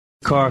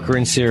Cork are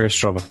in serious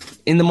trouble.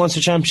 In the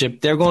Munster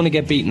Championship, they're going to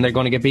get beaten. They're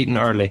going to get beaten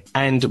early.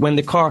 And when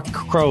the Cork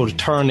crowd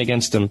turn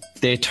against them,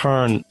 they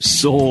turn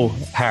so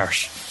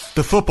harsh.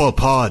 The Football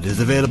Pod is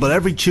available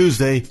every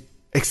Tuesday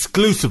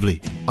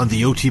exclusively on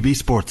the OTB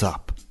Sports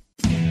app.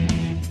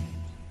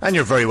 And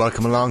you're very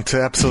welcome along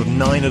to episode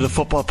 9 of the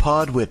Football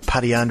Pod with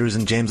Paddy Andrews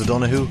and James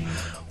O'Donoghue.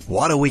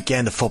 What a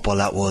weekend of football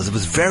that was. It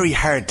was very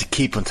hard to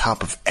keep on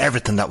top of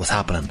everything that was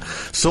happening.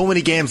 So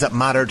many games that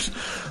mattered.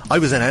 I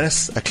was in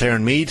Ennis at Clare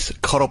and Mead,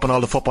 caught up on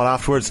all the football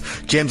afterwards.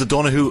 James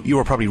O'Donoghue, you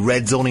were probably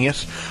red zoning it,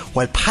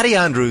 while Paddy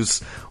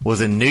Andrews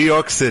was in New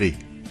York City.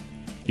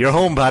 You're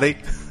home, Paddy.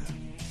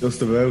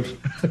 Just about.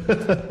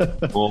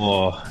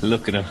 Oh,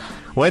 look at him.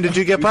 When did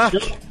you get back?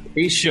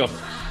 He's shook.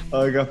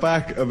 I got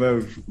back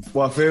about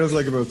what feels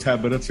like about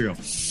 10 minutes ago.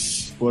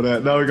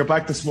 But no, we got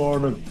back this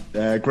morning.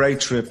 Great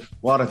trip.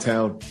 What a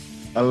town.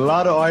 A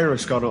lot of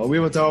Irish got on.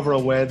 We went over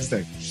on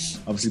Wednesday.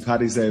 Obviously,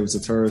 Paddy's Day was a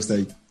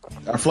Thursday.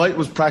 Our flight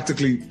was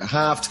practically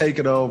half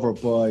taken over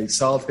by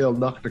Salt Hill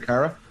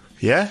Knocknacarra.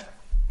 Yeah?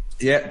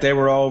 Yeah, they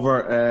were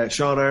over.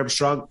 Sean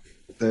Armstrong,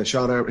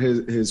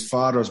 his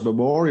father's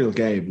memorial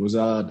game was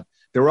on.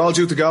 They were all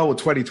due to go in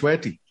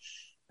 2020,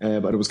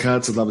 but it was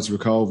cancelled obviously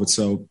with COVID.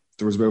 So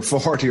there was about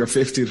 40 or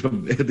 50 of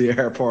them in the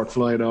airport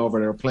flying over.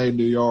 They were playing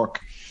New York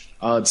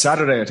on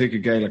Saturday, I think,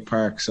 at Gaelic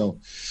Park. So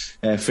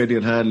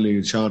Finian Hanley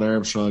and Sean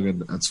Armstrong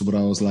and some of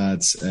those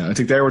lads, I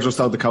think they were just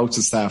on the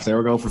coaching staff. They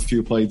were going for a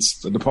few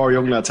points, and the poor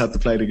young lads had to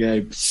play the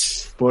game.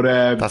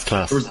 But that's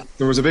class.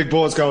 There was a big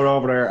buzz going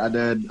over there, and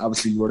then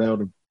obviously you were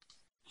down in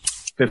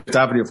Fifth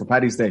Avenue for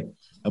Paddy's Day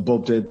and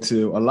bumped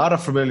into a lot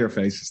of familiar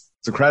faces.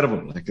 It's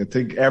incredible. Like, I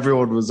think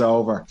everyone was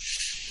over.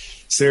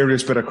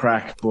 Serious bit of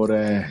crack, but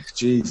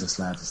Jesus,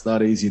 lads, it's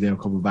not easy now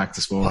coming back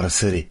this morning. What a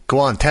city. Go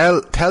on,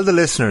 tell the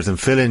listeners and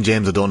fill in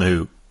James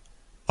O'Donoghue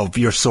of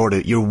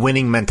your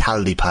winning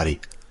mentality, Paddy.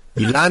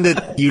 You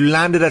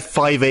landed at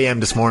 5 a.m.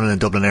 this morning in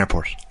Dublin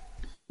Airport.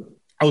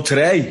 Oh,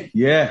 today?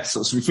 Yeah.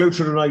 So we flew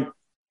through the night.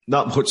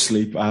 Not much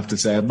sleep, I have to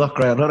say. I'm not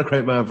a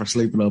great man for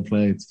sleeping on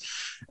planes.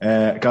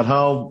 Got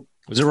home.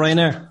 Was it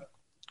Ryanair?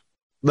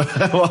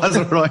 It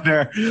wasn't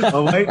Ryanair.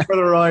 I'm waiting for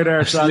the Ryanair.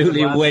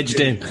 Absolutely wedged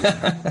in.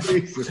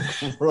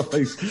 Jesus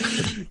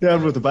Christ.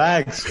 Down with the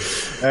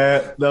bags.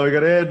 Now we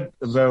got in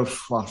about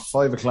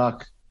 5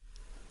 o'clock.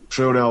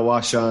 Threw now a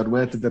wash on.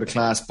 Went and did a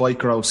class.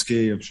 Bike row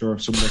ski. I'm sure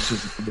some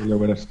listeners are familiar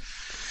with it.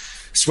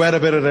 Sweat a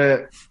bit of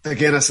the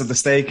Guinness and the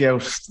steak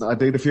out. I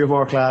did a few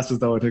more classes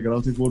though. I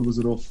don't think one was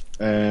enough.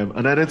 And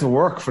then into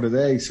work for the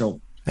day.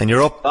 So. And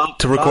you're up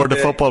to record the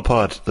Football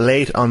Pod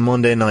late on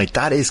Monday night.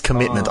 That is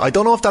commitment. I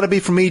don't know if that'll be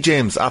for me,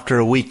 James, after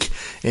a week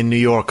in New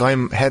York.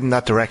 I'm heading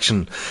that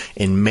direction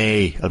in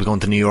May. I'll be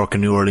going to New York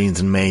and New Orleans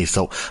in May.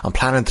 So I'm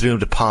planning to do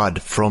the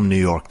pod from New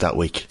York that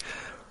week.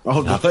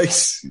 Oh,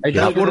 nice. I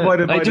do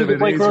the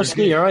bike row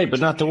ski, alright, but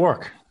not to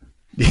work.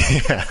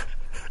 Yeah.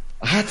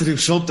 I had to do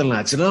something,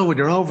 lads. You know, when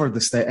you're over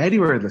the state,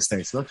 anywhere in the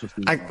States, not just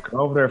New York,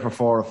 over there for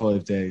 4 or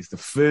 5 days, the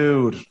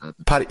food.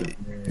 Paddy,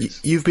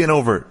 you've been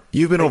over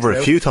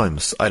a few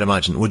times, I'd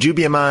imagine. Would you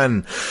be a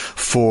man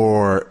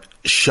for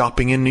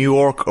shopping in New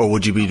York, or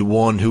would you be the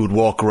one who would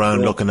walk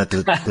around looking at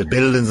the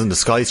buildings and the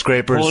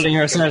skyscrapers? Holding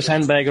herself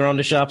handbag around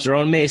the shops,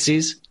 around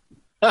Macy's.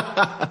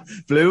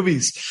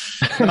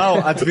 Bloomies. No,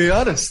 and to be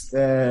honest,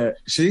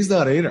 she's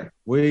not either.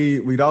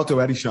 We don't do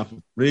any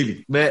shopping,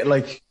 really.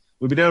 Like,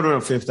 we'd be down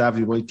around Fifth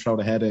Avenue, might throw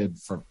the head in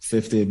for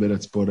 15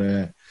 minutes, but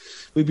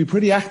we'd be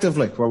pretty active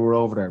like when we were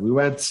over there. We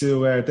went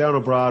to down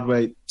on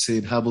Broadway,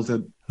 seen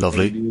Hamilton.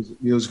 Lovely.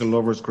 Musical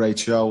Lovers, great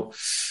show.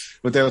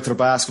 Went down to the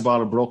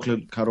basketball in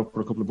Brooklyn, caught up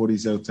with a couple of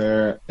buddies out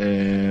there.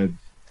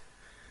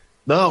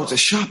 No, it's a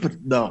shopping.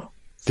 No.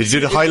 Did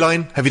you do the High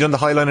Line? Have you done the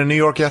High Line in New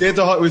York yet?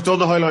 We've done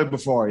the High Line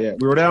before, yeah.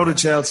 We were down in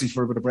Chelsea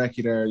for a bit of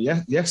brekkie there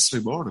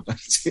yesterday morning.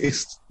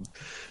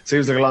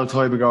 Seems like a long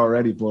time ago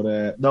already,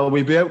 but no,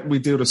 we'd be out,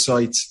 we'd do the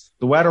sights.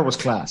 The weather was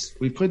class.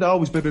 We've kind of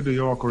always been in New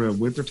York around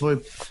winter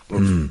time.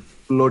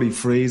 Bloody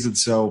freezing,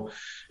 so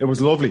it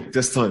was lovely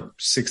this time,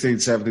 16,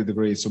 17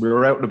 degrees. So we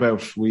were out and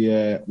about. We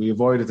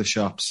avoided the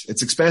shops.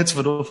 It's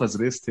expensive enough as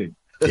it is, team.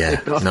 Yeah,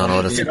 that's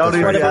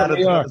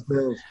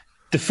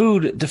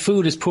The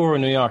food is poor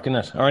in New York, isn't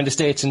it? Or in the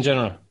States in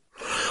general?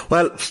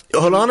 Well,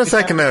 hold on a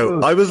second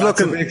now. I was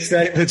That's looking. A big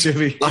statement,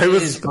 Jimmy.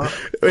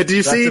 Wait, do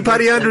you see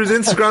Paddy Andrews'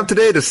 Instagram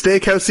today? The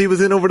steakhouse he was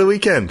in over the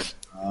weekend.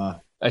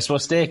 I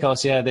suppose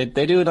steakhouse, yeah.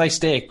 They do a nice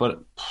steak,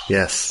 but...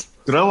 Yes.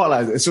 You know what,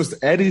 lads? It's just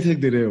anything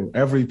they do,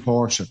 every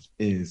portion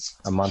is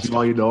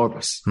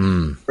enormous.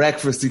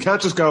 Breakfast, you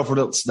can't just go for a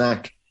little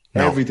snack.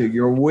 No. Everything.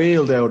 You're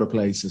wheeled out of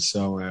places.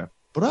 So,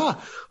 but I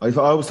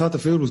always thought the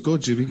food was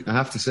good, Jimmy, I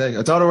have to say.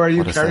 I don't know where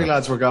you Kerry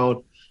lads were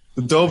going.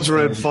 The Dubs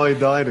were in fine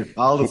dining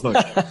all the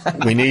time.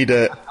 We need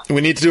to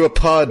do a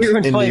pod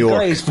in New York.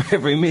 5 guys for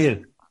every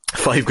meal.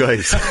 5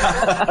 guys.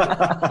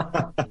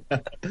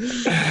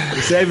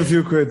 Save a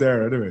few quid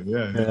there anyway.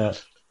 Yeah.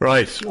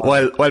 Right.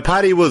 While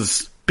Paddy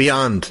was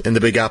beyond in the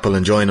Big Apple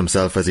enjoying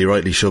himself as he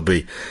rightly should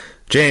be,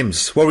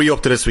 James, what were you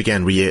up to this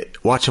weekend? Were you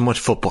watching much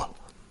football?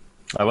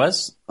 I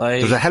was.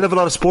 There's a hell of a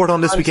lot of sport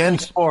on this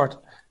weekend. Sport.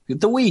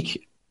 The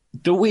week.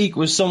 the week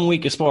was some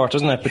week of sport,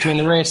 wasn't it? Between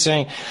the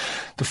racing,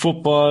 the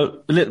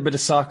football, a little bit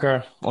of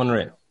soccer,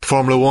 unreal.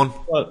 Formula One.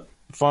 Well,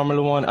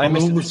 Formula One. I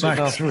missed it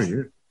back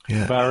through.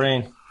 Yeah.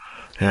 Bahrain.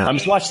 Yeah. I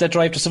must watch that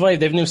Drive to Survive.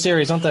 They have a new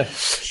series, don't they?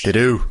 They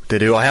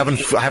do. I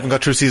haven't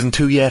got through season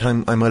 2 yet.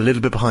 I'm a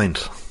little bit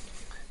behind.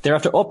 They're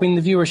after upping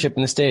the viewership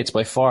in the States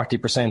by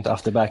 40%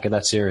 off the back of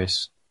that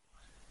series.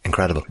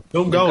 Incredible.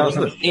 Don't go,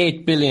 isn't it?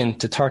 8 billion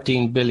to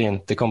 13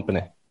 billion, the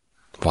company.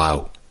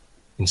 Wow.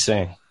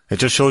 Insane. It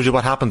just shows you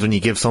what happens when you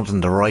give something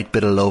the right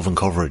bit of love and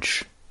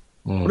coverage.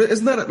 But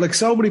isn't that like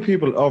so many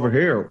people over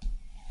here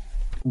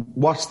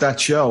watch that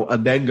show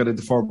and then got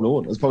into Formula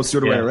One as opposed to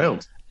the other way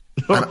around?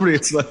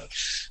 It's like...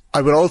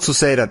 I would also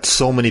say that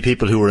so many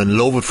people who were in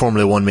love with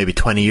Formula One maybe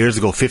 20 years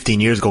ago, 15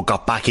 years ago,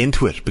 got back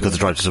into it because of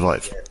Drive to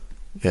Survive.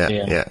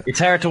 Yeah. It's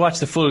hard to watch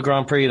the full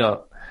Grand Prix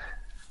though.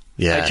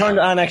 Yeah. I turned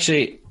it on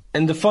actually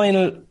in the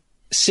final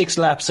 6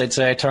 laps. I'd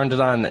say I turned it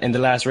on in the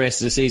last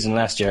race of the season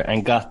last year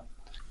and got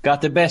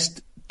the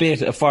best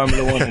bit of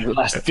Formula One in the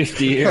last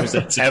 50 years.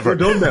 Ever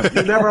done that?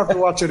 You never have to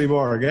watch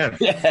anymore again.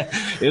 Yeah,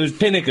 it was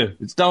pinnacle.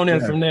 It's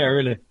downhill from there,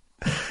 really.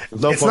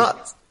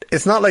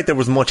 It's not like there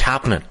was much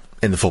happening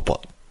in the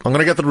football. I'm going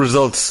to get the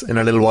results in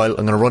a little while.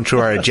 I'm going to run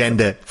through our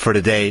agenda for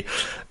the day.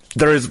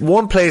 There is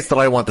one place that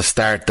I want to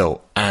start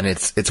though, and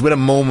it's with a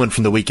moment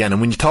from the weekend. And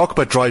when you talk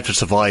about Drive to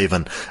Survive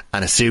and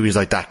a series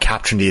like that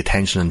capturing the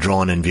attention and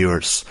drawing in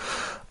viewers,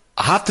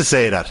 I have to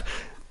say that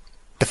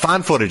the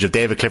fan footage of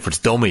David Clifford's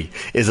dummy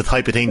is the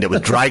type of thing that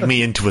would drag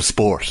me into a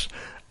sport.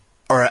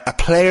 Or a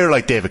player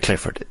like David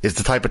Clifford is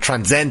the type of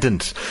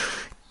transcendent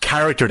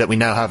character that we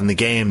now have in the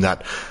game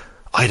that,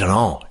 I don't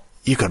know,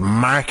 you could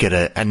market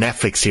a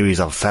Netflix series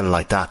of a fella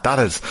like that. That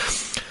is,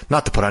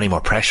 not to put any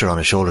more pressure on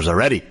his shoulders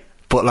already,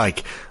 but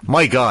like,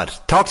 my God,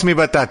 talk to me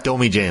about that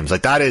dummy, James.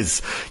 Like that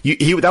is,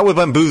 that would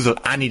bamboozle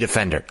any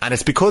defender. And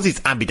it's because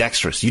he's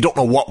ambidextrous. You don't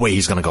know what way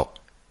he's going to go.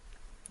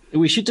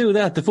 We should do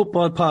that. The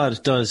football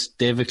pod does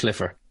David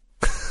Clifford.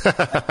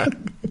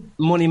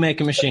 Money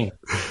making machine.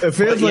 It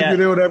feels like you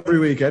do it every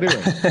week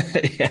anyway.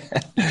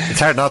 It's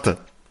hard not to.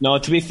 No,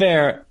 to be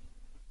fair,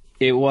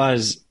 it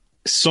was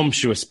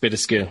sumptuous bit of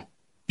skill.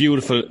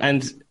 Beautiful.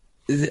 And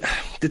the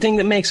thing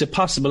that makes it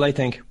possible, I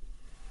think,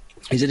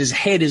 is that his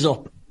head is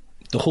up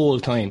the whole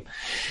time.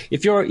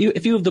 If you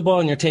have the ball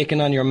and you're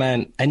taking on your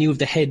man and you have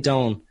the head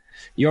down,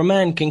 your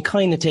man can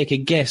kind of take a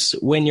guess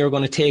when you're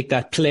going to take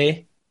that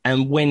play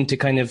and when to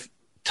kind of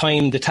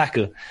time the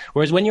tackle.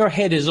 Whereas when your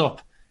head is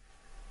up,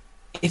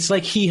 it's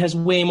like he has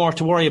way more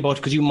to worry about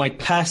because you might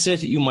pass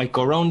it, you might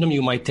go around him,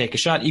 you might take a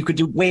shot. You could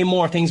do way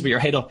more things with your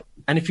head up.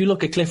 And if you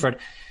look at Clifford,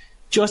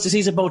 just as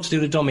he's about to do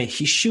the dummy,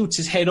 he shoots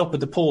his head up at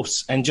the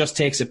post and just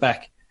takes it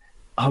back.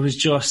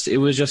 It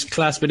was just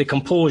class bit of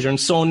composure and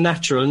so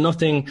natural,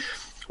 nothing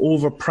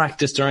over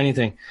practiced or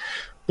anything.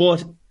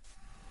 But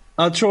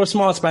I'll throw a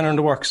small spanner in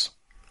the works.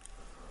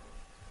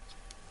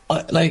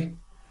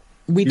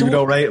 We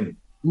don't rate him.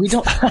 We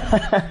don't.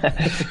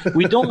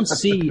 We don't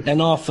see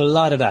an awful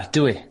lot of that,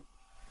 do we? Do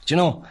you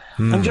know?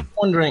 I'm just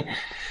wondering.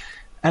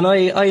 And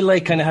I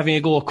like kind of having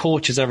a go at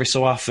coaches every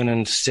so often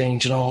and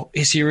saying, you know,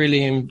 is he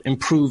really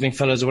improving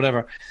fellas or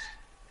whatever?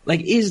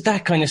 Like, is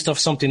that kind of stuff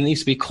something that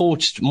needs to be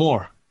coached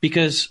more?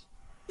 Because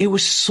it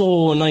was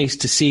so nice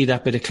to see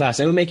that bit of class.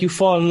 It will make you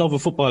fall in love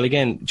with football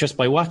again just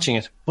by watching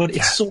it. But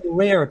it's so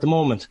rare at the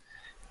moment.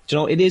 You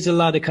know, it is a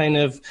lot of kind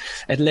of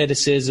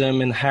athleticism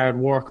and hard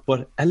work,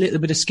 but a little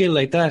bit of skill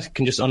like that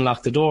can just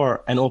unlock the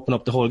door and open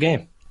up the whole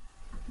game.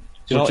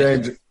 So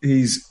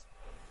James,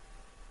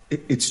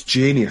 it's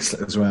genius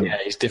as well. Yeah,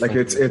 he's different.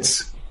 Like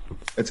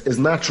it's his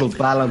natural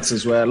balance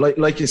as well.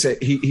 Like you say,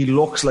 he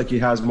looks like he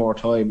has more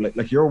time.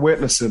 Like you're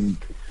witnessing.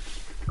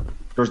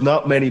 There's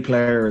not many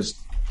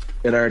players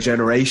in our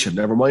generation,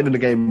 never mind in the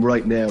game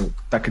right now,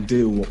 that can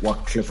do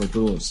what Clifford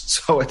does.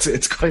 So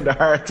it's kind of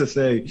hard to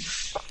say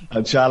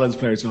and challenge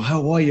players.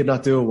 Why are you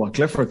not doing what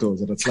Clifford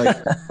does? And it's like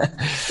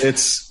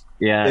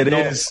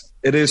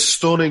it is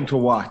stunning to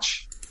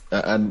watch.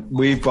 And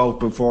we've both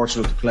been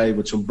fortunate to play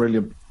with some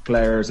brilliant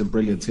players and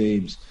brilliant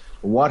teams.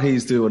 What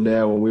he's doing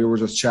now, and we were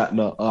just chatting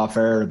off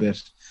air a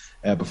bit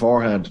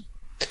beforehand,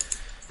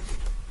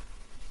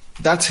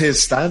 that's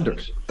his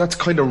standard. That's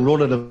kind of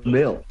run of the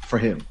mill for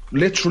him.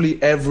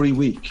 Literally every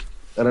week.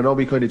 And I know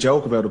we kind of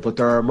joke about it, but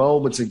there are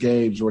moments in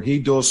games where he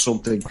does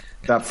something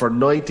that for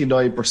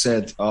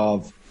 99%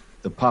 of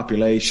the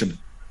population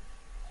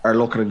are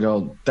looking and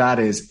going, that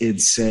is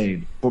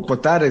insane.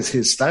 But that is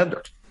his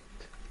standard.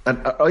 And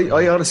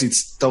I honestly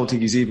don't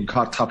think he's even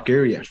caught top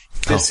gear yet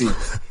this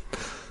season.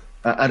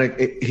 And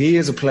he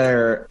is a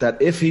player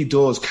that if he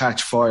does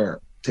catch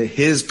fire to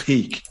his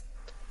peak,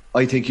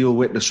 I think you'll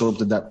witness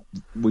something that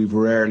we've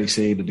rarely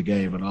seen in the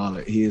game at all.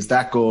 He is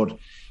that good.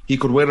 He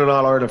could win an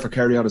All-Ireland for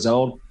Kerry on his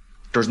own.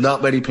 There's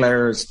not many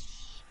players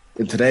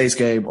in today's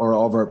game or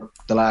over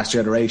the last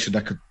generation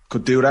that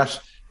could do that,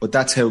 but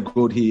that's how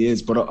good he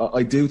is. But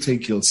I do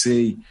think you'll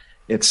see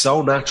it's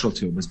so natural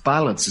to him. His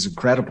balance is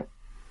incredible.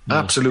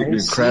 Absolutely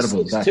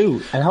incredible. He's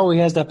 6'2", and how he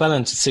has that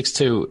balance at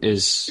 6'2"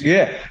 is...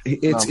 Yeah,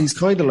 he's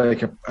kind of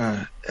like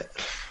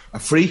a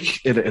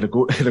freak in a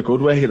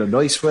good way, in a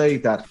nice way,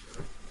 that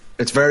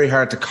it's very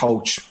hard to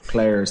coach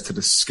players to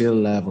the skill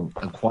level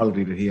and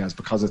quality that he has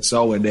because it's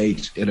so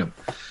innate in him.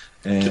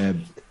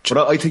 But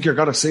I think you're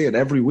going to see it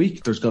every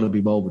week. There's going to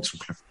be moments from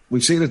Clifford.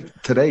 We've seen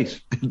it to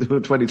date in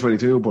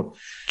 2022, but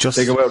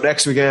they go out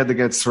next weekend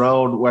against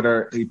Tyrone,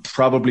 whether he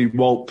probably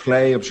won't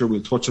play. I'm sure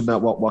we'll touch on that,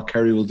 what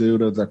Kerry will do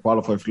now that they're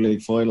qualified for the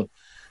league final.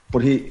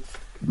 But he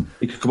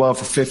could come on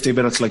for 50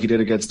 minutes like he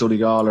did against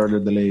Donegal earlier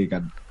in the league,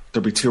 and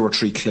there'll be 2 or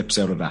 3 clips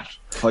out of that.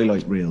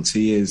 Highlight reels.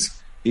 He is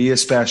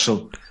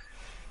special.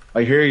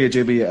 I hear you,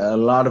 Jimmy. A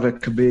lot of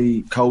it can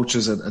be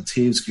coaches and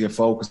teams can get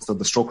focused on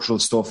the structural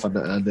stuff and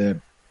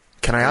the.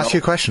 Can I ask you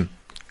a question?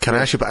 Can I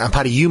ask you, and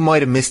Paddy, you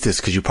might have missed this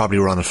because you probably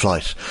were on a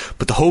flight,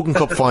 but the Hogan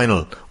Cup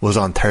final was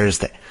on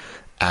Thursday.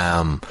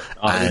 And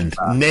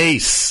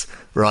Naas,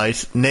 right?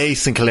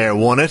 Naas and Kildare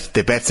won it.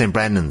 They bet St.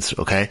 Brendan's,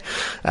 okay?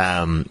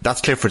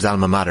 That's Clifford's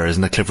alma mater,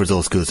 isn't it? Clifford's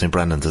old school, St.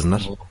 Brendan's, isn't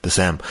it? The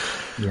same.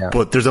 Yeah.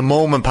 But there's a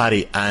moment,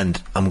 Paddy, and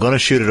I'm going to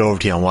shoot it over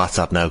to you on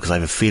WhatsApp now because I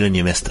have a feeling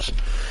you missed it,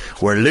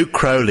 where Luke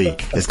Crowley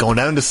is going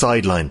down the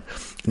sideline,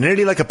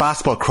 nearly like a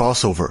basketball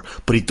crossover,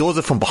 but he does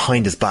it from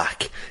behind his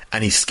back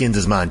and he skins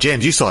his man.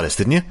 James, you saw this,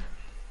 didn't you?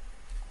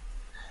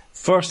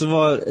 First of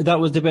all, that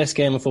was the best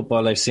game of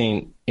football I've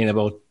seen in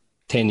about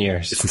 10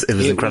 years. It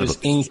was incredible. It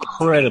was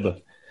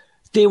incredible.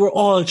 They were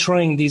all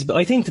trying these, but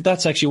I think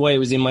that's actually why it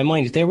was in my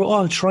mind. They were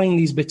all trying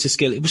these bits of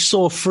skill. It was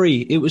so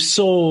free. It was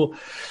so,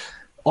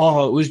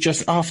 it was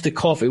just off the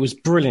cuff. It was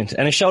brilliant.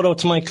 And a shout out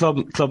to my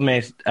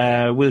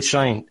clubmate, Will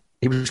Shine.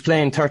 He was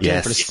playing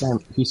 13 for the Slam.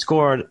 He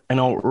scored an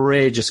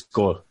outrageous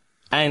goal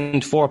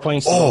and 4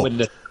 points.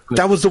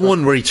 That was the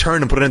one where he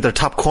turned and put it in their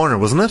top corner,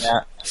 wasn't it?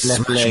 Yeah,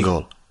 smashing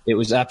goal. It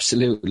was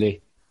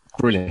absolutely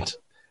brilliant.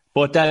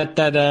 But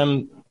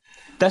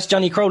that's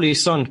Johnny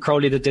Crowley's son,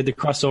 Crowley, that did the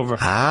crossover.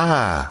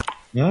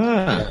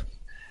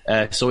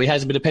 So he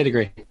has a bit of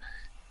pedigree,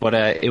 but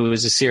it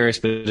was a serious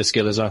bit of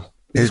skill as well.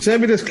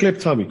 Send me this clip,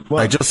 Tommy.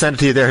 I just sent it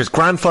to you there. His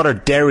grandfather,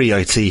 Derry,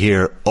 I see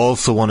here,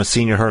 also won a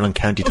senior hurling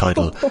county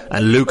title.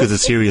 And Luke is a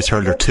serious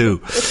hurler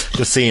too.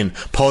 Just seeing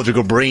Paul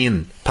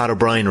O'Brien, Pat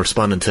O'Brien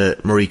responding to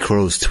Marie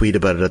Crow's tweet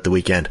about it at the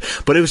weekend.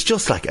 But it was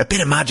just like a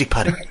bit of magic,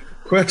 Paddy.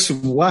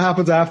 Question, what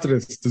happens after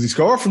this? Does he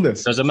score from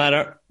this? Doesn't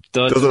matter.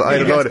 I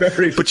don't know.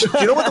 But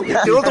you know what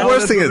the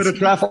worst thing is?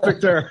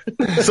 Traffic there.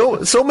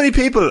 So many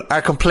people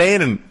are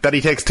complaining that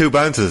he takes 2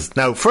 bounces.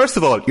 Now, first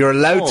of all, you're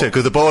allowed to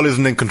because the ball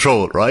isn't in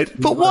control, right?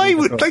 But why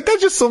would, that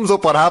just sums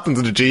up what happens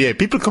in the GA.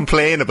 People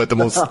complain about the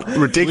most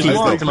ridiculous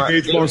things. That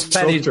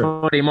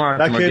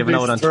kid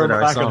needs to turn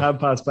back and hand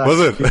pass back.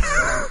 Was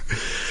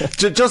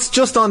it?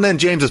 just on then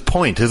James's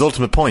point, his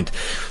ultimate point.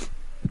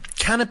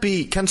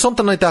 Can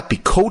something like that be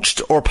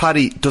coached, or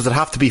Paddy, does it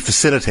have to be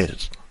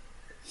facilitated?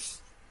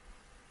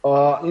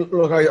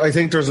 Look, I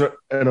think there's an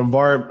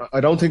environment.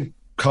 I don't think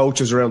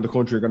coaches around the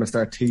country are going to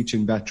start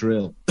teaching that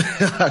drill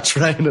at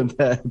training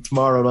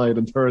tomorrow night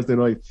and Thursday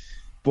night.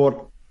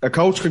 But a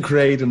coach can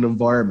create an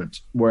environment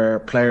where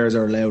players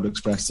are allowed to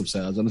express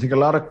themselves. And I think a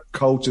lot of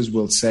coaches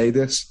will say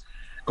this: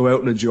 go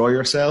out and enjoy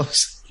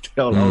yourselves.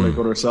 They all know like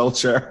Gunnar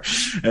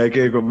Solskjaer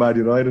gig with Man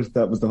United.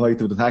 That was the height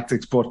of the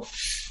tactics. But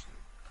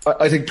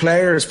I think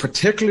players,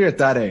 particularly at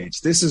that age,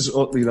 this is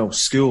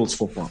schools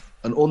football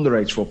and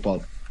underage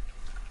football.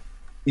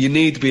 You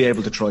need to be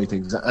able to try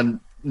things, and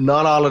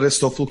not all of this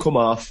stuff will come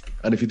off.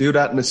 And if you do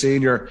that in a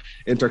senior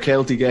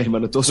inter-county game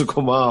and it doesn't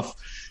come off,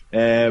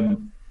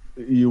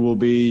 you will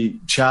be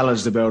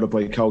challenged about it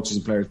by coaches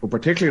and players. But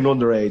particularly in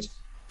underage,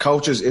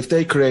 coaches, if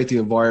they create the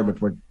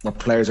environment where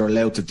players are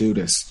allowed to do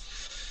this,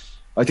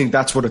 I think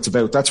that's what it's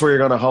about. That's where you're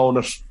going to hone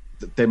it.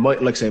 They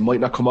might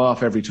not come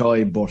off every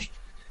time, but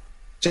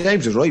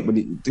James is right.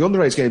 The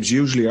underage games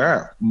usually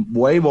are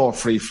way more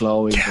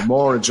free-flowing,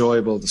 more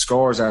enjoyable. The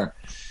scores are.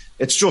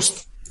 It's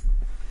just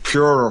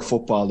purer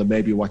football than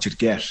maybe what you'd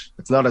get.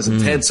 It's not as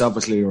intense,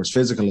 obviously, or as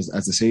physical as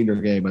the senior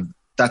game, and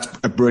that's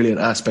a brilliant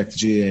aspect of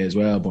GA as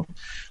well. But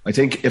I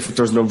think if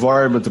there's an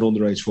environment in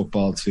underage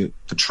football to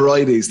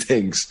try these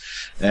things,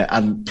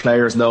 and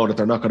players know that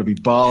they're not going to be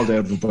bawled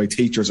out of by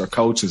teachers or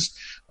coaches,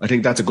 I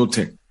think that's a good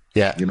thing.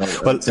 Yeah,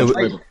 well,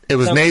 it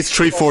was Naas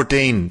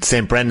 314,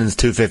 St. Brendan's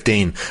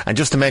 215, and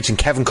just to mention,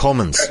 Kevin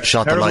Cummins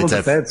shot the lights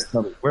out.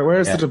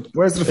 Where's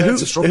the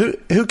defence?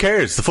 Who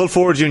cares? The full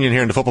forwards union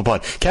here in the football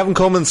pod. Kevin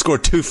Cummins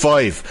scored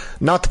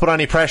 2-5. Not to put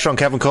any pressure on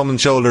Kevin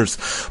Cummins' shoulders,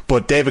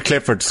 but David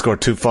Clifford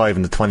scored 2-5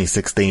 in the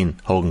 2016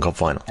 Hogan Cup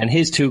final. And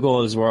his 2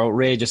 goals were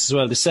outrageous as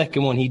well. The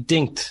second one, he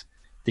dinked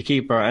the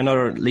keeper,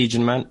 another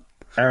Legion man.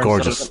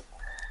 Gorgeous.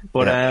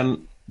 But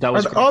that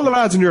was all the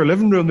lads in your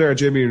living room there,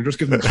 Jimmy, are just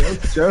giving a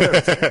shout.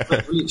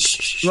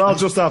 We're all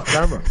just off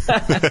camera.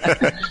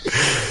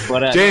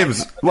 But,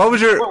 James, what was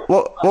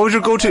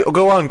your go-to?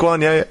 Go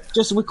on, yeah.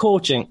 Just with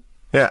coaching.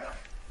 Yeah.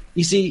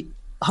 You see,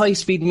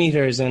 high-speed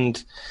meters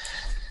and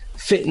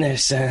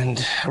fitness and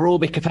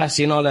aerobic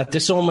capacity and all that.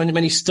 There's so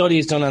many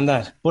studies done on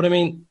that. But I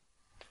mean,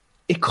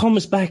 it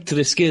comes back to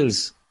the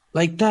skills.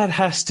 Like, that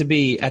has to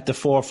be at the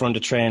forefront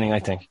of training, I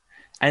think.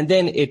 And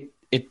then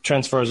it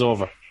transfers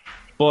over.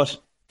 But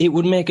it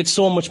would make it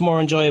so much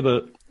more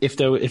enjoyable if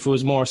it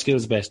was more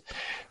skills based.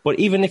 But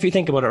even if you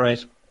think about it,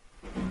 right,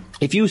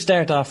 if you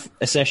start off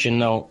a session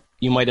now,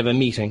 you might have a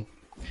meeting,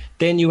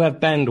 then you have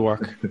band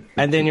work,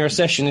 and then your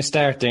session is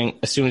starting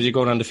as soon as you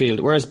go down the field.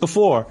 Whereas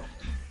before,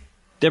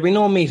 there'd be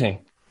no meeting,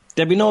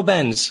 there'd be no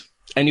bands,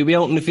 and you'd be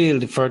out in the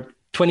field for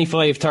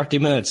 25, 30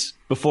 minutes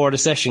before the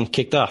session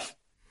kicked off.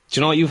 Do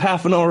you know, you've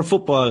half an hour of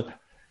football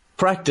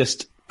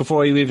practiced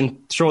before you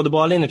even throw the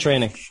ball in a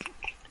training.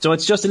 So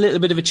it's just a little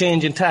bit of a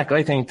change in tack.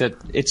 I think that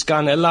it's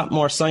gone a lot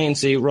more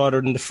sciencey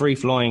rather than the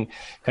free-flowing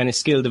kind of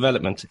skill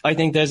development. I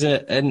think there's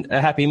a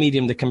happy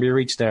medium that can be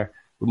reached there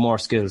with more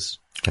skills.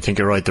 I think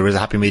you're right. There is a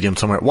happy medium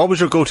somewhere. What was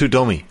your go-to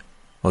dummy,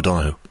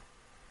 O'Donoghue?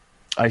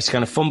 I just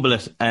kind of fumble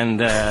it and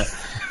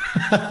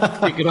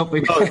pick it up.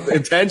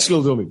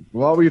 Intentional dummy.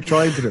 What were you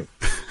trying to do?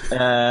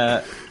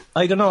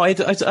 I don't know. I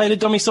had a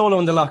dummy solo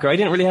in the locker. I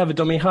didn't really have a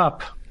dummy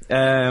hop.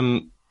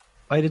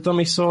 I had a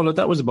dummy solo.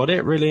 That was about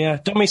it, really. Yeah.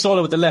 Dummy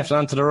solo with the left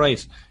and to the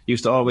right.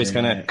 Used to always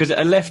kind of... Because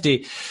a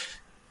lefty,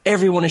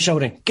 everyone is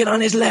shouting, get on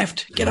his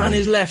left, get on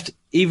his left.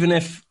 Even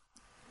if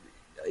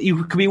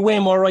you could be way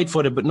more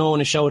right-footed, but no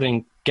one is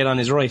shouting, get on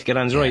his right, get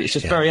on his right. It's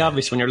just very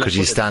obvious when you're left-footed.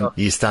 Because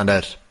you stand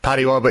out.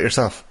 Paddy, what about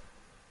yourself?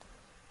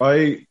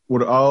 I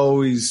would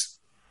always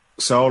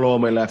solo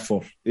on my left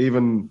foot.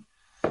 Even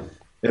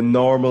in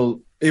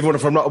normal... Even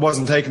if I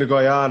wasn't taking a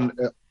guy on,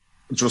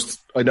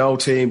 I know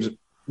teams...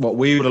 What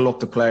we would have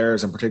looked at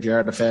players, and particularly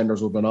our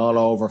defenders, would have been all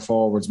over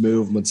forwards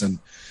movements and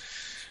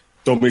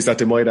dummies that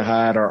they might have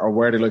had or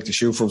where they like to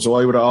shoot from. So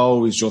I would have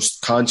always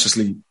just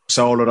consciously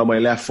soloed on my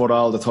left foot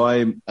all the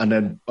time, and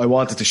then I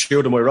wanted to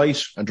shoot on my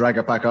right and drag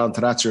it back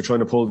onto that, so you're trying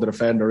to pull the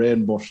defender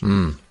in. But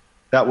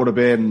that would have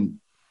been...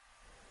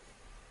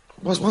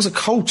 Was it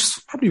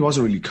coached? Probably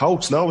wasn't really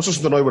coached. No, it was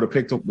just something I would have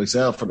picked up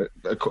myself. Did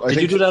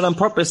you do that on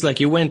purpose?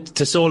 Like you went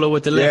to solo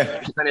with the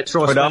left? Yeah.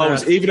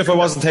 And even if I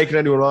wasn't taking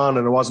anyone on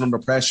and I wasn't under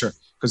pressure,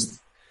 because,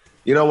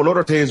 you know, when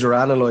other teams are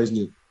analysing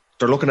you,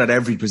 they're looking at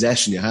every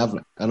possession you have.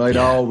 And I'd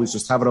always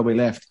just have it on my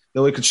left.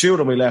 Now, I could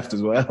shoot on my left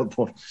as well,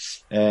 but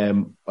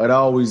I'd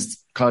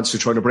always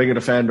constantly try to bring a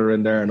defender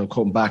in there and I'm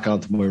coming back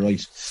onto my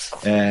right.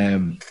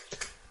 And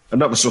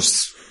that was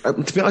just... I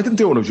didn't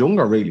do it when I was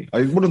younger, really.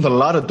 I would have done a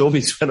lot of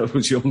dummies when I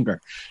was younger.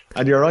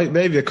 And you're right,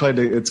 maybe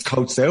it's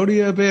coached out of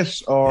you a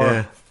bit,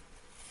 or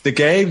the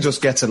game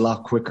just gets a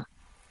lot quicker.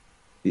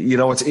 You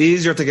know, it's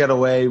easier to get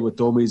away with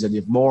dummies and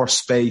you have more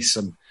space,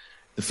 and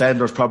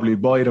defenders probably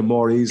buy them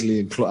more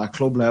easily at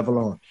club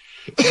level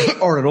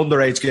or in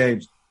underage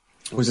games.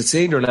 Whereas at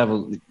senior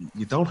level,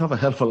 you don't have a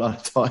hell of a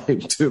lot of time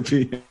to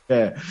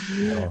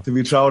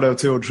be thrown out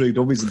 2 or 3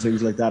 dummies and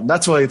things like that. And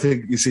that's why I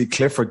think you see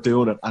Clifford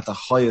doing it at the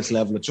highest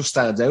level. It just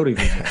stands out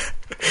even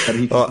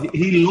that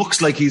he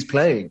looks like he's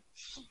playing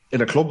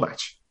in a club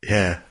match.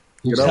 Yeah,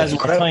 he just has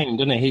more time,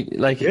 doesn't he?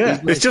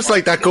 It's just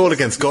like that goal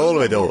against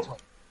Galway, though.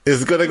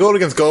 It's got a goal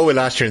against Galway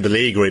last year in the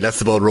league where he lets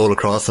the ball roll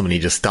across him and he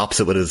just stops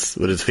it with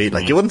his feet.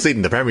 Like you wouldn't see it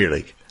in the Premier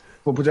League.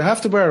 But you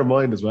have to bear in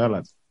mind as well,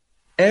 lads,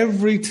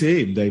 every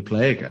team they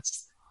play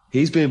against,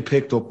 he's being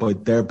picked up by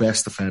their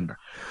best defender.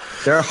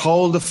 Their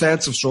whole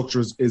defensive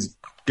structure is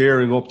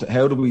gearing up to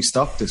how do we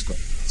stop this guy.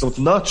 So it's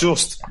not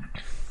just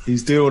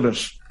he's doing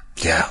it.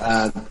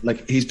 Yeah. And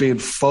he's being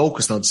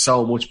focused on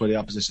so much by the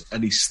opposition,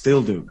 and he's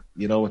still doing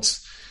it. You know, it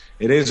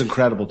is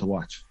incredible to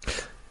watch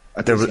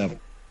at this level.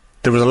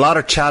 There was a lot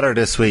of chatter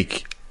this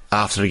week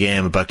after the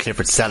game about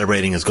Clifford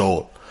celebrating his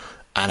goal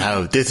and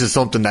how this is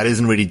something that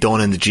isn't really done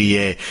in the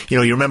GA. You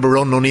know, you remember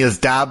Ronan O'Neill's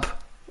dab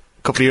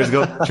a couple of years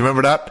ago? Do you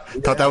remember that?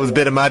 Thought that was a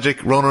bit of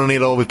magic. Ronan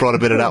O'Neill always brought a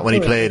bit of that when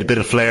he played, a bit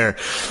of flair.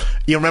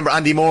 You remember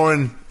Andy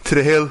Moran to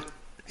the hill?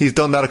 He's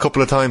done that a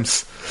couple of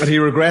times. And he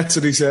regrets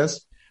it, he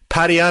says.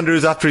 Paddy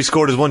Andrews, after he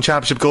scored his one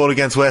championship goal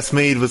against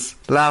Westmeath, was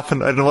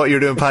laughing. I don't know what you were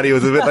doing, Paddy. It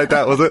was a bit like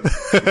that, was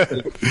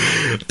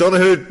it?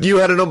 Donoghue, you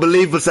had an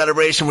unbelievable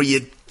celebration where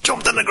you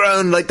jumped on the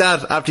ground like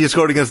that after you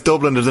scored against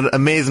Dublin. There's an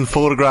amazing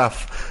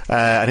photograph.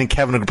 I think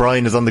Kevin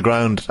O'Brien is on the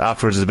ground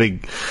afterwards. A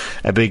big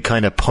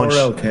kind of punch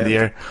in the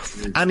air.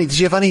 Annie, did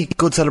you have any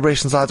good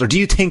celebrations, lads? Or do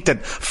you think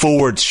that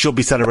forwards should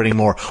be celebrating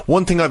more?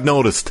 One thing I've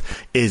noticed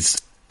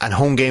is at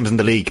home games in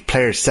the league,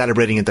 players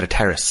celebrating into the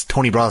terrace.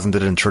 Tony Brosnan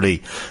did it in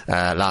Tralee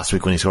last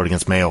week when he scored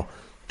against Mayo.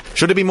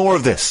 Should there be more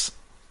of this?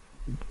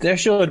 There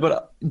should,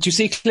 but do you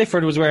see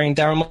Clifford was wearing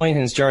Darren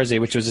Moynihan's jersey,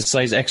 which was a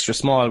size extra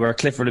small, where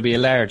Clifford would be a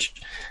large.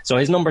 So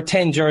his number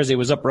 10 jersey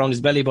was up around his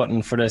belly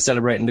button for the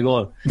celebrating the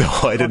goal. No,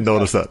 I didn't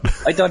notice that.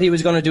 I thought he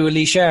was going to do a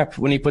Lee Sharp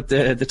when he put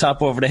the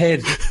top over the head.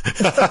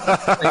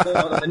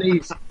 On the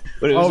knees.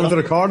 Over to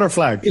the corner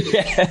flag.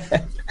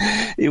 Yeah.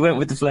 He went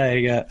with the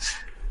flag, yeah.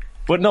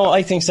 But no,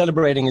 I think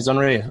celebrating is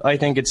unreal. I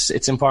think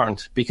it's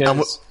important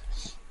because,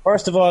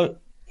 first of all,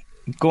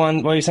 go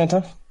on. What are you saying,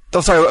 Tom?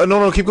 Oh, sorry.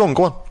 No, keep going.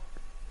 Go on.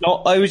 No,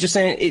 I was just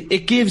saying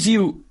it gives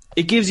you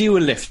a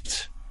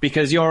lift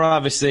because you're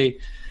obviously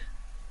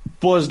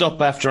buzzed up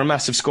after a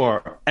massive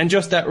score, and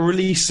just that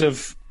release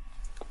of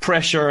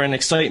pressure and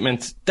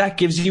excitement that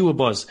gives you a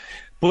buzz.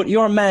 But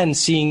your man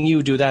seeing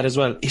you do that as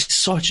well is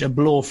such a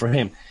blow for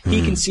him.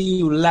 He can see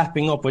you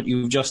lapping up what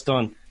you've just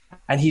done,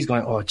 and he's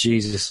going, "Oh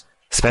Jesus."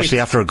 Especially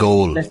after a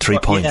goal, 3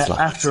 points.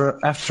 Yeah,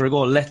 after a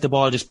goal, let the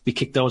ball just be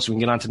kicked out so we can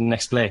get on to the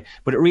next play.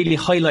 But it really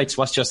highlights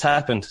what's just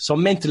happened. So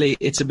mentally,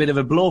 it's a bit of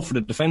a blow for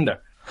the defender.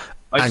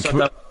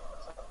 Come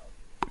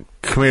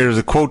here, there's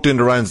a quote doing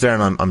the rounds there,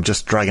 and I'm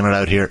just dragging it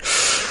out here.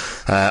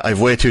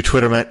 I've way too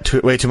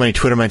many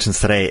Twitter mentions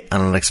today,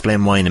 and I'll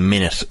explain why in a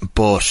minute.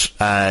 But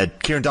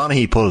Kieran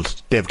Donaghy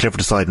pulled Dave Clifford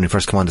aside when he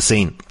first came on the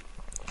scene,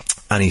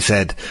 and he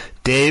said,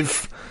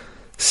 "Dave,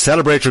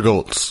 celebrate your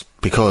goals,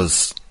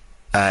 because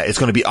it's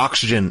going to be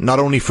oxygen not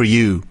only for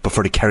you but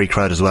for the Kerry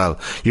crowd as well.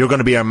 You're going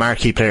to be our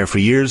marquee player for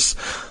years,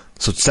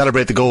 so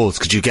celebrate the goals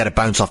because you get a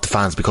bounce off the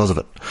fans because of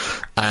it."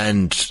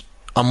 And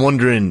I'm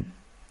wondering,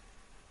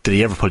 did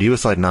he ever pull you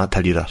aside and not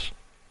tell you that?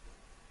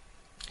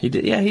 He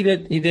did. Yeah, he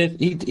did.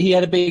 He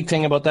had a big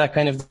thing about that,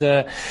 kind of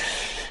the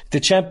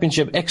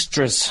championship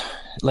extras,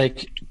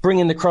 like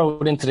bringing the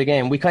crowd into the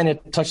game. We kind of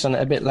touched on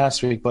it a bit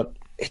last week, but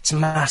it's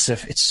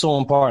massive. It's so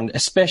important,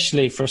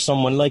 especially for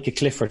someone like a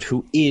Clifford,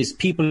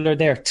 people are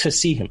there to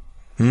see him.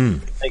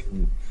 Like,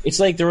 it's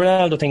like the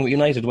Ronaldo thing with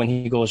United when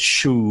he goes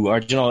shoo, or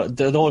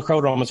the whole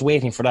crowd almost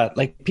waiting for that.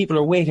 Like, people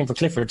are waiting for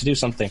Clifford to do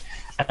something,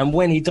 and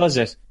when he does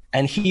it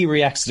and he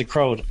reacts to the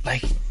crowd,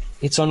 like,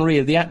 it's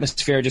unreal. The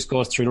atmosphere just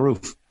goes through the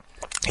roof.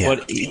 Yeah.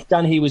 But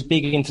Donaghy was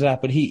big into that,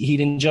 but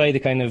he'd enjoy the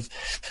kind of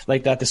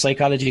like that, the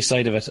psychology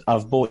side of it,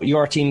 of both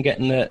your team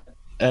getting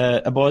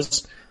a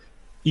buzz,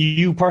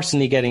 you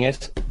personally getting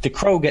it, the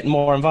crowd getting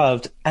more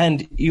involved,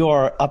 and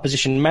your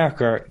opposition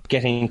marker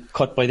getting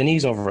cut by the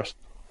knees over it.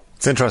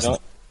 It's interesting.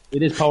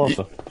 It is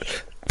powerful.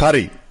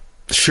 Paddy,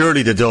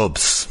 surely the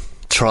Dubs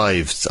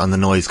thrived on the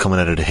noise coming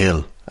out of the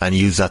hill and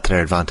used that to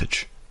their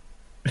advantage.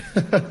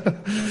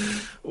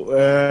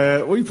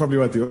 We probably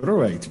went the other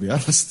way, to be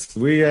honest.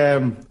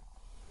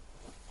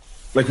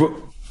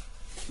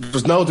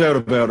 There's no doubt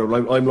about it.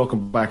 I'm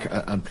looking back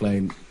and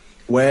playing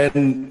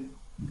when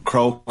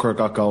Croker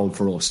got going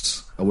for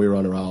us and we were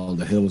on our own,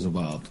 the hill was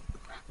involved.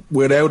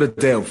 Without a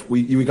doubt,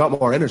 we got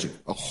more energy,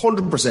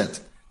 100%.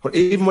 But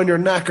even when you're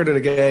knackered in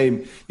a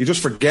game, you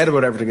just forget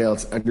about everything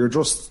else and you're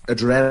just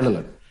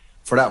adrenaline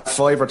for that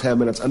 5 or 10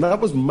 minutes. And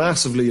that was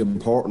massively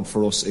important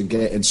for us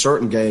in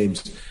certain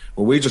games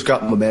where we just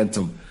got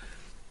momentum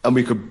and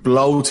we could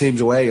blow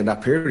teams away in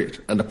that period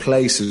and the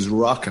place is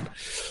rocking.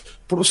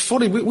 But it was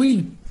funny,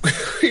 we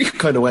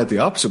kind of went the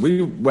opposite.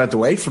 We went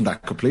away from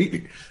that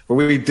completely,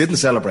 where we didn't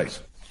celebrate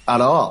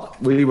at all.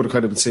 We would have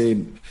kind of been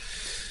saying,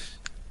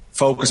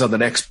 focus on the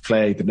next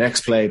play, the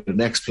next play, the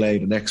next play,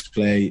 the next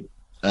play.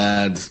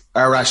 And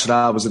our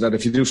rationale was that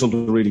if you do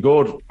something really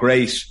good,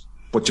 great,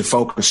 but you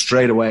focus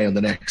straight away on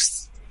the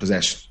next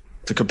possession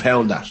to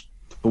compound that,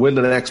 to win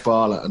the next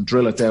ball and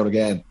drill it down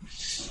again.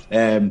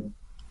 And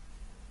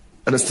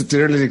it's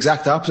nearly the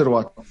exact opposite of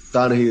what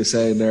Donaghy is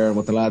saying there and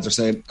what the lads are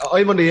saying.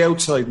 I'm on the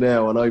outside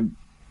now and I'm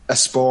a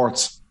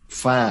sports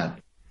fan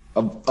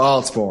of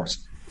all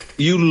sports.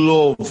 You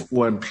love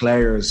when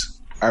players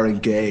are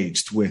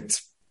engaged with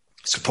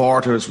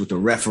supporters, with the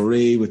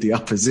referee, with the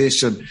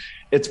opposition.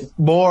 It's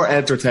more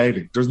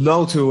entertaining. There's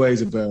no two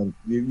ways about it.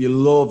 You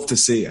love to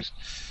see it.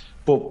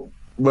 But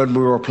when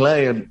we were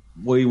playing,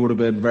 we would have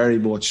been very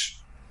much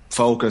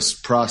focus,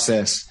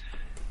 process.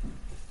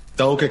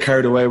 Don't get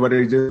carried away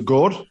whether you did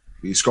good,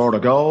 you scored a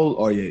goal,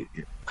 or you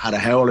had a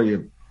howler,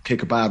 you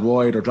kick a bad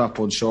wide or drop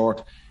one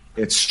short.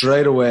 It's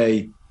straight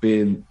away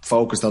being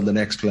focused on the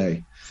next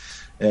play.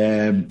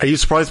 Are you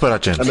surprised by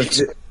that,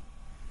 James?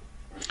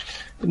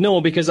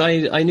 No, because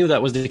I knew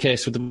that was the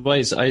case with the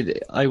boys.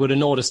 I would have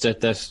noticed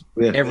it, that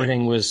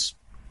everything was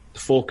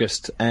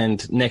focused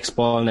and next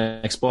ball.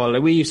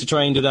 Like, we used to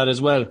try and do that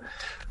as well.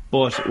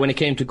 But when it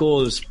came to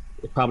goals,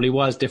 it probably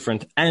was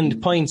different.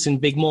 And points in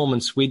big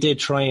moments, we did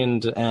try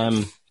and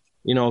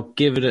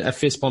give it a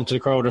fist bump to the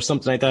crowd or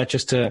something like that,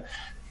 just to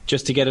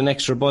get an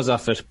extra buzz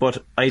off it.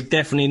 But I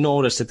definitely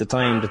noticed at the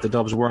time that the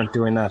Dubs weren't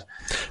doing that.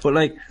 But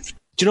like,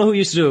 do you know who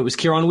used to do it? It was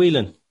Kieran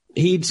Whelan.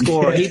 He'd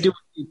score, he'd do a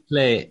big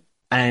play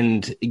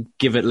and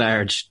give it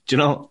large, do you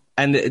know?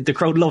 And the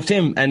crowd loved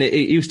him, and it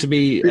used to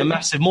be a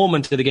massive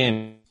moment to the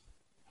game.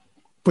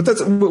 But if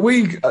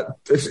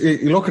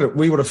you look at it,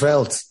 we would have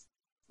felt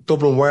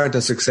Dublin weren't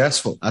as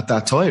successful at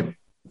that time.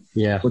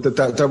 Yeah. But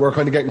that we're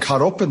kind of getting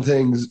caught up in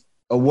things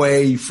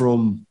away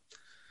from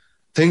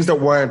things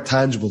that weren't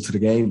tangible to the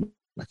game.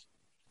 Like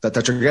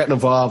that you're getting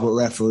involved with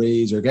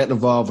referees, or getting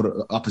involved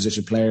with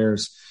opposition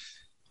players,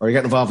 or you're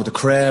getting involved with the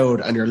crowd,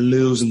 and you're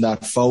losing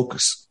that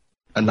focus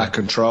and that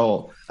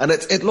control. And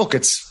it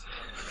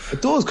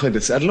does kind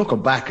of, and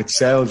looking back, it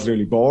sounds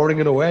really boring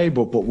in a way,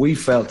 but we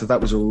felt that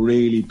was a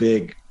really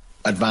big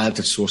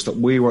advantage to us, that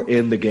we were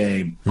in the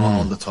game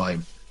all the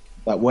time.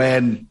 That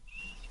when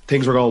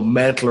things were going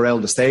mental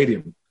around the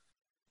stadium,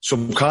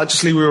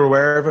 subconsciously we were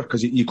aware of it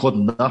because you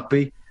couldn't not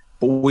be,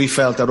 but we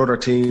felt that other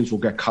teams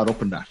would get caught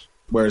up in that.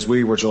 Whereas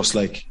we were just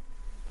like,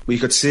 we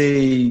could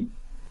see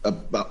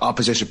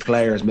opposition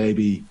players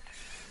maybe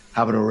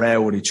having a row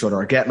with each other,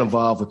 or getting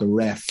involved with the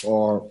ref,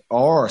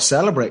 or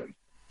celebrating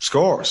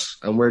scores.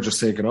 And we're just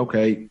thinking,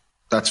 okay,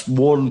 that's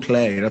one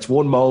play, that's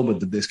one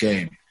moment in this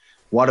game.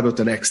 What about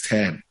the next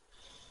 10?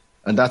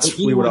 And that's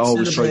we would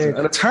always try to.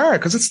 And it's hard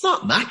because it's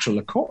not natural.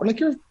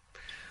 Like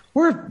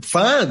we're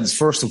fans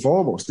first and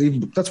foremost.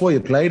 That's why you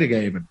play the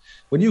game. And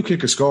when you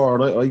kick a score,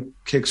 and I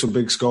kick some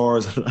big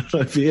scores, and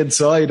I'd be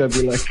inside, I'd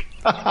be like,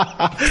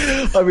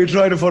 I'd be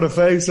trying to put a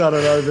face on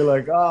it. I'd be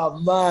like, oh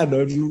man,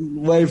 I'd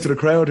wave to the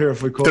crowd here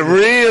if we could. The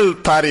real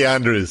Paddy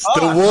Andrews,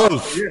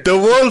 the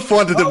wolf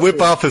wanted to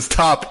whip off his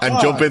top and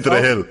jump into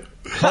the hill.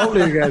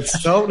 Totally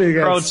against crowd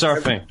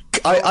surfing.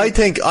 I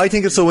think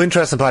it's so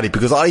interesting, Paddy,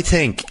 because I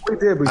think we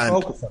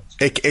focused on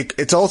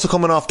it's also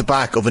coming off the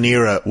back of an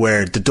era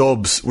where the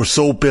Dubs were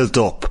so built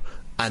up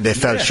and they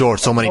fell short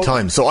so many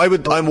times. So I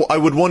would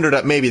wonder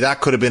that maybe that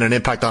could have been an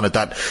impact on it,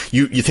 that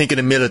you think of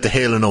the mill at the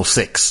Hill in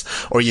 06,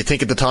 or you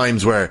think of the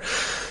times where,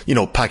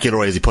 Pat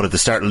Gilroy, as he put it, the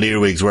start of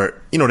Learwigs,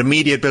 where, the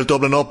media had built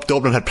Dublin up.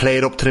 Dublin had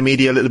played up to the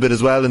media a little bit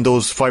as well in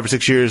those 5 or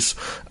 6 years.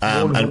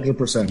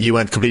 100%. And you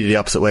went completely the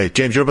opposite way.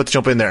 James, you're about to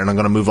jump in there, and I'm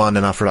going to move on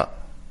then after that.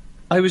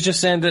 I was just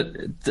saying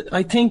that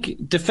I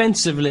think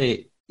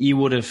defensively you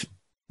would have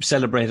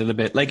celebrated a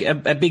bit. Like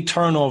a big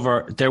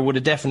turnover, there would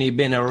have definitely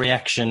been a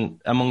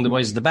reaction among the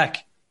boys at the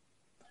back.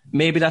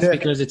 Maybe that's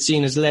because it's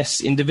seen as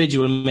less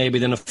individual maybe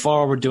than a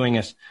forward doing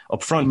it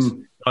up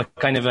front.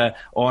 Kind of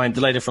I'm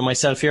delighted for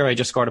myself here, I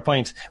just scored a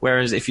point.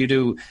 Whereas if you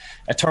do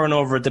a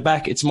turnover at the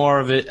back, it's more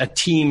of a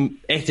team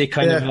ethic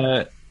kind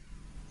of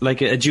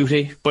like a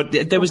duty. But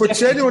there was... But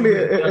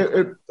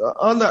genuinely,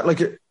 on that,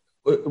 like...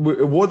 It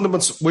wouldn't have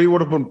been. We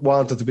would have been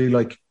wanted to be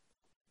like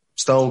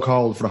stone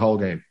cold for the whole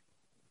game.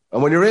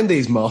 And when you're in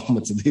these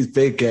moments, in these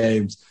big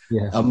games,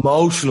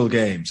 emotional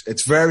games,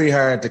 it's very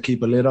hard to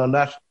keep a lid on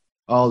that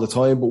all the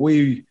time. But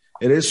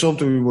it is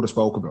something we would have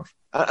spoken about.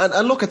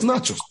 And look, it's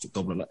not just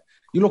Dublin.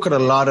 You look at a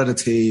lot of the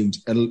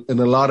teams and in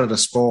a lot of the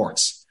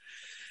sports,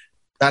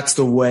 that's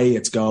the way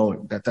it's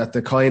going. That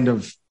the kind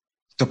of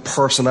the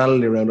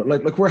personality around it.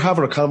 Like we're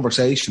having a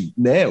conversation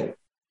now.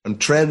 And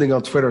trending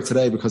on Twitter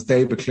today because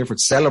David Clifford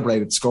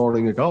celebrated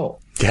scoring a goal.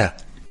 Yeah.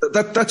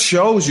 That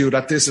shows you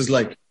that this is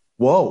like,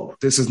 whoa,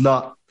 this is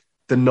not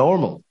the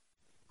normal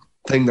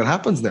thing that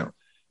happens now.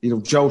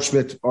 Joe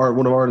Schmidt, or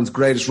one of Ireland's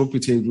greatest rugby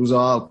teams, was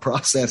all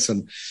process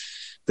and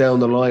down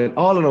the line,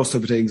 all of those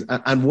type of things.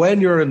 And when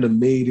you're in the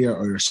media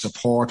or you're a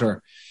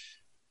supporter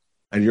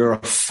and you're a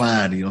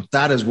fan,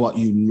 that is what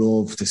you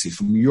love to see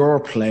from your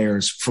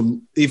players,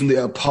 from even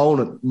the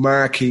opponent,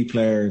 marquee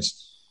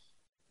players,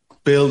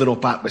 building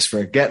up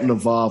atmosphere, getting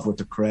involved with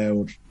the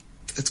crowd.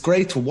 It's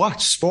great to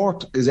watch.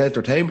 Sport is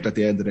entertainment at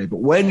the end of the day. But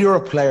when you're a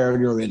player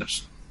and you're in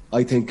it,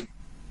 I think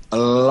a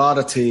lot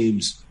of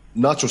teams,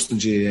 not just in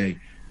GAA,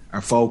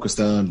 are focused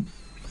on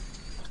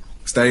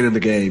staying in the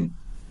game,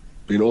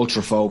 being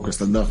ultra focused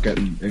and not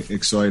getting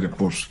excited.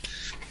 But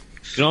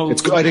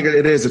it's good. I think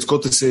it is. It's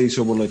good to see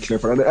someone like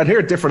Clifford and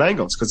hear different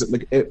angles, because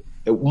it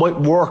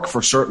might work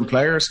for certain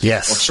players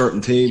or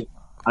certain teams,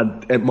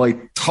 and it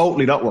might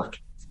totally not work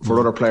for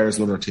other players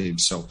and other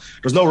teams. So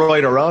there's no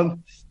right or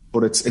wrong,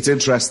 but it's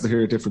interesting to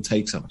hear different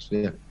takes on it.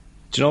 Yeah.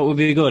 Do you know what would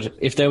be good?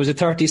 If there was a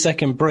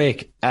 30-second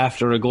break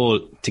after a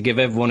goal to give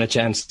everyone a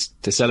chance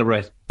to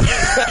celebrate.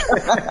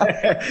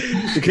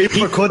 The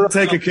keeper couldn't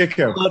take a kick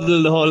out.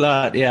 The whole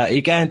lot, yeah.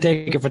 You can't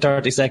take it for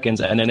 30 seconds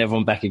and then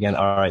everyone back again.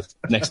 All right,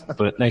 next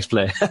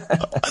play.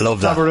 I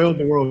love that. Have around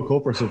the World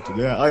Cup or something.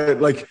 Yeah,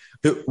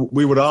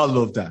 we would all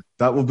love that.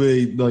 That would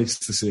be nice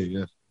to see.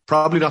 Yeah,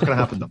 probably not going to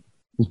happen though.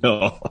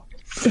 No.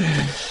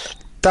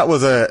 That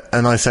was a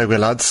nice segue,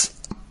 lads.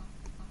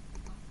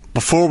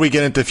 Before we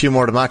get into a few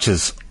more of the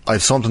matches, I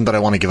have something that I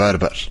want to give out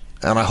about.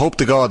 And I hope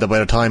to God that by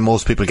the time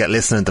most people get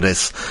listening to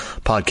this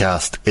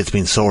podcast, it's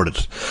been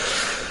sorted.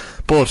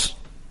 But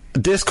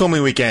this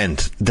coming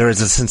weekend, there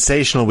is a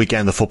sensational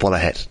weekend of football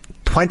ahead.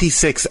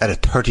 26 out of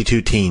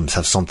 32 teams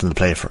have something to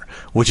play for,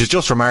 which is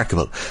just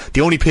remarkable.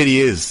 The only pity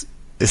is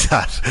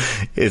that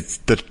it's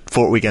the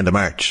fourth weekend of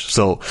March.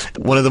 So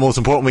one of the most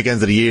important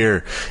weekends of the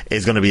year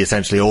is going to be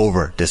essentially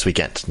over this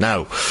weekend.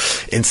 Now,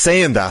 in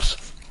saying that,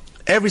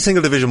 every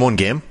single Division 1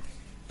 game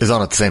is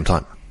on at the same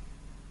time.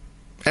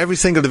 Every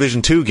single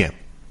Division 2 game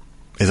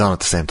is on at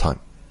the same time.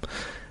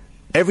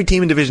 Every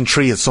team in Division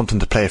 3 has something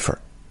to play for,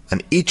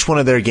 and each one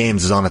of their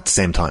games is on at the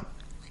same time.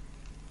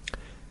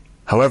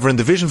 However, in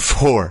Division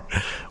 4,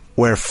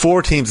 where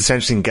 4 teams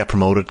essentially can get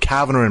promoted,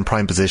 Cavan are in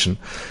prime position,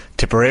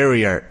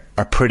 Tipperary are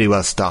pretty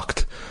well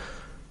stocked,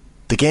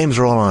 the games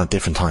are all on at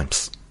different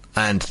times.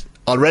 And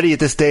already at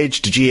this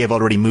stage, the GA have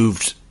already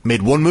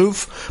made one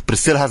move, but it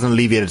still hasn't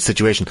alleviated the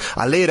situation.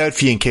 I'll lay it out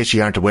for you in case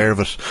you aren't aware of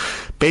it.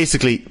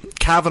 Basically,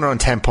 Cavan are on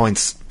 10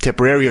 points,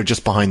 Tipperary are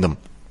just behind them,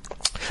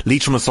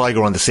 Leitrim and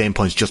Sligo are on the same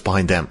points, just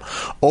behind them.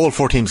 All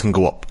 4 teams can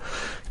go up.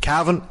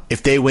 Cavan,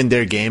 if they win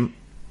their game,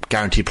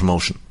 guaranteed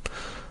promotion.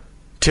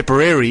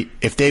 Tipperary,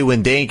 if they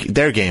win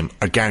their game,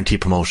 are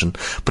guaranteed promotion.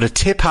 But if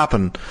Tip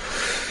happen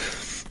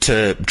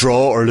to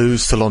draw or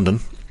lose to London,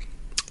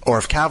 or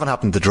if Cavan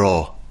happen to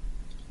draw,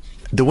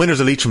 the winners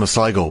of Leitrim and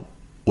Sligo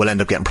will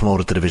end up getting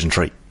promoted to Division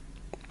 3.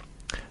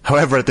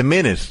 However, at the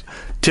minute,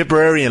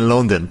 Tipperary in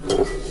London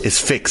is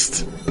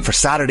fixed for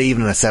Saturday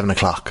evening at 7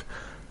 o'clock,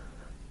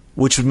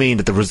 which would mean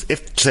that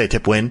if, say,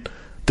 Tip win,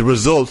 the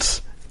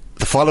result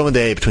the following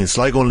day between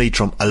Sligo and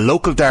Leitrim, a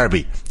local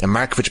derby in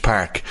Markievicz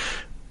Park.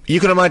 You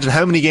can imagine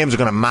how many games are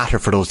going to matter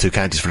for those two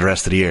counties for the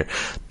rest of the year.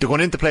 They're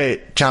going in to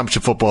play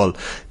championship football.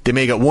 They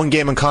may get one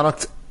game in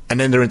Connacht, and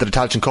then they're into the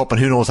Tailteann Cup, and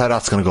who knows how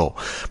that's going to go.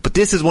 But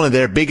this is one of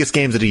their biggest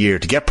games of the year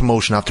to get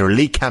promotion after a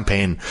league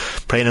campaign,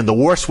 playing in the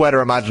worst weather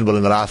imaginable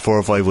in the last 4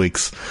 or 5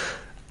 weeks.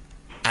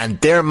 And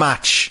their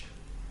match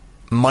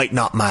might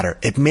not matter.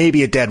 It may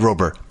be a dead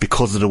rubber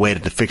because of the way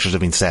that the fixtures have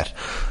been set.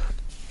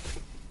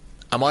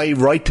 Am I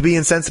right to be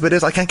insensitive about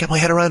this? I can't get my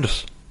head around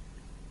it.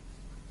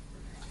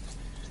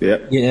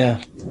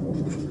 Yeah.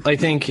 I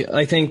think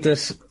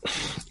that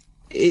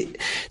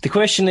the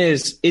question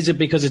is it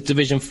because it's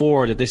Division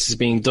 4 that this is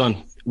being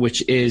done,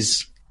 which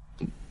is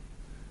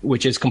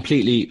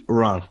completely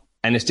wrong,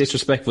 and it's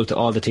disrespectful to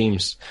all the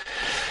teams.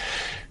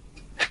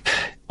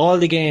 All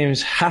the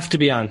games have to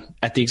be on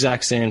at the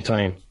exact same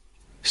time,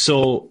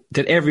 so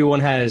that everyone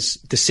has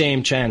the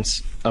same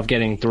chance of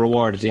getting the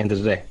reward at the end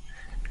of the day.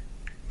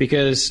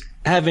 Because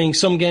having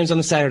some games on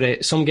the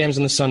Saturday, some games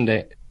on the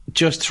Sunday,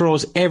 just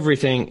throws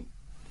everything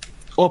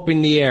up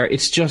in the air.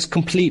 It's just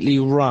completely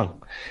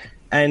wrong.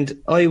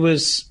 And I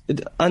was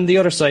on the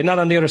other side, not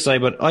on the other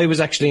side, but I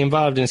was actually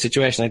involved in a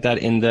situation like that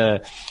in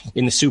the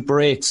Super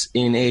 8s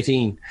in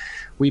 18.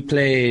 We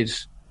played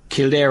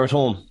Kildare at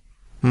home,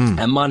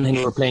 and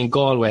Monaghan were playing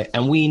Galway,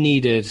 and we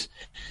needed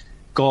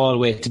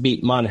Galway to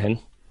beat Monaghan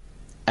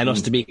and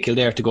us to beat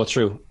Kildare to go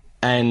through.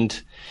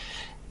 And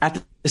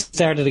at the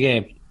start of the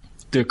game,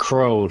 the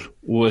crowd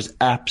was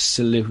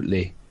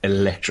absolutely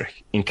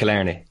electric in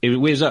Killarney. It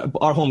was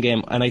our home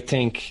game, and I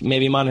think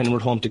maybe Monaghan were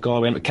home to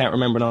Galway. I can't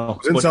remember now.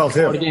 It was in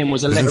Salthill. The game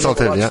was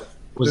electric.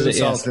 Was it?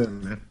 Yes.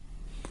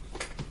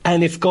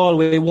 And if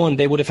Galway won,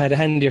 they would have had a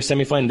handier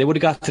semi-final. They would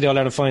have got to the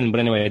All-Ireland final, but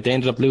anyway, they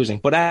ended up losing.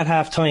 But at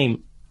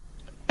half-time,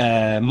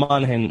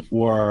 Monaghan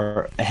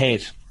were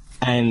ahead,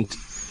 and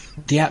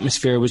the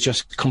atmosphere was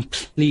just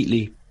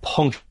completely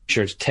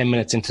punctured 10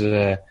 minutes into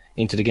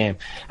the game.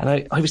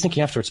 And I was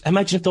thinking afterwards,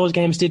 imagine if those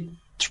games did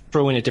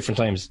throw in at different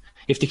times.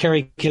 If the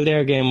Kerry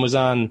Kildare game was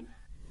on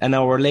an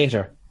hour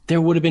later,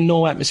 there would have been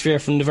no atmosphere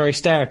from the very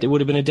start. It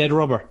would have been a dead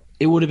rubber.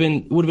 It would have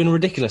been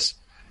ridiculous.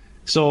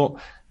 So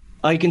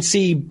I can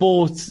see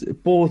both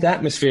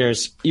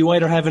atmospheres. You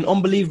either have an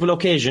unbelievable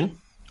occasion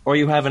or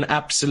you have an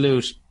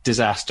absolute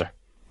disaster.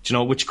 Do you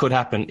know, which could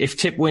happen. If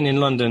Tip win in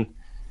London,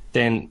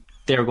 then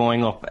they're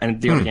going up, and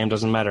the other game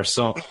doesn't matter.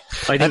 So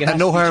I think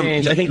no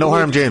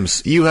harm,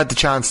 James. You had the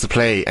chance to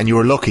play, and you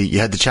were lucky. You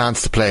had the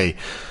chance to play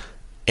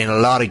in a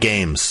lot of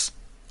games,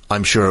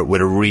 I'm sure,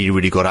 with a really,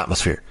 really good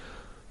atmosphere.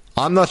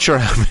 I'm not sure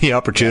how many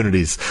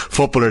opportunities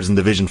footballers in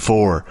Division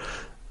 4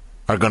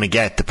 are going to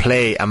get to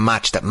play a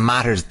match that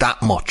matters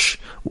that much,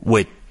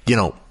 with, you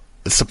know,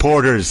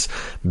 supporters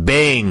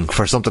baying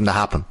for something to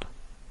happen.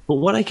 But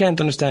what I can't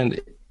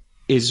understand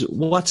is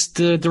what's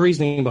the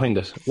reasoning behind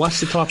it? What's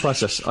the thought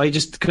process?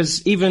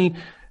 Because even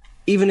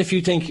if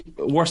you think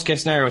worst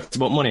case scenario, it's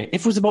about money.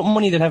 If it was about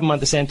money, they'd have them at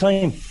the same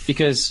time,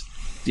 because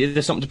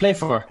there's something to play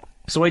for.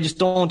 So I just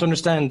don't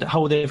understand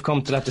how they've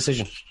come to that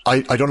decision.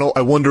 I don't know.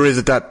 I wonder, is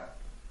it that,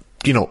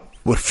 you know,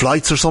 with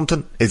flights or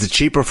something, is it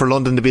cheaper for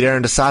London to be there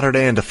on the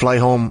Saturday and to fly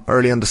home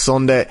early on the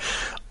Sunday?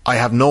 I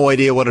have no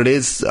idea what it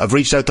is. I've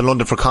reached out to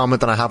London for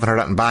comment and I haven't heard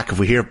that back. If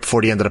we hear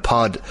before the end of the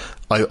pod,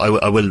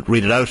 I will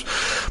read it out.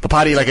 But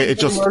Paddy, like, it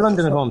just... Where's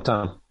London at home,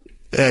 Tom?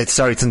 It's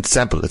in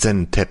Semple. It's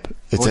in Tip.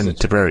 It's in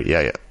Tipperary.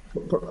 Yeah.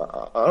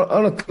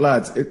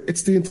 Lads,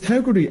 it's the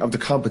integrity of the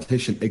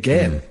competition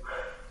again.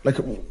 Like,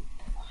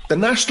 the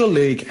National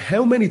League,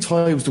 how many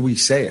times do we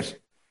say it?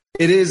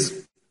 It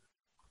is,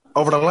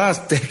 over the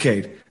last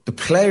decade, the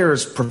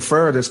players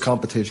prefer this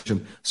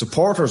competition.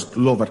 Supporters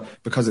love it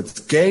because it's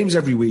games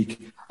every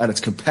week and it's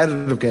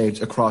competitive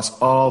games across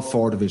all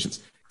 4 divisions.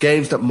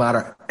 Games that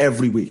matter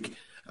every week.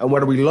 And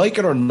whether we like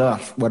it or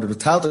not, whether the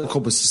Tailteann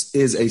Cup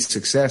is a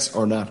success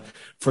or not,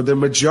 for the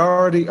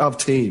majority of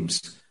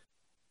teams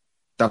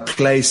that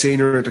play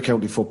senior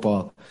intercounty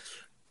football,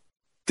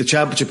 the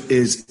championship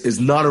is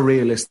not a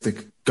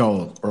realistic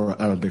goal or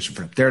an ambition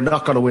for them. They're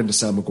not going to win the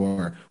Sam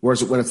Maguire.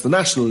 Whereas when it's the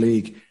National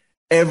League,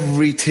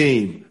 every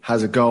team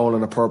has a goal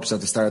and a purpose at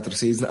the start of the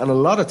season, and a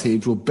lot of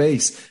teams will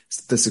base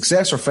the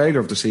success or failure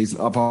of the season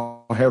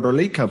upon how their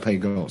league campaign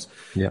goes.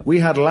 Yeah. We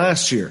had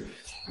last year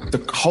the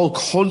whole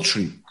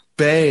country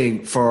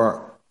baying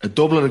for a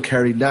Dublin and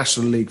Kerry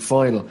National League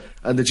final,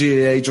 and the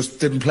GAA just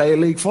didn't play a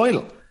league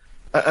final.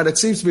 And it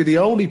seems to be the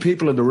only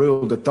people in the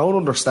room that don't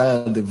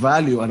understand the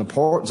value and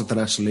importance of the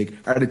National League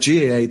are the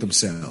GAA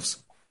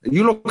themselves. And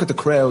you look at the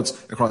crowds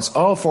across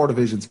all 4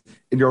 divisions,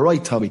 and you're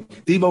right, Tommy,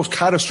 the most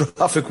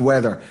catastrophic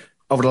weather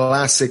over the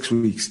last 6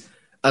 weeks.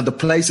 And the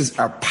places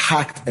are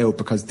packed out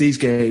because these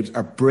games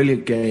are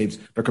brilliant games.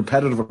 They're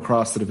competitive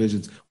across the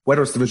divisions,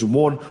 whether it's Division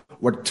 1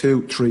 or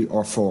 2, 3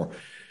 or 4.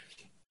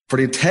 For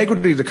the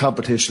integrity of the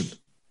competition,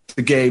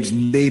 the games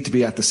need to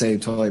be at the same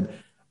time.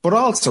 But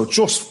also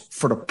just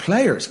for the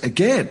players,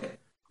 again,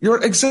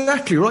 you're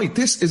exactly right.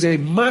 This is a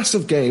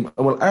massive game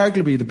and will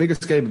arguably be the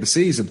biggest game of the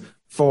season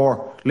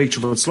for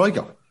Leitrim and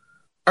Sligo.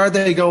 Are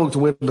they going to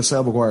win the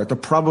Sam Maguire? They're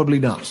probably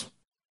not.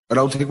 I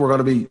don't think we're going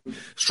to be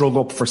strung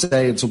up for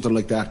saying something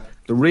like that.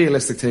 The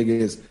realistic thing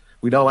is,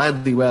 we know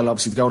Andy well,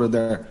 obviously, going in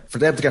there. For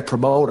them to get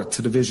promoted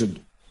to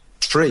Division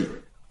 3,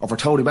 or for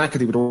Tony McAtee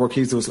with the work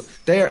he's doing,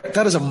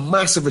 that is a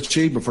massive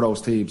achievement for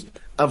those teams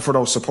and for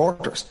those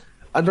supporters.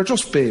 And they're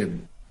just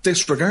being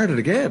disregarded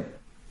again.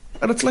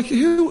 And it's like,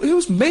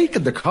 who's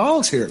making the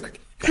calls here? Like,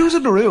 who's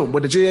in the room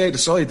when the GA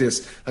decide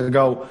this and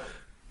go,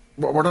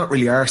 we're not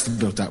really arsed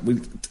about that?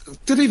 We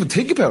didn't even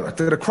think about it.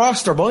 Did it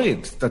cross their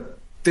mind that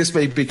this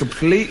may be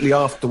completely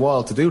off the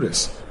wall to do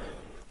this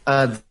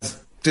and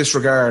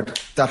disregard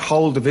that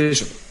whole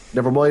division,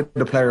 never mind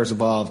the players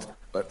involved,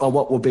 on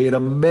what will be an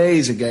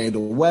amazing game? The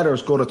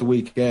weather's good at the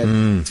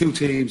weekend. 2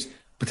 teams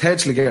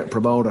potentially getting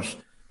promoted.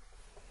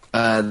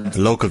 And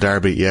local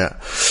derby, yeah.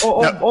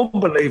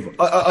 Unbelievable.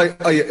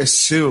 I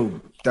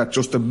assume that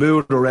just the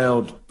mood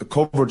around, the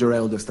coverage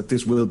around this, that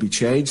this will be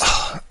changed.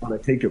 And I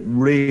think it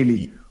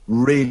really,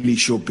 really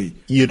should be.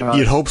 You'd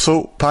hope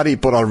so, Paddy,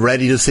 but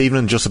already this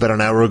evening, just about an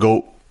hour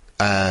ago,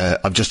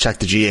 I've just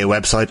checked the GA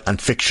website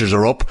and fixtures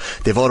are up.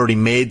 They've already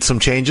made some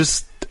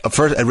changes.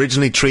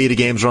 Originally 3 of the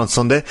games were on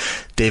Sunday.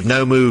 They've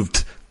now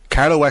moved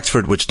Carlow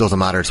Wexford, which doesn't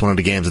matter, it's one of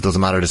the games that doesn't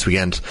matter this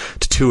weekend,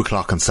 to 2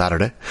 o'clock on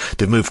Saturday.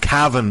 They've moved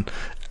Cavan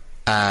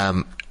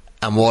and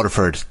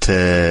Waterford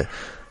to,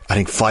 I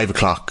think, 5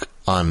 o'clock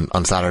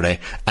on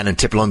Saturday, and then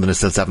Tip London is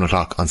still 7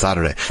 o'clock on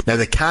Saturday. Now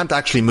they can't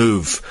actually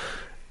move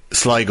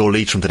Sligo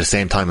Leitrim to the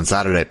same time on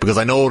Saturday, because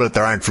I know that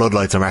there aren't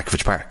floodlights in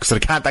Markievicz Park, so they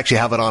can't actually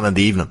have it on in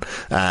the evening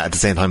at the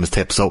same time as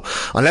Tip. So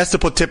unless they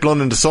put Tip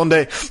London to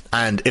Sunday,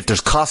 and if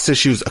there's cost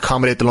issues,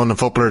 accommodate the London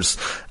footballers,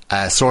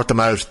 sort them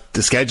out.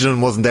 The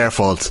scheduling wasn't their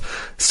fault,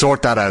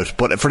 sort that out.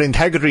 But for the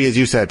integrity, as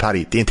you said,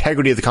 Paddy, the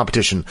integrity of the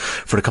competition,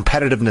 for the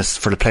competitiveness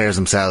for the players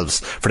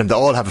themselves, for them to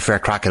all have a fair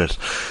crack at it,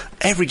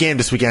 every game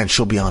this weekend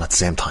should be on at the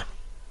same time.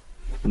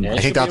 I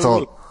think that's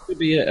all.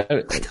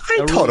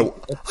 I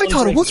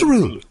thought it was a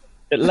rule.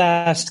 The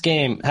last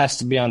game has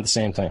to be on the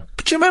same time.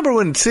 But you remember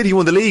when City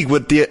won the league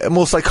with the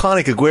most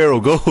iconic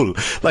Aguero goal?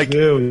 Like,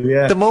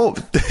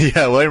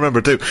 yeah, well, I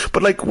remember too.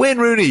 But like Wayne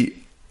Rooney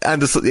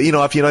and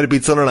after United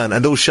beat Sunderland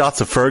and those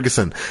shots of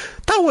Ferguson,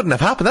 that wouldn't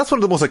have happened. That's one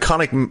of the most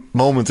iconic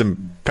moments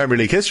in Premier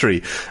League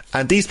history.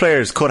 And these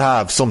players could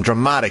have some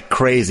dramatic,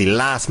 crazy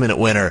last minute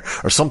winner,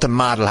 or something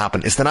mad will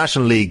happen. It's the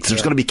National League.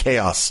 There's going to be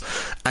chaos,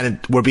 and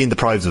we're being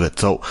deprived of it.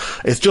 So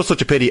it's just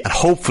such a pity, and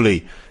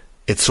hopefully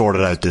it's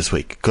sorted out this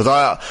week, because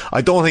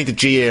I don't think the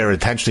GA are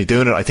intentionally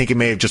doing it. I think it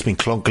may have just been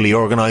clunkily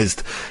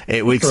organised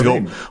 8 weeks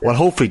ago. Well,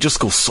 hopefully just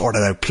go sort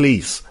it out,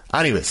 please.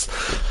 Anyways,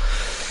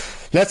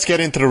 let's get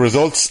into the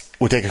results.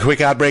 We'll take a quick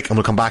ad break and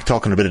we'll come back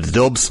talking a bit of the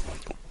dubs.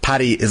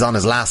 Paddy is on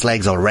his last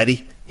legs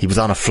already. He was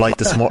on a flight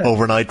this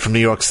overnight from New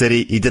York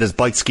City. He did his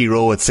bike ski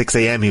row at 6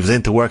 a.m. He was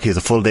into work. He has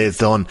a full day's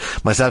done.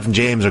 Myself and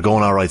James are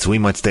going alright, so we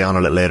might stay on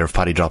a little later if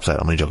Paddy drops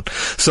out. I'm only joking.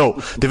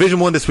 So, Division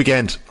 1 this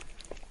weekend.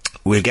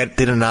 We'll did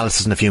an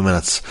analysis in a few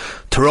minutes.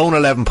 Tyrone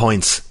 11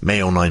 points,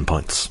 Mayo 9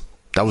 points.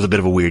 That was a bit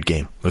of a weird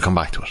game. We'll come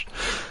back to it.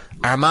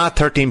 Armagh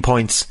 13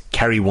 points,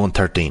 Kerry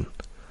 113.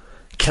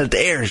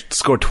 Kildare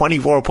scored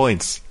 24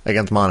 points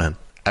against Monaghan.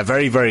 A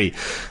very, very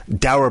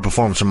dour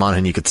performance from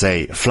Monaghan, you could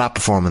say. A flat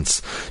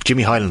performance.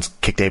 Jimmy Hylands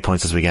kicked 8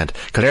 points this weekend.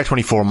 Kildare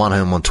 24,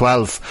 Monaghan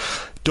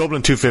 112.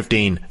 Dublin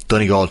 215,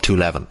 Donegal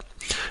 211.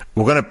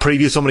 We're going to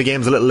preview some of the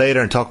games a little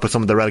later and talk about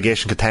some of the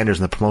relegation contenders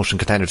and the promotion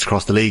contenders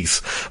across the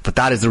leagues. But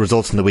that is the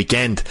results from the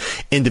weekend.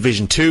 In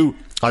Division 2,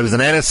 I was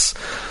in Ennis.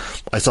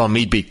 I saw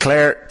Meath beat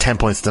Clare 10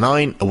 points to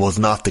 9. It was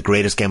not the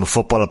greatest game of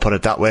football, I'll put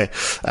it that way.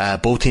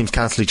 Both teams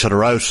cancelled each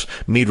other out.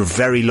 Meath were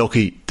very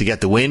lucky to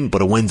get the win,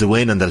 but a win's a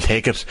win and they'll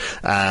take it.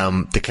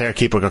 The Clare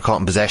keeper got caught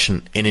in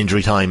possession in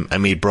injury time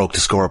and Meath broke to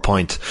score a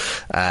point.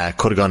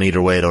 Could have gone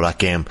either way though, that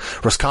game.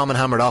 Roscommon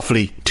hammered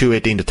Offaly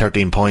 218 to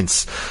 13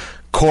 points.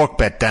 Cork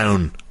bet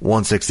down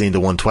 116 to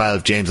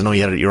 112. James, I know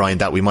you had it your eye on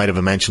that. We might have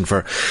a mention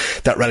for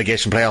that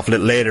relegation playoff a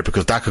little later,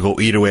 because that could go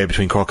either way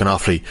between Cork and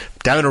Offaly.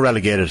 Down or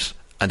relegated,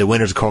 and the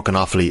winners of Cork and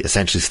Offaly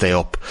essentially stay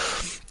up,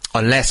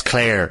 unless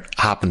Clare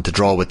happen to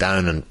draw with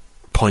Down and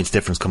points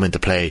difference come into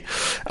play,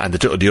 and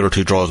the other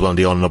two draw as well, and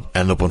they all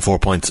end up on 4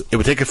 points. It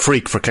would take a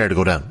freak for Clare to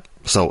go down.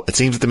 So it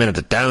seems at the minute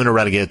that Down are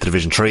relegated to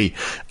Division 3,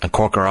 and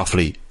Cork or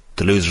Offaly,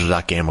 the losers of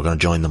that game, are going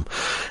to join them.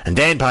 And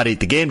then, Paddy,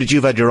 the game that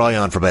you've had your eye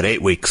on for about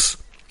 8 weeks,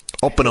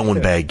 up in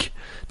Owen Beg,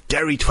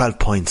 Derry 12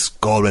 points,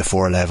 Galway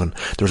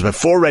 4-11. There was about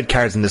 4 red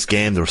cards in this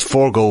game. There was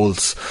 4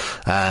 goals.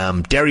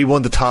 Derry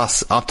won the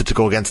toss, opted to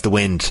go against the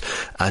wind,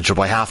 and sure,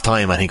 by half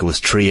time I think it was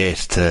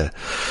 3-8 to,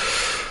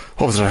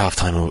 what was it at half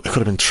time? It could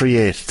have been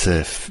 3-8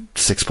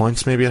 to 6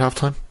 points maybe at half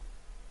time.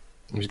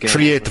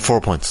 3-8 to 4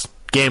 points.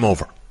 Game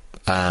over.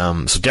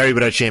 So Derry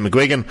without Shane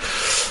McGuigan.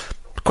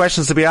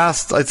 Questions to be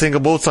asked, I think,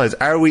 on both sides.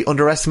 Are we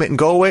underestimating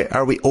Galway?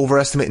 Are we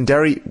overestimating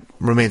Derry?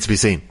 Remains to be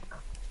seen.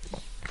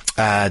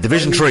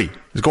 Division 3.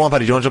 Go on,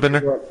 Paddy, do you want to jump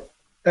in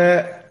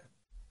there?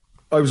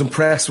 I was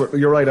impressed with,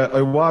 you're right,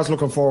 I was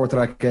looking forward to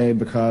that game,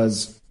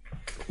 because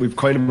we've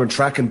kind of been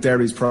tracking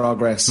Derry's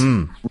progress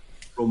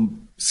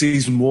from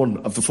season 1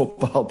 of the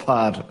football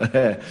pod.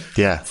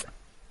 Yeah.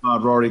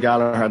 Rory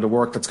Gallagher and the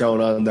work that's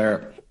going on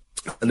there.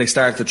 and they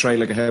started to train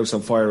like a house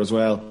on fire as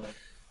well.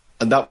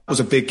 And that was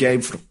a big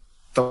game for them.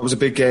 That was a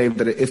big game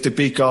that if they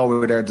beat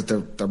Galway there,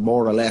 that they're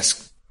more or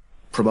less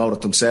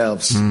promoted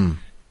themselves.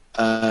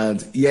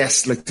 And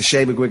yes, like the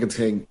Shane McGuigan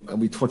thing, and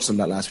we touched on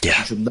that last week.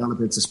 He should not have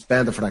been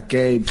suspended for that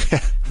game.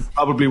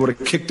 Probably would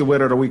have kicked the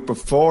winner the week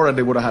before, and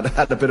they would have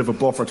had a bit of a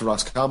buffer to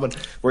Roscommon.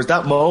 Whereas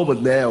that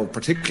moment now,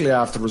 particularly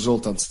after the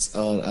result at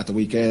the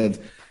weekend,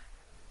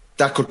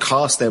 that could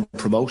cost them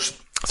promotion.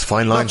 It's a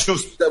fine line.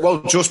 It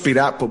won't just be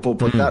that, but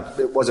that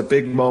it was a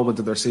big moment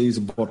in their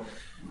season.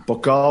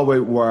 But Galway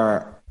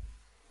were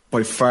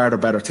by far the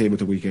better team at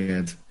the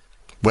weekend.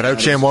 Without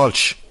Shane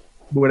Walsh.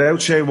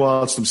 Without Shane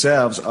Walsh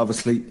themselves,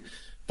 obviously.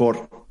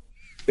 But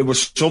it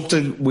was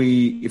something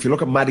if you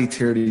look at Matty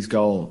Tierney's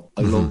goal,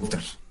 I loved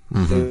it.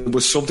 It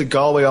was something.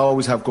 Galway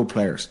always have good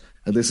players.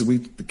 And this is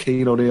the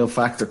Keane O'Neill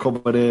factor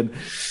coming in.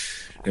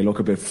 They look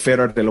a bit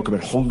fitter. They look a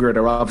bit hungrier.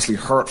 They're obviously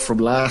hurt from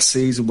last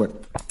season where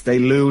they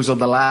lose on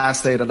the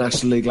last day of the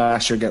National League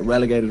last year, get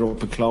relegated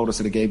up in Clonus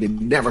in a game they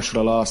never should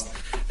have lost.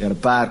 They had a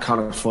bad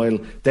Connacht final.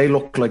 They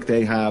look like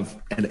they have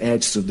an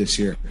edge to them this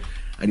year.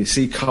 And you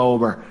see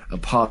Comer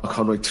and Paul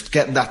Conroy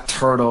getting that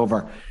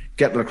turnover,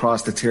 getting it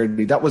across to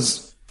Tierney.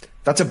 That's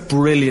a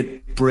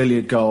brilliant,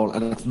 brilliant goal.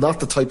 And it's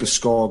not the type of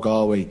score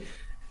Galway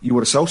you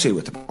would associate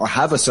with them or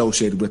have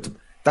associated with them.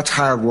 That's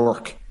hard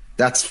work.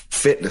 That's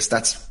fitness.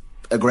 That's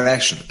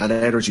aggression and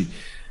energy.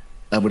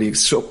 And when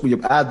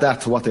you add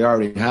that to what they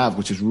already have,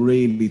 which is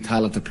really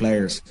talented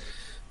players,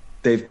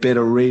 they've been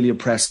a really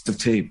impressive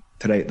team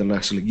today at the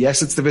National League.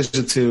 Yes, it's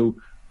Division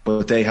 2,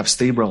 but they have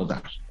steamrolled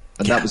that.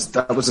 And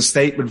that was a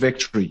statement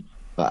victory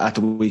at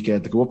the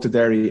weekend to go up to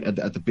Derry and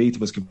to beat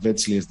them as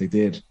convincingly as they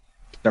did.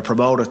 They're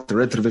promoted,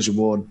 they're into Division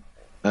 1,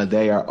 and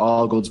they are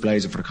all guns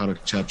blazing for the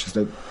Connacht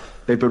Championship.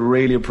 They've been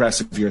really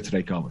impressive here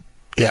today, Colin.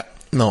 Yeah,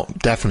 no,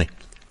 definitely.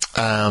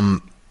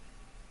 And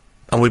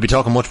we'll be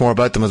talking much more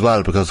about them as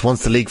well, because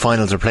once the league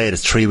finals are played,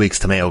 it's 3 weeks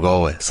to Mayo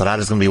Galway. So that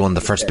is going to be one of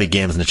the first big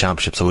games in the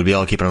championship. So we'll be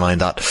all keeping an eye on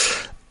that.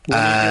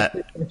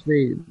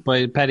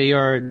 By Paddy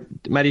or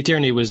Matty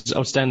Tierney was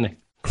outstanding.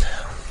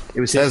 It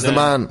was says the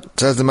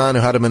man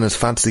who had him in his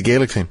fantasy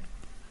Gaelic team.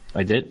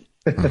 I did.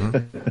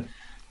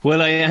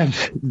 Well, I am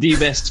the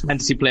best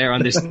fantasy player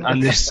on this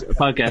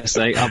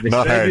podcast.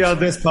 Obviously, maybe on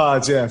this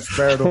pod, yeah.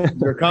 Fair enough.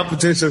 Your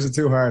competition isn't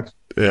too hard.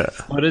 Yeah,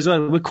 but as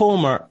well with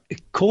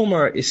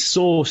Comer is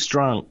so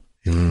strong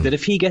that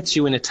if he gets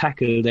you in a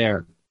tackle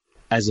there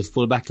as a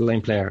full back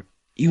line player,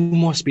 you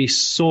must be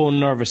so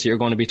nervous that you're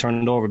going to be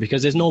turned over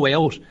because there's no way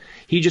out.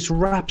 He just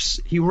wraps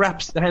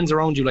the hands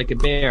around you like a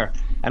bear.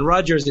 And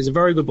Rodgers is a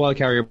very good ball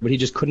carrier, but he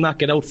just could not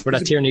get out for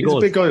that Tierney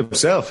goal. He's a big guy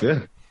himself,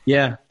 yeah.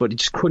 Yeah, but he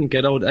just couldn't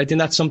get out. I think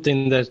that's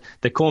something that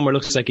Comer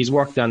looks like he's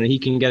worked on, and he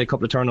can get a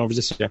couple of turnovers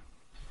this year.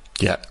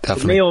 Yeah,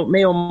 definitely.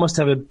 Mayo must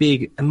have a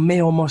big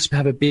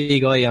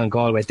eye on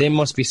Galway. They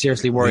must be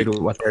seriously worried with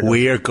what they're doing.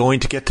 We are going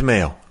to get to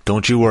Mayo.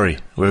 Don't you worry.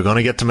 We're going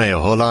to get to Mayo.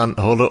 Hold on.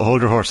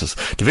 Hold your horses.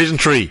 Division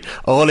 3.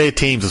 All 8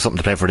 teams have something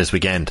to play for this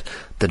weekend.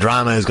 The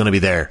drama is going to be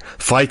there.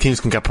 5 teams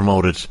can get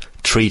promoted.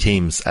 3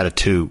 teams out of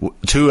 2.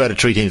 2 out of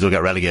 3 teams will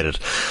get relegated.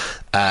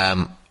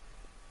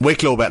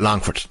 Wicklow bet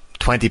Longford.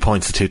 20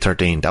 points to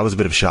 213. That was a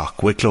bit of a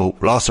shock. Wicklow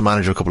lost their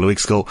manager a couple of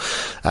weeks ago.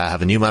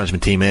 Have a new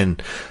management team in.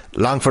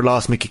 Longford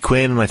lost Mickey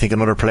Quinn and I think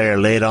another player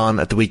late on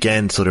at the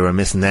weekend, so they were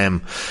missing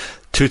them.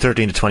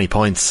 213 to 20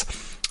 points.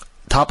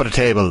 Top of the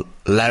table,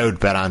 Loud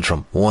bet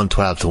Antrim,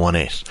 112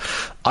 to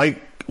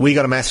 18. We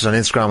got a message on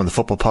Instagram on the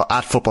footballpod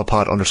at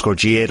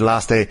footballpod_GA the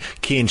last day.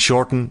 Cian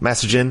Shorten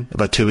messaged in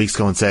about 2 weeks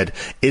ago and said,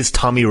 "Is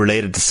Tommy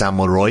related to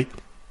Samuel Roy?"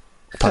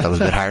 Thought that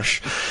was a bit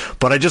harsh,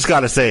 but I just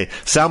gotta say,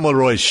 Samuel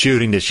Roy's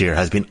shooting this year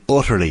has been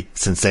utterly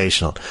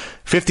sensational.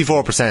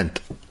 54%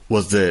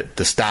 was the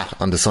stat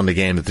on the Sunday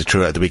game that they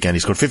threw out at the weekend.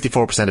 He scored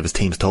 54% of his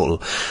team's total.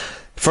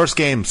 First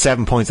game,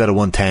 7 points out of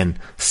 110.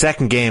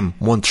 Second game,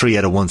 1-3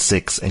 out of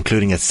 1-6,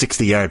 including a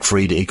 60-yard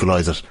free to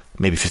equalise it,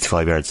 maybe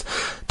 55 yards.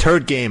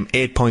 Third game,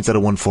 8 points out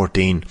of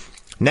 114.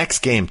 Next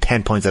game,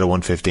 10 points out of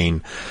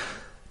 115.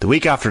 The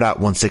week after that,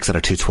 1-6 out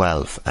of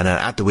 212. And then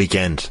at the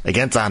weekend,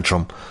 against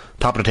Antrim,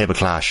 top of the table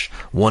clash,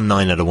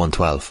 1-9 out of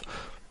 112.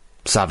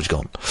 Savage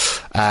gun.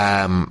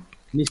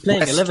 He's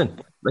playing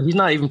 11, but he's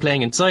not even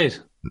playing inside.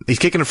 He's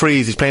kicking a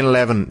freeze, he's playing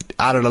 11,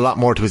 added a lot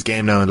more to his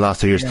game now in the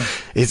last 2 years. Yeah.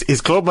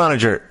 His club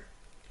manager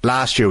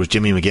last year was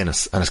Jimmy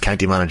McGuinness, and his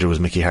county manager was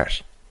Mickey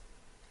Hart.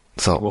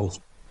 So, whoa.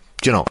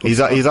 You know, he's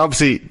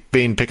obviously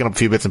been picking up a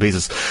few bits and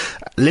pieces.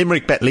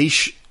 Limerick bet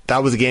Laois.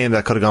 That was a game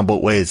that could have gone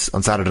both ways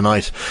on Saturday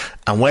night.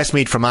 And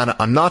Westmeath Fermanagh,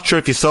 I'm not sure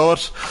if you saw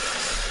it.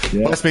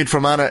 Yeah. Westmeath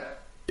Fermanagh,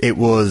 it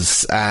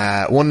was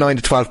 1-9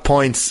 to 12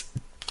 points.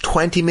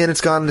 20 minutes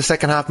gone in the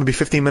second half, maybe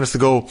 15 minutes to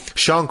go.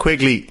 Sean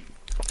Quigley,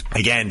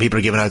 again, people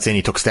are giving out saying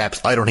he took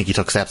steps. I don't think he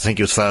took steps. I think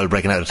he was fouled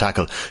breaking out a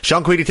tackle.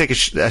 Sean Quigley take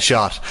a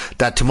shot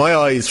that, to my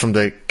eyes, from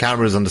the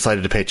cameras on the side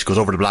of the pitch, goes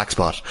over the black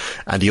spot,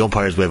 and the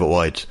umpires wave it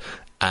wide.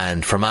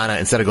 And Fermanagh,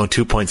 instead of going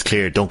 2 points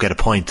clear, don't get a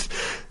point.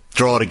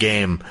 draw the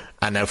game,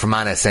 and now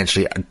Fermanagh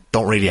essentially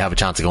don't really have a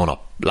chance of going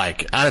up.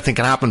 Like, anything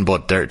can happen,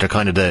 but they're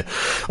kind of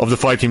of the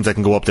 5 teams that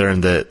can go up there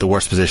in the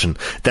worst position.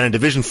 Then in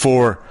Division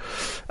 4,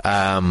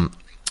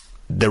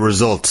 the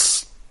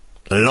results: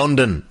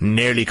 London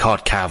nearly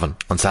caught Cavan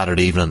on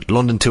Saturday evening.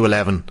 London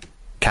 2-11,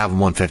 Cavan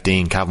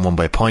 1-15. Cavan won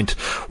by a point.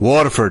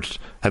 Waterford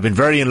have been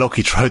very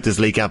unlucky throughout this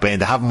league campaign.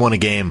 They haven't won a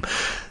game.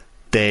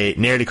 They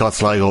nearly caught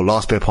Sligo,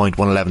 lost by a point,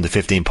 111 to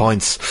 15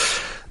 points.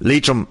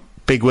 Leitrim,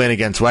 big win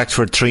against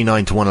Wexford,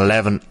 3-9 to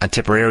 111, and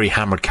Tipperary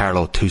hammered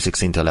Carlow,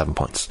 216 to 11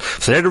 points.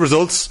 So they're the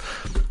results.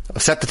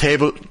 I've set the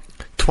table.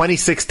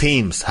 26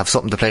 teams have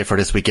something to play for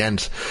this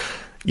weekend.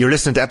 You're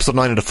listening to episode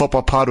 9 of the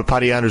Football Pod with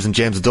Paddy Anders and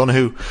James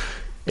O'Donoghue.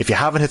 If you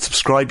haven't hit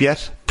subscribe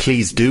yet,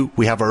 please do.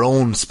 We have our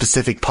own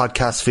specific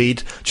podcast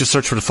feed. Just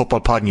search for the Football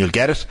Pod and you'll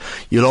get it.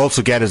 You'll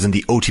also get us in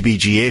the OTB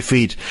GA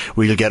feed,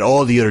 where you'll get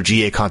all the other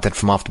GA content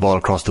from Off the Ball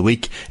across the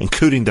week,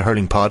 including the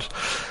Hurling Pod.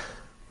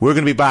 We're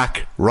going to be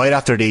back right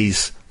after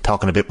these,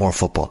 talking a bit more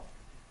football.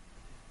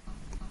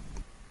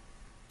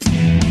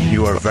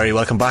 You are very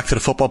welcome back to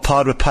the Football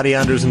Pod with Paddy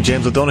Anders and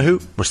James O'Donoghue.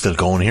 We're still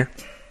going here.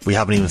 We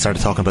haven't even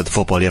started talking about the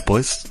football yet,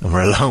 boys, and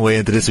we're a long way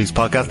into this week's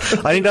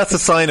podcast. I think that's a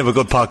sign of a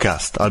good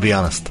podcast, I'll be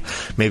honest.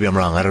 Maybe I'm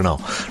wrong, I don't know.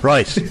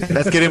 Right,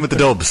 let's get in with the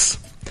Dubs.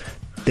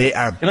 They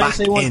are Can back I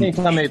say one in. thing,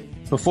 Tommy,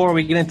 before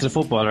we get into the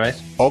football, right?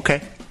 Okay.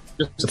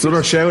 It's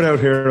another shout out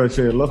here, I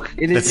feel. Look.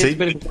 Let's see. A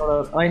bit of a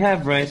shout-out. I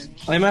have, right?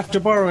 I'm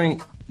after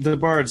borrowing the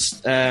Birds.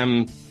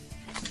 The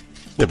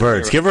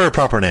Birds. Give her a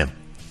proper name.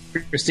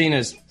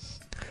 Christina's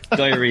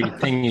diary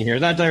thingy here.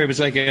 That diary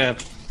was like a...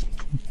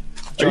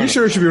 Are you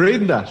sure you should be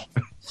reading that?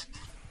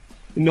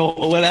 No,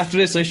 well, after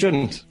this I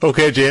shouldn't.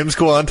 Okay, James,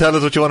 go on. Tell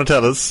us what you want to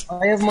tell us.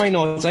 I have my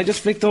notes. I just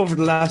flicked over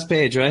the last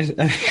page, right?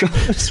 And it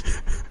goes,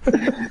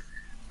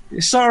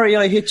 sorry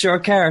I hit your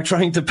car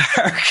trying to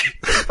park.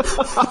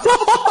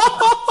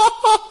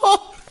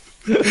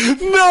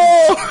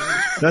 No!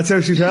 That's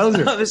how she tells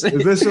you. Is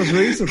this just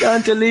recent?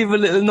 Can't you leave a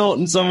little note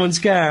in someone's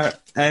car,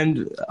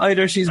 and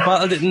either she's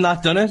bottled it and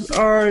not done it,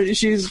 or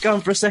she's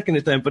gone for a second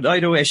attempt, but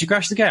either way she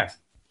crashed the car.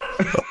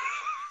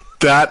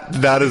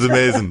 That is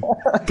amazing.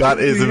 That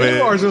is amazing.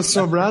 You are just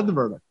some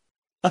randomer.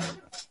 I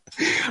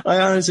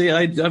honestly,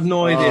 I have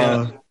no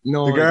idea.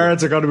 The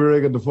guards are going to be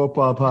rigging the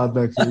Football Pod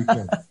next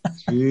weekend.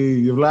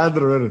 Gee, you've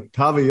landed her in it.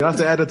 Tommy, you have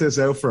to edit this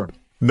out for her.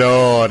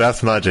 No,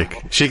 that's magic.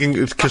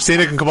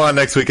 Christina can come on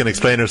next week and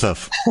explain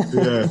herself.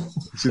 Yeah.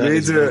 She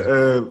needs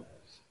a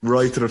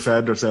right to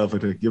defend herself, I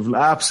think. You've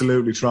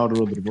absolutely thrown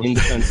her under the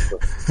bus.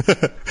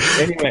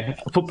 Anyway,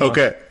 football.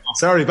 Okay.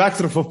 Sorry, back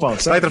to the football.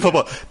 Back to the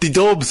football. The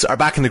Dubs are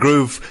back in the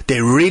groove.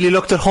 They really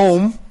looked at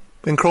home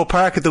in Croke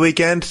Park at the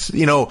weekend.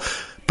 You know,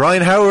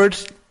 Brian Howard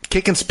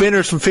kicking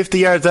spinners from 50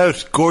 yards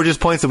out. Gorgeous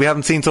points that we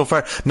haven't seen so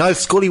far. Niall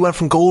Scully went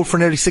from goal for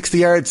nearly 60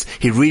 yards.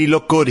 He really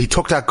looked good. He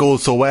took that goal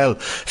so well.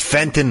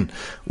 Fenton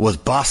was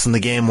bossing the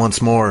game once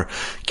more.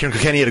 Kieran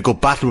Kilkenny had a good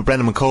battle with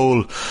Brendan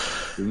McCole.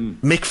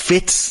 Mick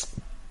Fitz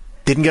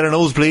didn't get a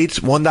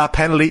nosebleed, won that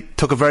penalty,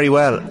 took it very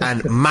well.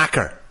 And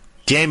Macker,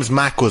 James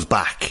Mack was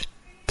back.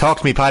 Talk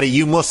to me, Paddy.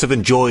 You must have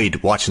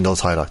enjoyed watching those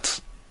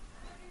highlights.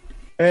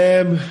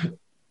 They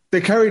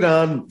carried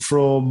on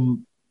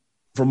from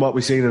what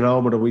we seen in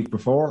Alma the week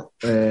before.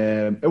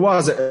 It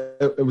was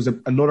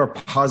another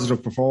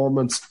positive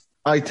performance.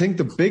 I think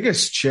the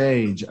biggest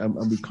change,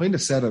 and we kind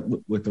of said it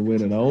with the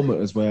win in Alma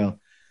as well,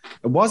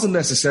 it wasn't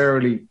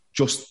necessarily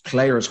just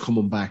players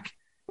coming back.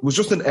 It was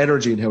just an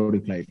energy in how they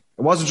played.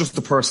 It wasn't just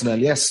the personnel.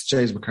 Yes,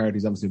 James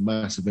McCarthy's obviously a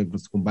massive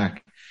influence to come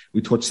back.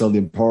 We touched on the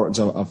importance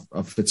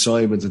of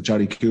Fitzsimons and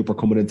Johnny Cooper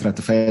coming into that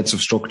defensive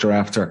structure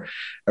after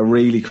a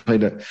really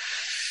porous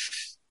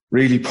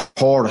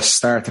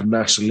start to the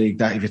National League.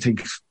 That, if you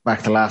think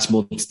back to last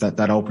month,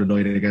 that opening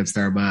night against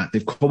Armagh,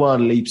 they've come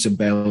on leaps and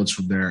bounds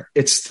from there.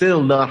 It's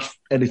still not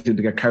anything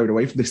to get carried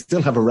away from. They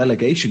still have a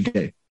relegation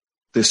game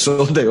this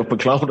Sunday up in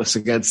Clonus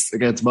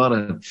against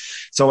Monaghan.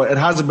 So it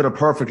hasn't been a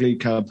perfect league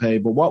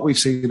campaign, but what we've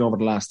seen over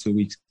the last 2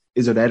 weeks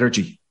is an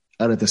energy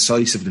and a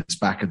decisiveness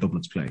back in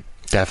Dublin's play.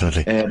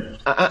 Definitely.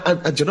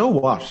 And you know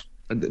what?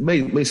 And it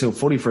may sound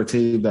funny for a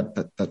team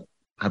that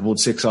had won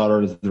 6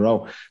 All-Irelands in a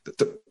row.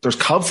 There's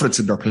confidence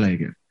in their play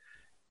again.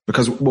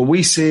 Because when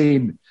we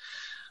seen,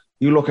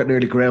 you look at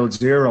nearly ground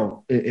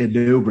zero in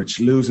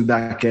Newbridge, losing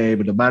that game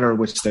and the manner in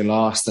which they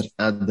lost it,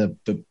 and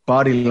the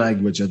body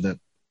language and there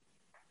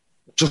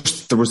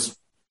was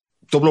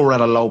Dublin were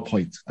at a low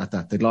point at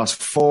that. They'd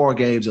lost 4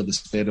 games on the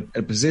spin,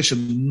 a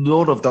position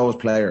none of those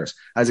players,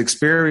 as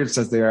experienced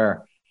as they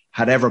are,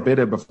 had ever been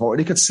in before.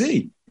 And you could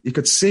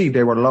see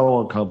they were low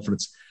on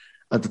confidence.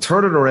 And to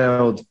turn it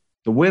around,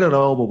 the win at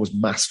Alma was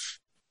massive.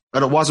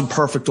 And it wasn't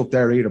perfect up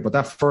there either, but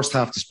that first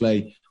half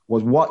display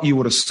was what you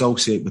would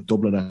associate with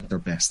Dublin at their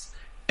best.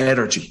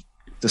 Energy,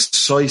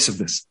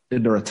 decisiveness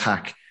in their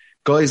attack.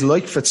 Guys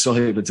like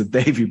Fitzsimons and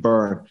Davy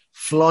Byrne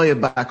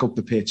flying back up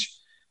the pitch.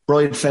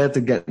 Brian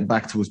Fenton getting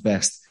back to his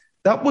best.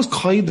 That was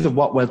kind of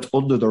what went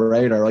under the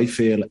radar, I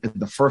feel, in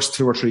the first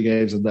 2 or 3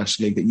 games of the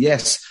National League. That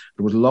yes,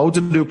 there was loads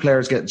of new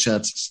players getting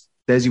chances.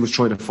 Desi was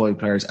trying to find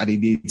players, and he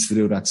needs to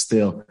do that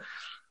still.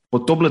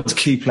 But Dublin's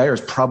key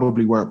players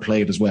probably weren't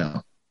playing as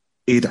well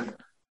either.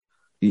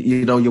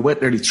 You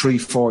went nearly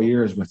 3-4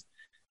 years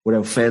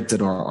without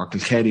Fenton or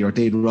Kilkenny or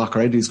Dean Rock or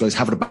any of these guys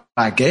having a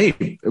bad game.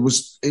 It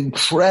was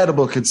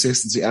incredible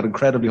consistency at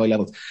incredibly high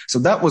levels. So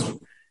that was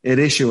an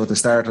issue at the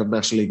start of the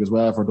National League as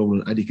well for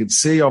Dublin. And you can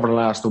see over the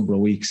last number of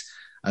weeks,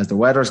 as the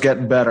weather's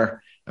getting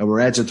better and we're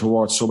edging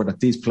towards summer, that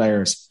these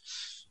players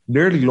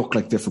nearly look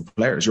like different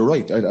players. You're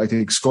right. I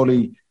think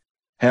Scully,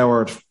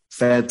 Howard,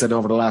 Fenton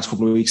over the last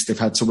couple of weeks, they've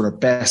had some of their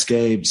best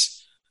games.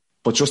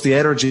 But just the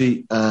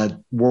energy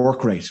and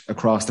work rate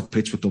across the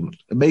pitch with Dublin.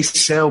 It may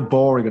sound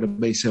boring and it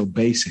may sound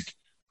basic,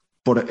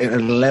 but it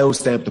allows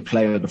them to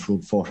play on the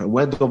front foot. And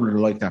when Dublin are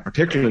like that,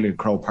 particularly in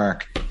Croke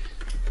Park,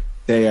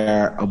 they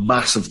are a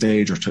massive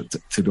danger to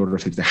the other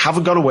teams. They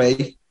haven't gone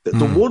away.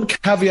 The one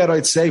caveat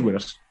I'd say with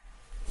it,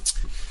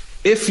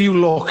 if you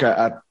look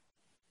at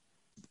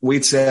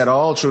we'd said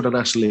all through the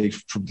National League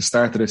from the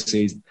start of this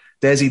season,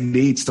 Desi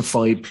needs to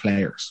find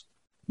players.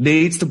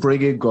 Needs to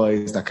bring in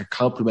guys that can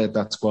complement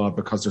that squad,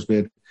 because there's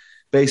been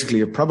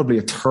basically probably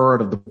a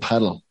third of the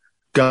panel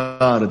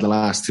gone in the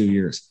last 2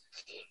 years.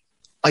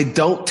 I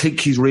don't think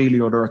he's really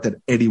unearthed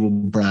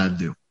anyone brand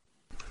new.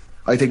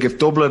 I think if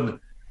Dublin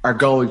are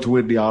going to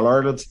win the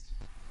All-Ireland,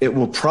 it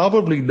will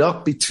probably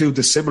not be too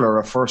dissimilar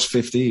a first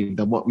 15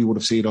 than what we would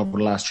have seen over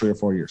the last 3 or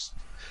 4 years.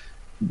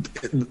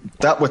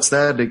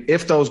 Notwithstanding,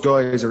 if those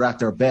guys are at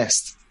their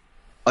best,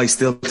 I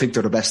still think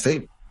they're the best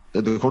team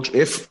in the country.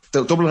 If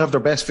Dublin have their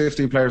best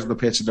 15 players on the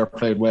pitch and they're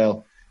playing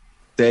well,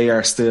 they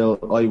are still,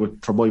 I would,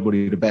 for my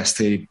money, the best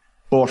team.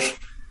 But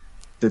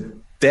the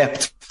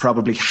depth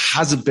probably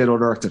hasn't been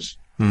unearthed,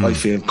 I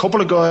feel. A couple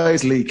of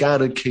guys, Lee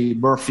Gannon, Keane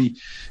Murphy,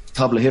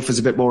 Tom Lahiff is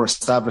a bit more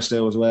established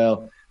now as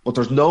well. But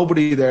there's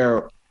nobody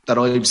there that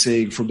I'm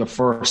seeing from the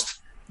first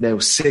now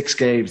 6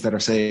 games that are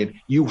saying,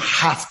 you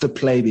have to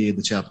play me in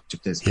the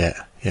championship this year.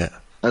 Yeah.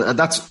 And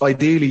that's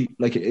ideally,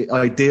 like an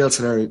ideal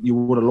scenario. You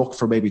would have looked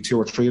for maybe 2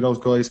 or 3 of those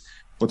guys,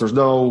 but there's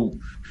no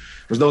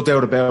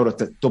doubt about it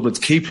that Dublin's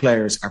key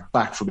players are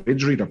back from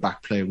injury, they're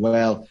back playing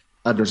well,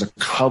 and there's a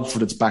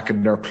confidence back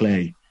in their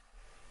play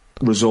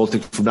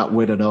resulting from that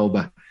win in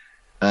Oma.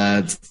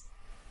 And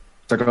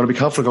they're going to be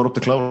confident going up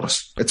to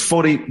Clonus. It's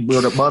funny.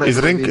 Is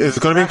it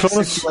going to be in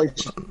Clonus?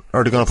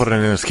 Or are they going to put it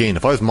in Inniskeen?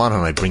 If I was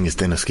Monaghan, I'd bring this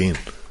to Inniskeen.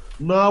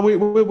 No,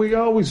 we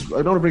always...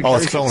 I don't want to bring... Oh,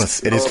 it's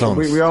Clonus. It is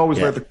Clonus. We always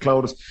went to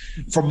Clonus.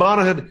 For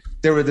Monaghan,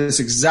 they were in this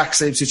exact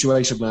same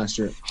situation last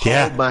year.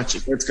 Home match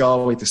against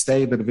Galway to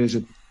stay in the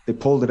division. They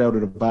pulled it out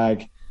of the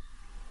bag.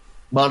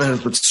 Monaghan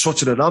has been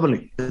such an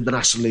anomaly in the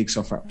National League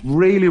so far.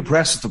 Really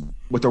impressed them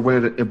with their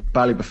win in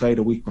Ballybuffet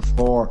the week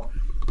before.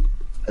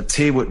 A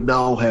team with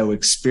know-how,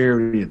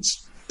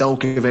 experience, don't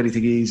give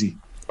anything easy.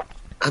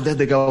 And then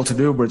they go to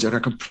Newbridge and are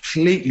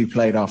completely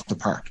played off the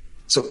park.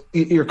 So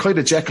you're kind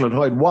of Jekyll and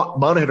Hyde. What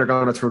Monaghan are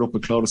going to turn up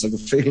with Clonus, and the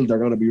field they're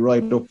going to be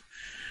right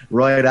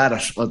at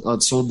it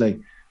on Sunday.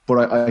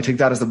 But I think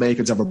that is the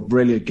makings of a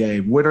brilliant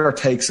game. Winner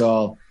takes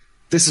all.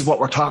 This is what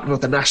we're talking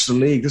about, the National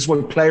League. This is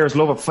why players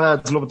love it,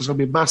 fans love it. There's going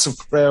to be a massive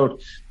crowd.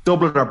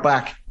 Dublin are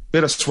back.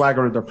 Bit of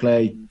swagger in their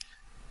play.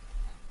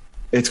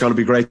 It's going to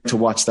be great to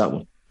watch that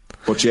one.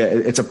 But yeah,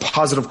 it's a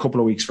positive couple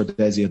of weeks for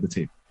Desi and the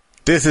team.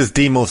 This is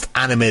the most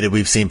animated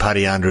we've seen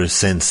Paddy Andrews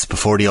since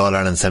before the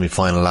All-Ireland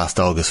semi-final last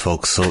August,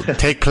 folks. So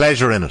take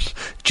pleasure in it.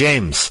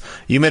 James,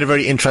 you made a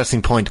very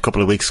interesting point a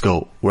couple of weeks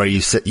ago where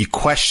you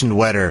questioned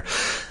whether...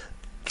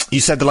 You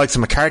said the likes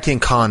of McCarthy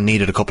and Conn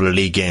needed a couple of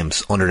league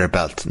games under their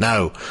belt.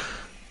 Now,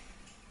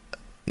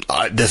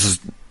 this is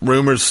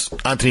rumours.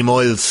 Anthony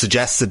Moyles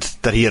suggested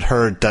that he had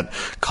heard that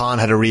Conn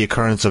had a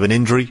reoccurrence of an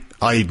injury.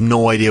 I have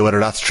no idea whether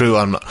that's true.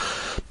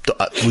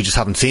 We just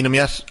haven't seen him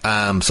yet.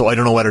 So I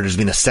don't know whether there's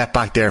been a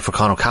setback there for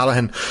Conn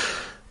O'Callaghan.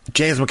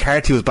 James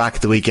McCarthy was back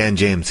at the weekend,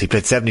 James. He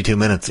played 72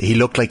 minutes. He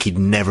looked like he'd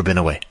never been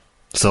away.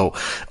 So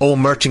Owen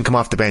Merchant come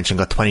off the bench and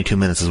got 22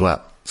 minutes as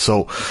well.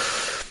 So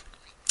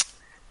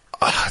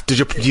do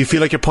you feel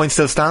like your point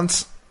still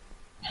stands?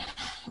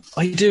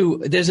 I do.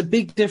 There's a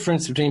big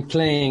difference between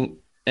playing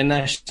a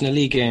National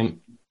League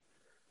game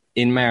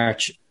in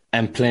March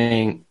and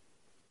playing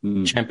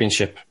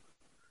Championship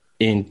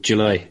in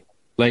July.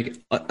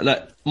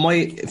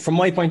 From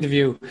my point of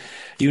view,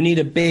 you need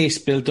a base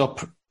built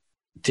up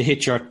to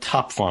hit your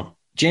top form.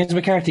 James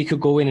McCarthy could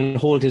go in and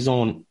hold his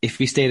own if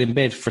he stayed in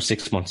bed for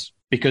 6 months,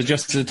 because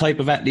just the type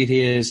of athlete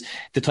he is,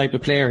 the type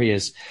of player he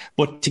is.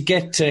 But to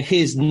get to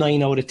his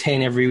 9 out of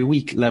 10 every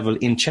week level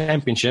in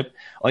Championship,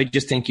 I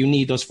just think you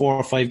need those 4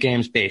 or 5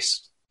 games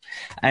base.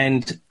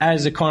 And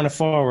as a corner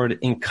forward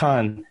in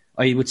Conn,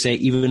 I would say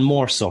even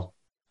more so,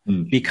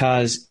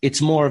 because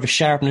it's more of a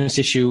sharpness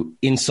issue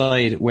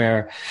inside,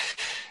 where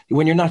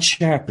when you're not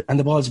sharp and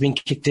the ball's being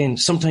kicked in,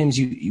 sometimes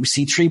you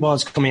see 3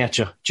 balls coming at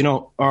you, do you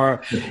know,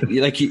 or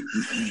like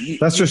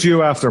that's just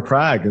you after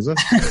Prague, is it?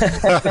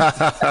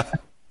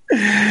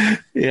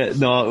 Yeah,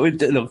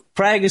 no,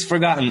 Prague is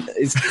forgotten.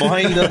 It's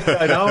behind us.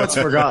 I know it's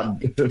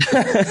forgotten.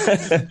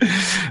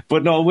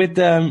 But no,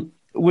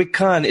 with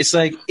Conn, it's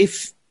like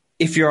if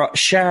you're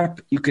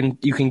sharp, you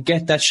can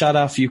get that shot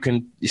off, you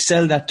can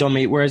sell that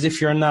dummy. Whereas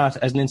if you're not,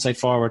 as an inside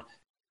forward,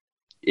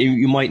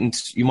 you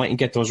mightn't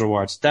get those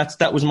rewards.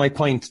 That was my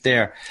point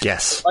there.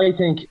 Yes. I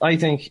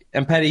think,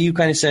 and Paddy, you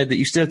kind of said that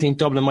you still think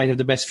Dublin might have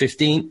the best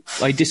 15.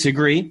 I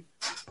disagree,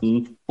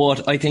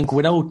 but I think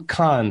without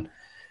Khan,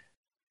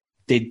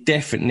 they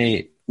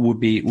definitely would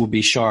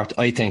be short.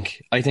 I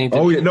think. I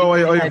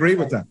agree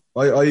with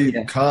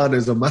that. Khan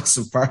is a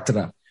massive part of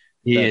that.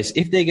 He is.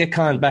 If they get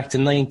Khan back to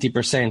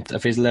 90%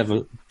 of his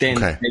level, then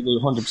they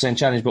will 100%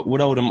 challenge. But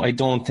without him, I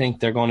don't think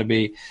they're going to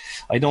be.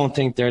 I don't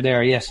think they're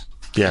there yet.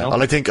 Yeah, you know?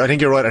 Well, I think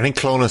you're right. I think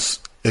Clonus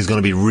is going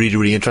to be really,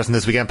 really interesting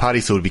this weekend, Paddy.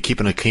 So we'll be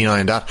keeping a keen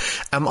eye on that.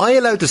 Am I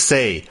allowed to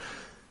say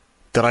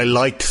that I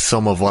liked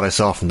some of what I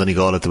saw from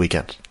Donegal at the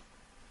weekend?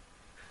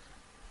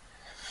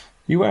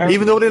 You are,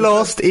 even though they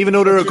lost, even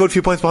though they're a good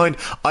few points behind.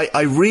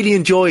 I really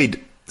enjoyed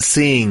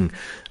seeing.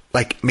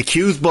 Like,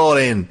 McHugh's ball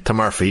in to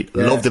Murphy.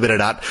 Loved a bit of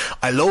that.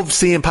 I loved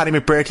seeing Paddy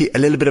McBrearty, a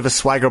little bit of a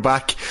swagger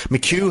back.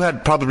 McHugh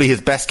had probably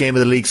his best game of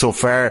the league so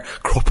far.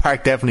 Croke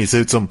Park definitely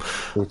suits him.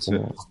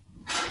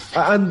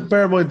 And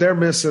bear in mind, they're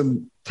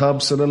missing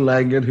Thompson and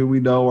Langan, who we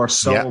know are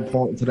so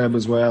important to them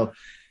as well.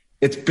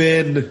 It's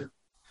been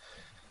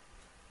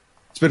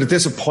a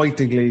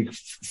disappointing league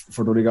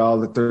for Donegal.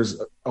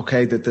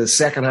 That the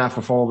second half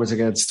performance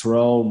against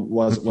Tyrone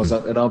was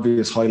an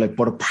obvious highlight.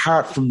 But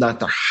apart from that,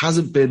 there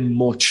hasn't been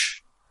much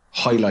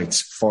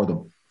highlights for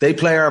them. They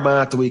play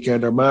Armagh at the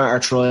weekend. Armagh are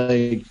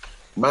trying.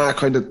 Armagh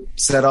kind of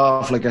set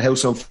off like a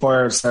house on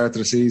fire at the start of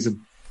the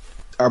season.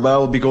 Armagh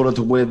will be going on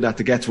to win that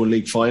to get to a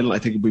league final. I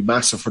think it would be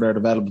massive for their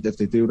development if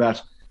they do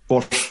that.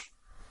 But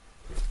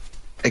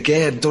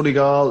again,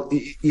 Donegal,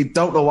 you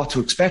don't know what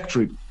to expect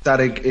from that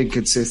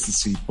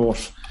inconsistency.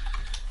 But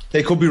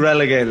they could be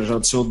relegated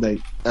on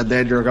Sunday, and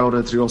then you're going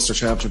into the Ulster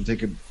Championship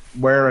thinking,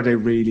 where are they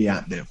really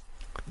at now?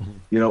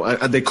 You know,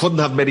 and they couldn't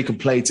have many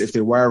complaints if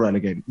they were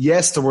relegated.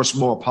 Yes, there were some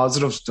more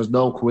positives. There's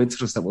no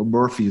coincidence that when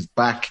Murphy is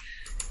back,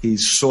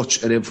 he's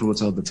such an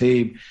influence on the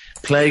team.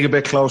 Playing a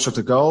bit closer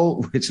to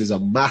goal, which is a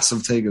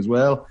massive thing as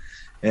well.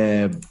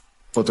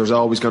 But there's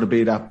always going to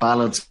be that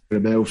balance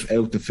with him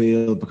out the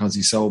field because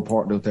he's so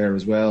important out there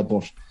as well.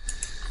 But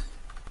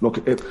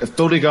look, if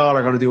Donegal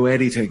are going to do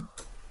anything,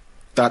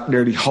 that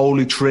nearly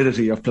holy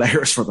trinity of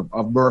players for them,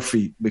 of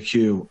Murphy,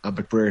 McHugh and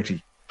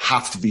McBrearty,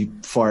 have to be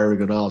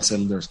firing on all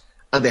cylinders.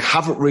 And they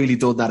haven't really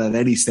done that at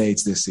any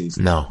stage this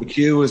season. No.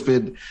 McHugh has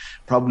been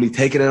probably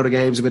taken out of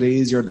games a bit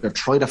easier. They're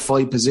trying to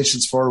find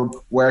positions for him.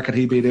 Where can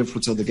he be an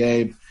influence on the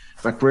game?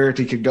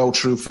 McBrearty can go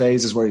through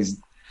phases where he's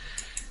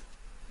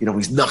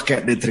not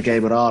getting into the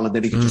game at all, and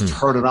then he can just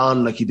turn it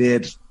on like he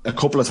did a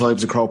couple of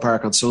times in Croke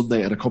Park on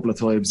Sunday and a couple of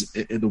times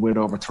in the win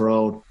over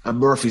Tyrone. And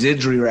Murphy's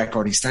injury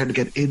record, he's starting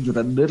to get injured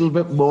a little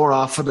bit more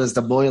often as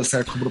the miles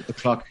start coming up the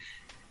clock.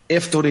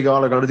 If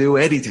Donegal are going to do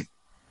anything,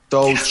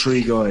 those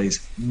three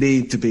guys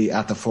need to be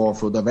at the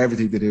forefront of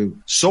everything they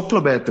do,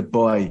 supplemented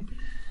by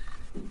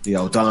the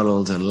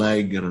O'Donnells and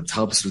Langan and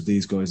Thompson and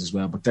these guys as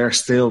well. But they're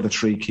still the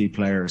three key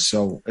players.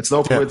 So it's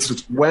no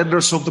coincidence. When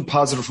there's something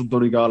positive from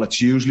Donegal,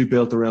 it's usually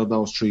built around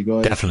those three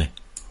guys. Definitely.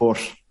 But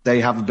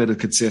they haven't been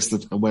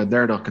consistent, and when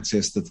they're not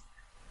consistent,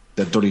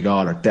 then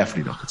Donegal are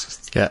definitely not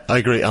consistent. Yeah, I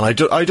agree. And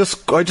I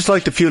just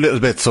liked a few little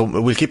bits, so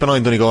we'll keep an eye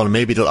on Donegal and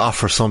maybe they'll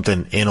offer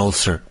something in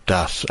Ulster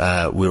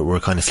that we're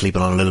kind of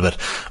sleeping on a little bit.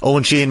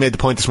 Owen Sheehan made the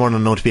point this morning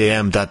on Notable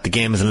AM that the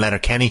game is in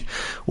Letterkenny,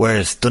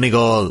 whereas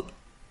Donegal,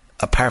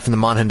 apart from the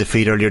Monaghan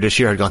defeat earlier this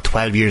year, had gone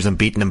 12 years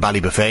unbeaten in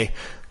Ballybuffet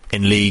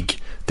in league.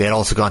 They had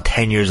also gone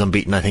 10 years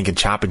unbeaten, I think, in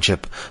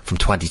championship from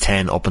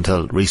 2010 up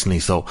until recently.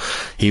 So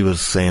he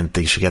was saying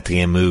they should get the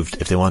game moved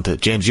if they want to.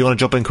 James, do you want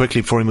to jump in quickly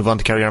before we move on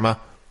to Kerry Armagh?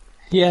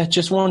 Yeah,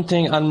 just one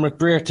thing on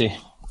McBrearty.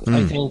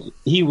 I think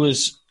he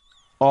was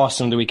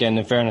awesome the weekend,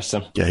 in fairness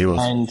to him. Yeah, he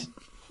was. And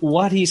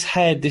what he's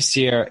had this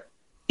year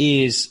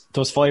is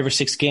those 5 or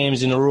 6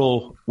 games in a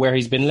row where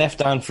he's been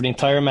left on for the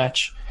entire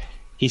match.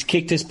 He's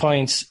kicked his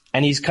points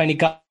and he's kind of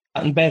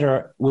gotten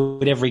better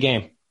with every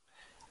game.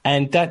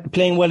 And that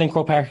playing well in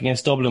Croke Park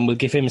against Dublin will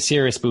give him a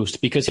serious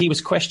boost because he was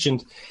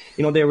questioned.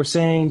 You know, they were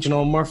saying,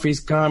 Murphy's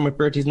gone,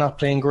 McBrearty's not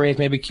playing great,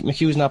 maybe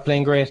McHugh's not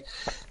playing great.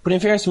 But in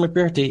fairness to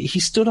McBrearty,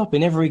 he stood up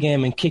in every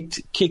game and kicked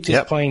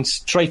his points,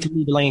 tried to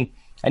lead the line,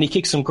 and he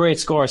kicked some great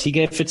scores. He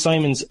gave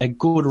Fitzsimons a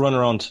good run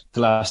around the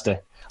last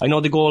day. I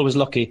know the goal was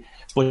lucky,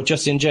 but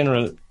just in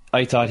general,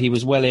 I thought he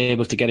was well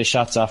able to get his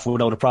shots off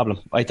without a problem.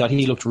 I thought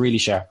he looked really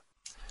sharp.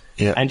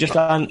 Yeah. And just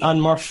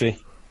on Murphy,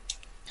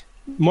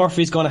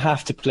 Murphy's going to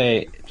have to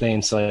play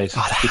inside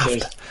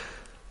because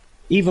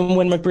even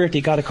when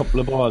McBrearty got a couple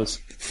of balls,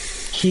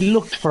 he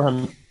looked for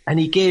him and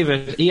he gave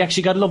it. He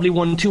actually got a lovely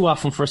 1-2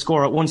 off him for a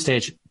score at one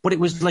stage, but it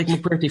was like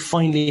McBrearty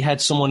finally had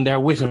someone there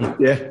with him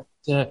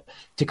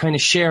to kind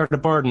of share the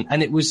burden,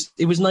 and it was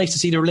nice to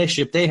see the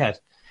relationship they had.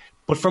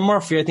 But for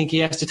Murphy, I think he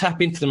has to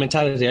tap into the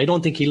mentality. I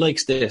don't think he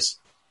likes this.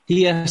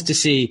 He has to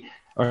see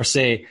or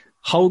say,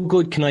 how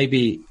good can I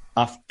be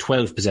off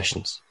 12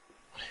 possessions?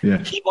 Yeah.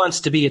 He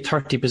wants to be a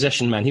 30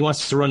 possession man. He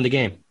wants to run the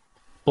game.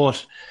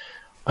 But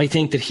I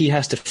think that he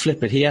has to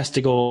flip it. He has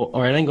to go,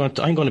 all right, I'm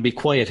going to be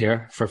quiet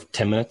here for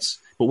 10 minutes.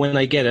 But when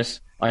I get it,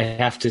 I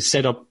have to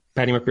set up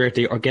Paddy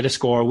McBrearty, or get a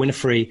score, win a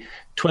free.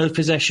 12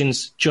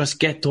 possessions, just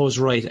get those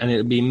right, and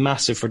it'll be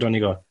massive for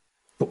Donegal.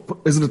 But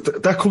isn't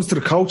it that comes to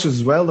the coaches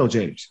as well, though,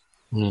 James?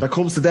 That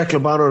comes to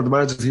Declan Bonner and the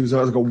manager team as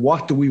well. Go,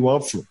 what do we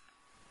want from him?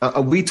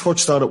 And we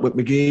touched on it with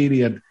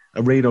McGeady and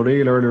Rian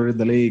O'Neill earlier in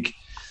the league.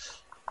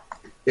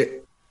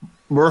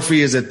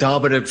 Murphy is a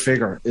dominant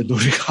figure in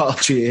Donegal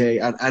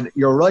GAA, and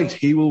you're right.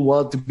 He will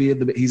want to be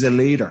he's a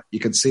leader. You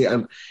can see it,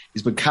 and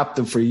he's been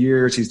captain for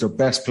years. He's their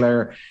best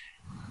player.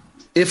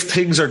 If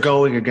things are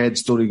going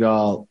against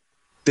Donegal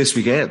this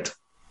weekend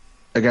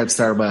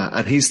against Armagh,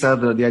 and he's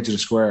standing on the edge of the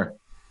square,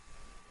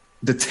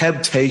 the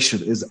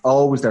temptation is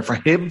always there for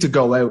him to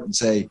go out and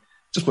say,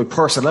 just my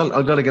personnel,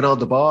 I'm going to get on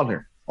the ball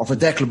here. Or for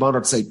Declan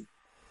Bonner to say,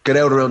 get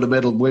out around the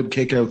middle, win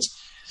kickouts.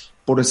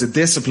 But it's a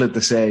discipline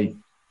to say,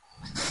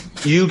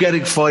 you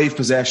getting 5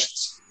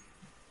 possessions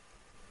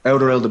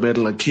out around the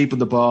middle and keeping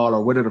the ball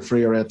or winning a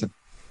free or anything,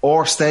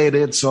 or staying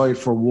inside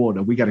for 1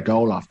 and we get a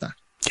goal off that.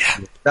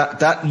 Yeah.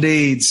 That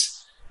needs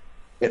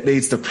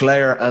the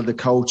player and the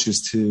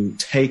coaches to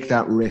take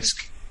that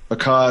risk,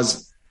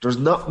 because there's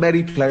not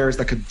many players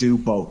that can do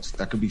both,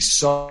 that can be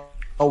so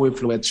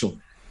influential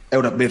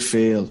out at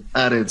midfield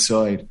and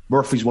inside.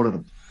 Murphy's one of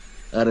them.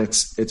 And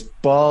it's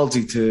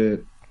ballsy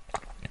to,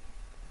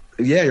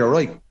 yeah, you're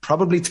right,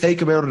 probably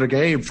take him out of the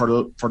game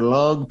for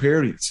long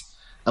periods.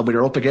 And when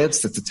you're up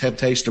against it, the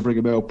temptation to bring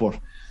him out. But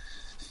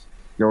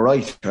you're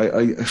right.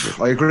 I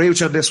agree with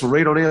you on this one.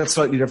 Rian O'Neill is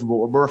slightly different, but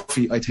with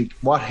Murphy, I think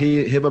what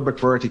him and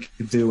McBrearty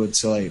can do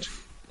inside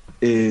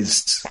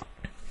is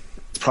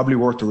probably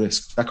worth the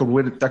risk. That could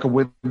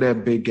win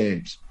them big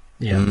games.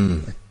 Yeah.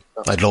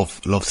 I'd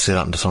love to see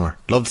that in the summer.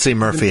 Love to see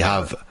Murphy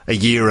have a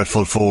year at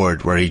full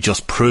forward where he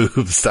just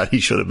proves that he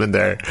should have been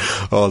there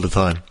all the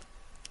time.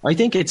 I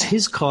think it's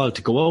his call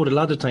to go out a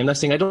lot of the time. That's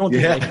the thing. I don't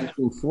think he's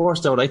being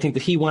forced out. I think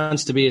that he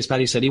wants to be, as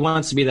Paddy said, he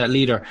wants to be that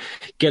leader,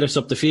 get us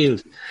up the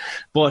field.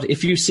 But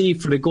if you see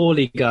for the goal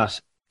he got,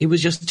 it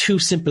was just 2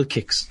 simple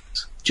kicks.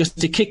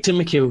 Just a kick to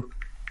McHugh,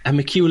 and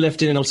McHugh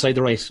left it in outside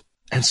the right.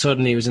 And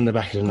suddenly he was in the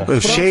back of the net. Well,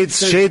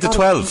 shades of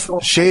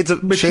 12. Shades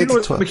of 12.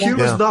 McHugh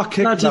was not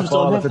kicking that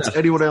ball if it's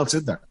anyone else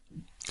in there.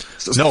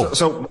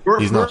 So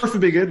Murphy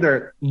being in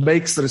there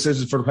makes the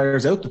decision for the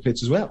players out the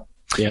pitch as well.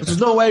 Yeah. There's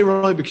no way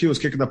Ryan McHugh is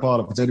kicking that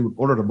ball if it's anyone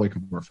other than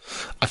Michael Murphy.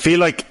 I feel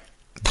like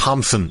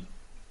Thompson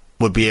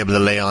would be able to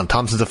lay on.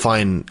 Thompson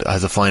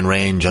has a fine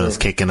range on his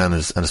kicking and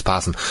his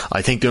passing.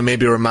 I think they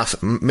maybe were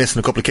missing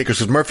a couple of kickers,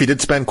 because Murphy did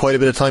spend quite a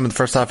bit of time in the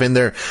first half in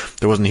there.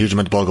 There wasn't a huge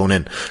amount of ball going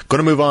in. Going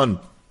to move on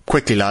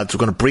quickly, lads. We're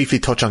going to briefly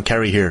touch on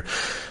Kerry here.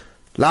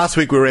 Last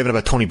week we were raving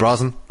about Tony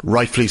Brosnan,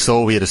 rightfully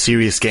so. We had a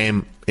serious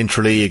game in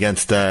Tralee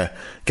against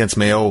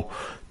Mayo.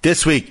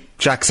 This week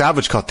Jack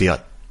Savage caught the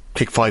eye,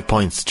 kicked 5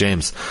 points.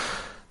 James,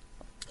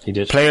 he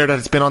did. Player that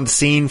has been on the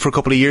scene for a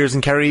couple of years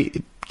in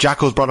Kerry.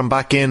 Jacko's brought him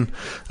back in.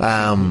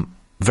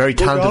 Very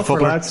talented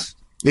footballer.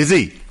 Is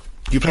he?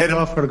 You played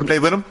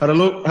with him? Had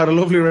a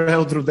lovely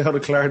round through down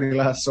at Clarny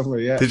last summer.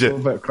 Yeah, did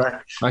you?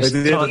 Crack. I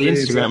saw the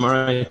Instagram,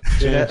 alright.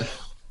 Yeah.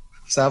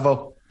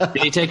 Savo.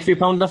 Did he take a few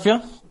pounds off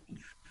you?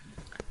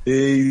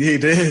 He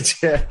did,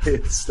 yeah.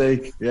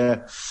 Steak,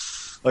 yeah.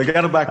 I'll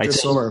get him back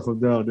this summer if I'm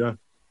down, yeah.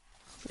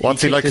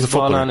 What's he like as a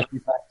footballer?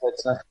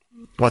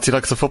 What's he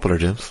like as a footballer,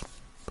 James?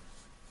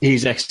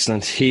 He's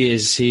excellent. He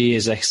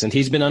is excellent.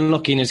 He's been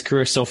unlucky in his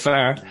career so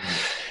far.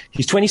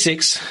 He's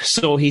 26,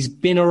 so he's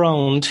been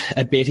around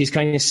a bit. He's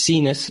kind of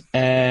seen it,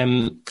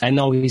 and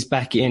now he's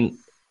back in.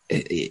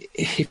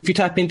 If you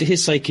tap into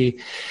his psyche,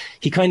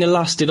 he kind of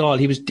lost it all.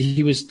 He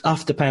was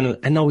off the panel,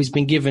 and now he's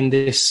been given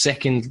this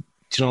second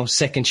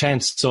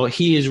chance. So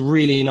he has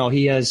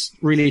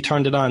really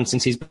turned it on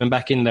since he's been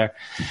back in there.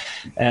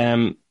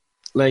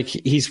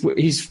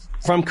 He's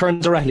from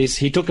Kearns O'Reilly's.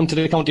 He took him to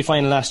the county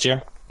final last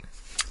year.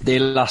 They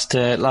lost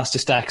to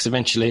Stacks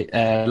eventually.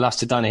 Lost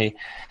to Donaghy.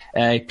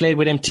 He played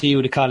with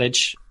MTU, the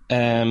college.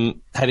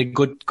 Had a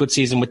good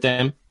season with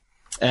them.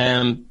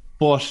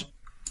 But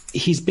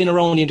he's been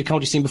around the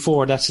inter-county scene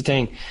before, that's the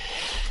thing.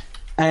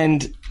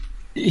 And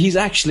he's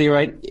actually,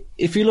 right,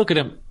 if you look at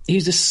him,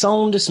 he's the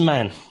soundest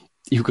man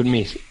you could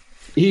meet.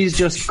 He's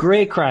just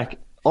great crack,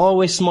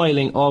 always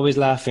smiling, always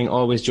laughing,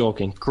 always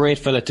joking. Great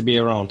fella to be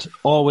around.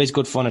 Always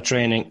good fun at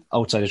training,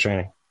 outside of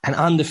training. And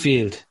on the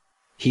field,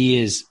 he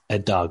is a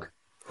dog.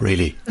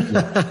 Really? He's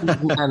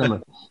an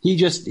animal.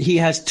 He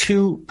has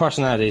 2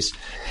 personalities.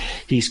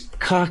 He's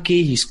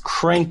cocky, he's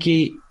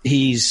cranky,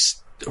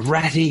 he's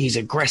ratty, he's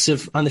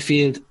aggressive on the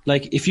field.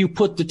 Like, if you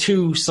put the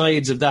 2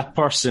 sides of that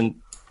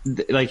person,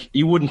 like,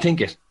 you wouldn't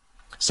think it.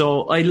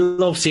 So I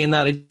love seeing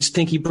that. I just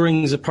think he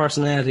brings a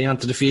personality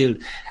onto the field,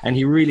 and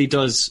he really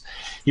does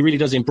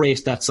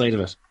embrace that side of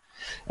it.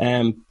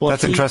 But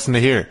that's interesting to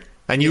hear.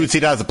 And you would see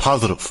that as a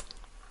positive.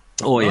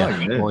 Oh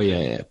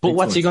yeah. But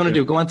what's he going to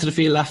do? Go onto the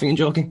field laughing and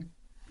joking?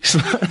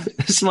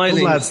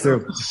 Smiling. Lads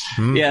do.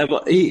 Yeah,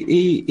 but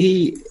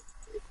he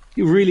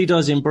really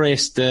does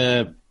embrace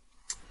the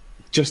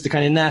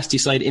kind of nasty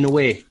side in a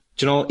way.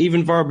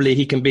 Even verbally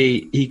he can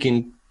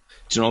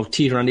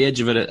teeter on the edge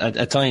of it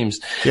at times.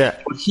 Yeah.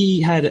 But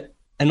he had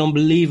an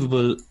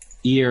unbelievable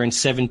year in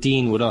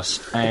 17 with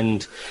us,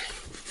 and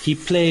he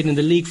played in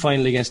the league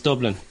final against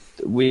Dublin.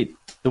 The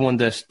one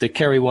that the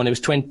Kerry won, it was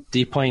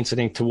 20 points, I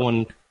think,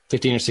 to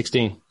 15 or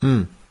 16.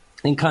 I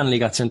think Connolly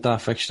got sent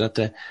off actually that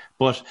day.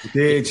 But he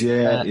did,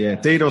 yeah.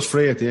 Dino's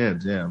free at the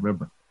end, yeah, I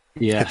remember.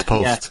 Yeah, hit the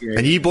post. Yeah.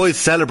 And you boys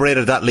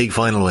celebrated that league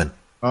final win.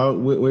 Oh,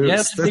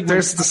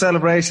 there's the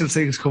celebration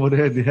things coming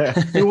in, yeah.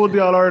 Who won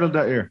the All-Ireland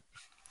that year?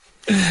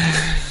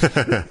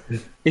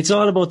 It's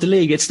all about the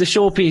league. It's the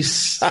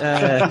showpiece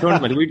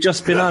tournament. We've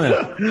just been on it.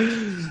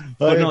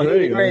 I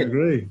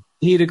agree.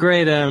 He had a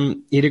great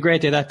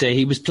day that day.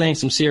 He was playing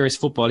some serious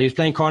football. He was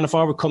playing corner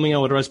forward, coming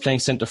out, or I was playing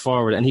centre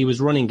forward, and he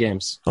was running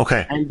games.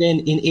 Okay. And then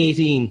in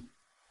 18,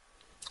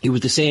 he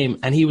was the same,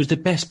 and he was the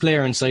best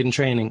player inside in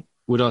training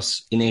with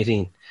us in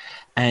 18.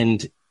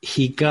 And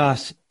he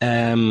got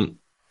what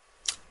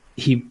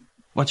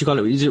you call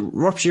it? Is it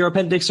rupture your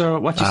appendix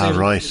or what you say?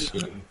 Right.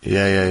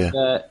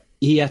 Yeah.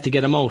 He had to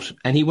get him out,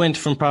 and he went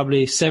from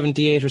probably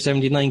 78 or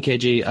 79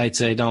 kg, I'd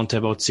say, down to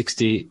about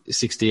 60,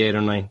 68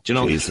 or 9. Do you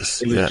know?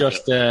 Jesus, it was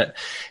just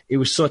it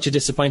was such a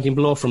disappointing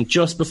blow from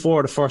just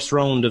before the first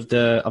round of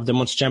the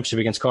Munster Championship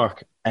against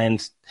Cork,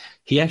 and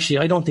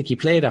I don't think he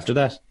played after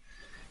that.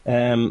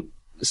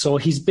 So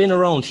he's been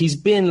around. He's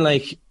been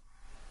like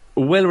a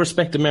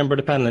well-respected member of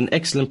the panel, an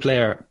excellent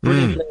player,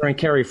 brilliant player in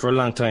Kerry for a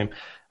long time.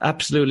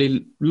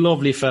 Absolutely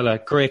lovely fella,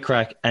 great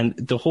crack, and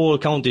the whole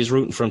county is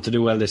rooting for him to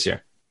do well this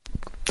year.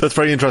 That's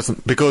very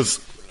interesting,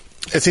 because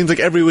it seems like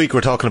every week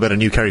we're talking about a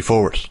new Kerry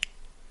forward.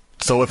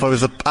 So if I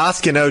was to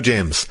ask you now,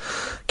 James,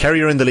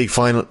 Kerry are in the league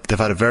final. They've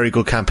had a very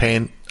good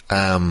campaign.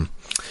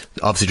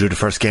 Obviously drew the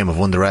first game, have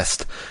won the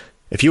rest.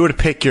 If you were to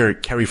pick your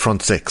Kerry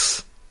front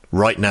six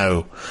right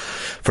now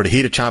for the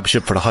heat of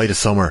championship, for the height of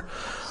summer,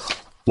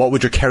 what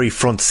would your Kerry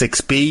front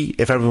six be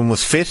if everyone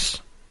was fit?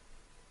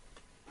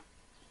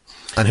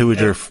 And who would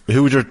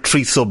your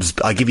three subs?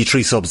 I'll give you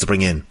three subs to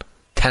bring in.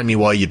 Tell me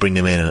why you bring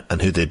them in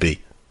and who they'd be.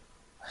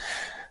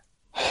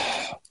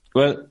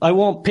 Well, I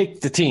won't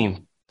pick the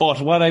team, but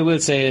what I will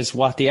say is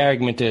what the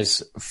argument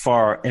is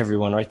for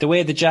everyone, right? The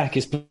way the Jack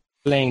is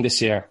playing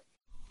this year,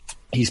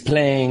 he's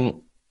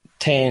playing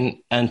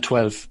 10 and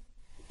 12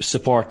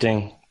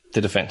 supporting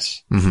the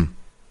defence. Mm-hmm.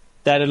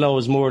 That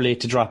allows Morley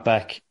to drop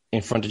back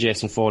in front of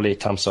Jason Foley,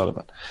 Tom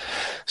Sullivan.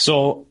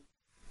 So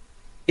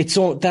it's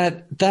so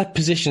that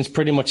position's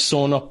pretty much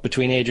sewn up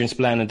between Adrian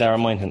Spillane and Darragh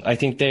Moynihan. I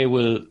think they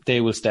will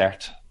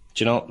start.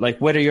 Do you know, like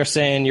whether you're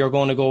saying you're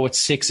going to go with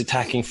 6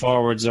 attacking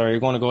forwards or you're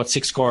going to go with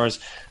 6 scorers,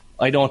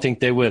 I don't think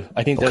they will.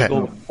 I think they'll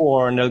go with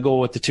 4 and they'll go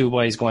with the 2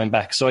 boys going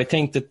back. So I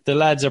think that the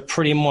lads are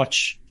pretty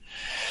much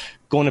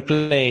going to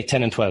play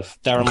 10 and 12,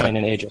 Darragh Moynihan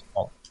and Adrian.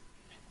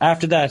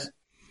 After that,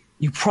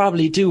 you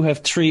probably do have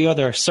 3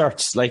 other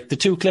certs, like the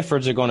 2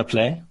 Cliffords are going to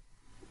play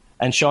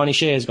and Shawnee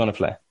Shea is going to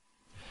play.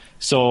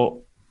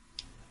 So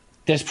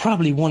there's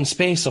probably 1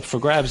 space up for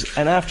grabs.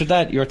 And after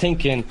that, you're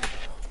thinking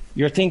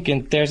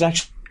there's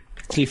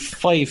actually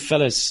 5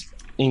 fellas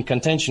in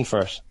contention for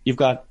it. You've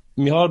got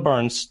Micheál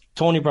Burns,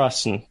 Tony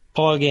Brosnan,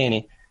 Paul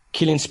Ganey,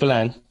 Cillian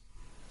Spillane,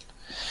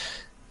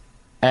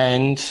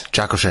 and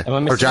Jack O'Shea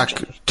or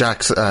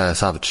Jack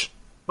Savage.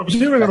 I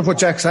presume we're going to put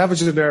Jack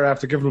Savage in there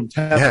after giving him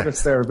 10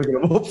 minutes there and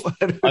picking him up.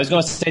 I was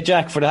going to say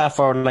Jack for the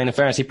half-forward line. In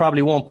fairness, he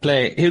probably won't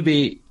play. He'll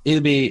be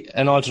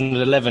an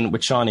alternate 11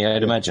 with Shawnee,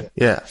 I'd imagine.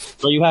 Yeah.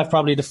 So you have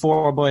probably the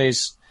 4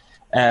 boys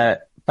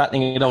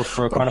battling it out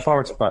for a corner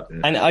forward spot,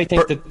 and I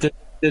think that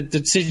the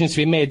decision to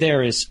be made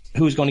there is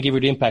who's going to give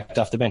you the impact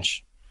off the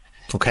bench.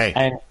 Okay.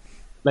 And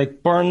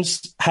like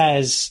Burns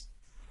has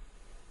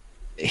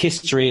a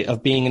history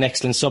of being an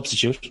excellent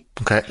substitute.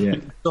 Okay. Yeah.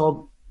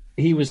 So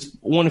he was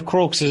one of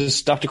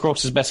Dr.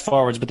 Crokes' best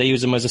forwards, but they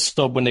used him as a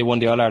sub when they won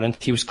the All-Ireland.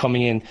 He was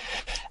coming in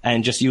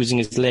and just using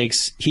his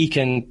legs. He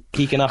can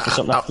offer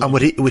something. And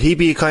would he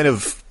be kind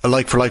of a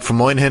like for like from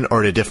Moynihan, or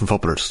are they different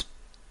footballers?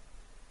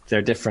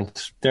 They're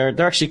different. They're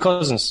actually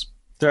cousins.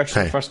 They're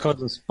actually first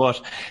cousins,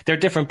 but they're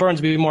different.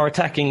 Burns would be more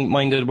attacking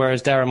minded,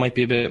 whereas Darragh might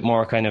be a bit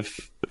more kind of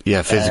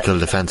physical,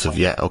 defensive.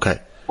 Yeah, okay.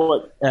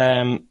 But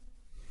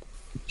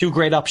 2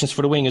 great options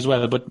for the wing as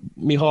well. But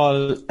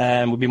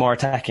Micheál would be more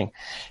attacking.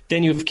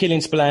 Then you have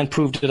Cillian Spillane,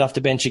 proved it off the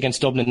bench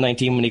against Dublin in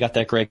 19 when he got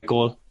that great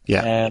goal.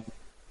 Yeah.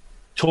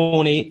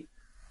 Tony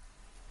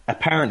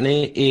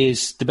apparently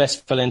is the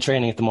best fella in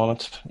training at the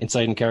moment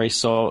inside in Kerry.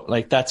 So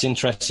like that's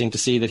interesting to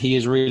see that he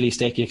is really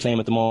staking a claim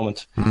at the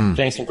moment,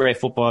 playing some great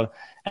football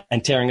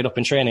and tearing it up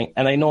in training.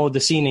 And I know the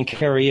scene in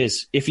Kerry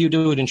is, if you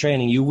do it in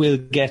training, you will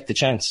get the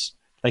chance.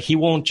 Like he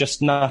won't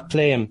just not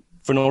play him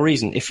for no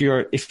reason. If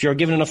you're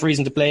given enough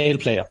reason to play, he'll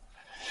play him.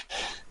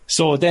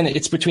 So then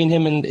it's between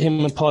him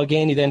and Paul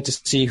Ganey then to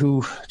see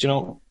who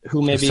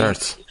maybe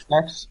starts.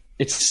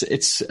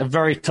 It's a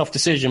very tough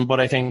decision, but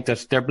I think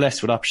that they're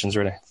blessed with options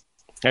really.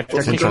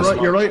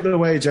 You're right in a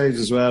way, James,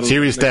 as well.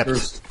 Serious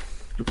depth.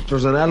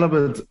 There's an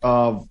element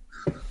of,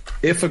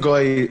 if a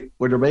guy,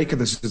 when you're making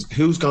this,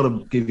 who's going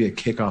to give you a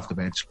kick off the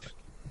bench?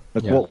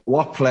 Like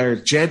what player?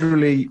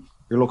 Generally,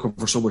 you're looking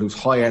for someone who's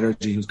high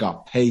energy, who's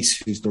got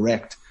pace, who's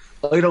direct.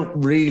 I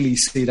don't really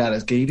see that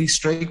as Ganey's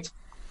strength.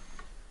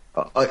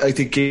 I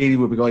think Geaney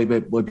would be a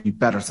guy might be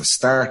better to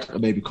start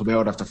and maybe come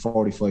out after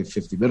 45,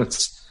 50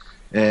 minutes.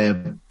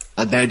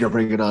 And then you're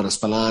bringing on a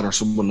Spillane or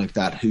someone like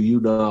that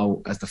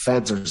who, as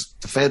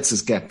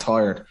defenses get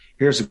tired,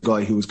 here's a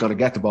guy who is going to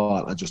get the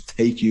ball and just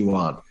take you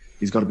on.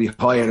 He's going to be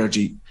high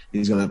energy.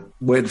 He's going to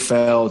win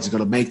fouls. He's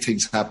going to make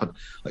things happen.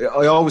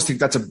 I always think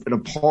that's an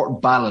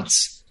important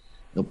balance.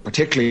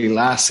 Particularly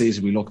last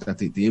season, we looked at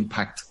the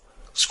impact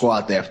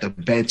squad depth the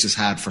benches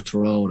had for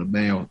Tyrone and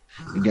Mayo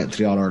in getting to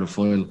the All-Ireland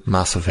final.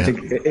 Massive, yeah. I think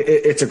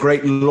it's a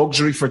great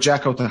luxury for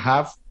Jacko to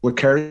have with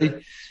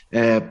Kerry.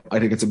 I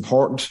think it's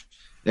important.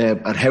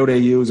 And how they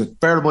use it.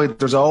 Bear in mind,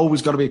 there's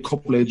always going to be a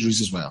couple of injuries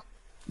as well.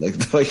 Like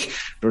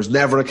there's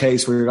never a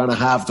case where you're going to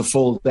have the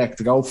full deck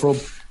to go from.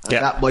 And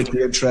that might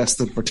be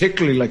interesting,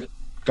 particularly like,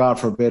 God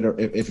forbid, or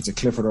if it's a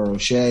Clifford or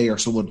O'Shea or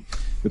someone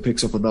who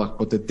picks up a knock.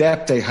 But the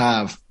depth they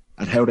have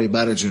and how they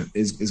manage it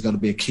is going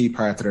to be a key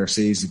part of their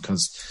season,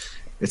 because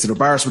it's an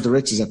embarrassment of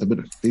riches at the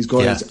minute. These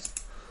guys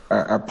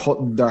are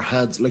putting their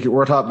hands, like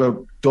we're talking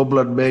about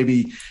Dublin,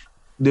 maybe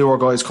newer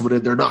guys coming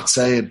in, they're not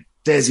saying,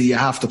 Desi, you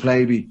have to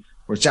play me.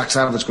 Where Jack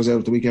Savage goes out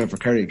at the weekend for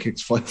Kerry and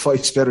kicks five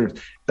spinners.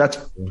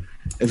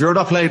 If you're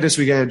not playing this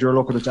weekend, you're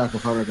looking at Jack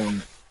O'Connor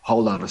going,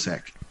 hold on a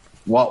sec.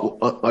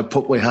 I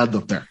put my hand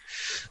up there.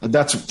 And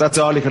that's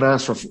all you can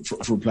ask for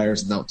from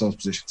players in those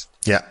positions.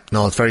 Yeah,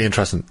 no, it's very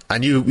interesting.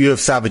 And you have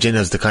Savage in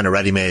as the kind of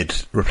ready-made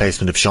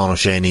replacement if Sean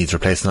O'Shea needs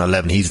replacing at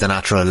 11. He's the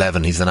natural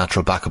 11. He's the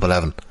natural backup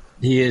 11.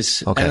 He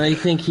is. Okay. And I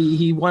think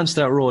he wants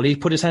that role. He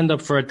put his hand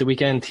up for it the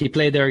weekend. He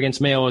played there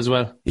against Mayo as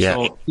well. Yeah.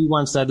 So he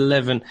wants that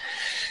 11.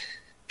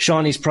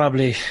 Shawnee's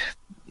probably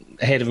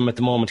ahead of him at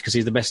the moment because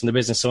he's the best in the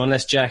business. So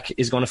unless Jack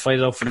is going to fight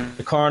it out for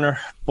the corner.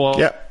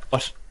 But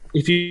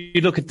if you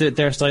look at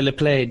their style of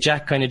play,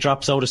 Jack kind of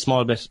drops out a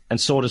small bit,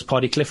 and so does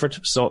Paddy Clifford.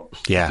 So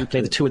if you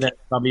play the two of them,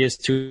 probably is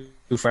too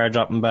far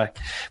dropping back.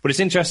 But it's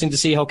interesting to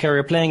see how Kerry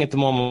are playing at the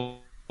moment,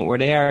 where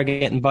they are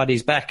getting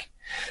bodies back.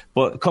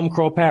 But come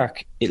Croke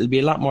Park, it'll be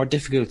a lot more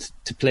difficult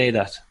to play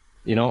that.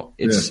 You know,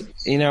 it's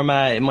in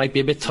Armagh, it might be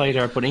a bit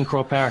tighter, but in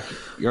Croke Park,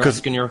 you're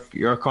asking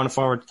your corner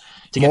forward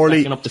to get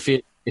back up the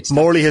field.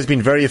 Morley has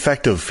been very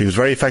effective. He was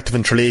very effective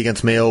in Tralee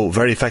against Mayo,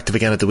 very effective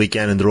again at the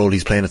weekend in the role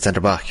he's playing at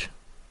centre back.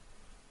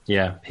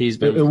 Yeah, he's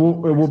been. It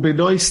would be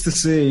nice to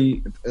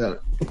see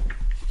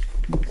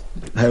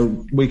how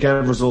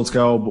weekend results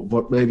go,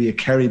 but maybe a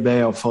Kerry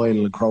Mayo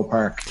final in Croke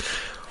Park.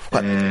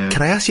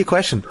 Can I ask you a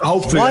question?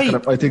 Hopefully,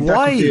 I think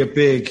that could be a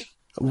big.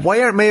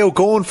 Why aren't Mayo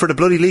going for the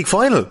bloody league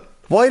final?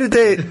 Why did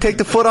they take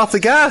the foot off the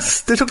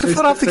gas? They took the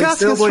foot off the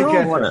gas against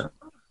Tyrone.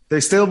 They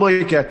still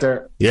might get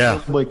there.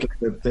 Yeah.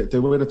 They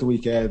win at the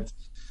weekend.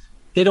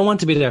 They don't want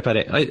to be there,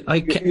 Paddy.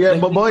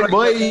 But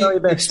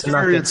my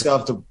experience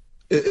of them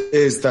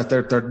is that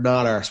they're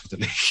not arse with the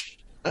league.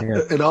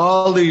 Yeah. In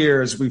all the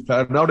years we've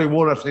played, now they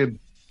won it in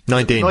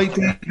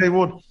 19 they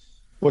won.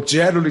 But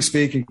generally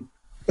speaking,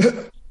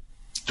 there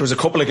was a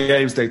couple of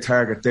games they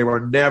target. They were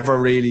never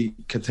really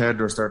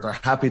contenders. They're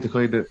happy to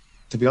kind of,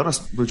 to be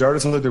honest,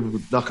 majority of the time they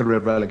were knocking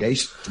around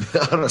relegation, to be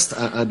honest,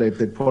 and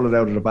they'd pull it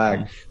out of the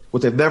bag.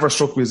 But they've never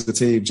struck me as a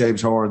team,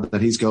 James Horan, that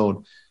he's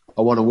going,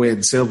 I want to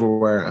win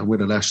silverware and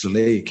win a National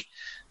League,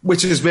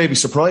 which is maybe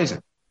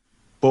surprising.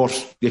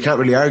 But you can't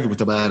really argue with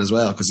the man as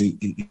well, because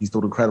he's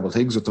done incredible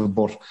things with them.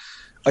 But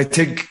I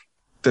think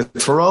the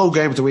Tyrone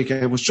game of the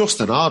weekend was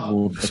just an odd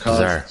one,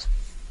 because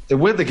they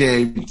win the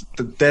game,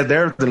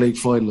 they're in the league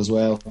final as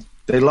well.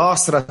 They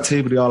lost to that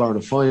team in the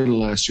All-Ireland final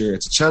last year.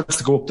 It's a chance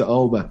to go up to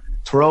Oma.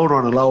 Tyrone are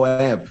on a low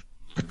ebb,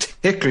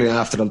 particularly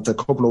after the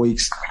couple of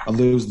weeks of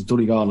losing to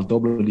Donegal and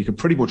Dublin. You can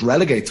pretty much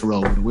relegate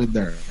Tyrone and win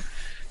there.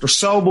 There's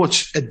so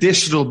much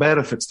additional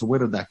benefits to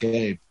winning that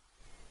game.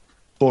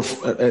 But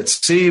it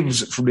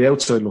seems from the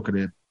outside looking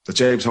in that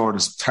James Horan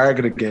is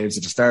targeting games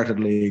at the start of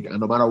the league, and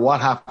no matter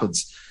what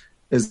happens,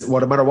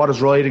 no matter what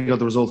is riding on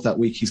the result that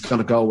week, he's going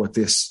to go with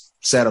this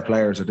set of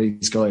players or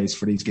these guys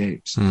for these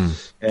games,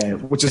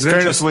 which is an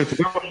interesting way to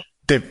do it.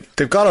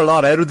 They've got a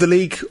lot out of the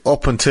league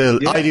up until,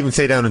 I'd even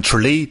say down in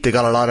Tralee, they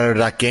got a lot out of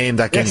that game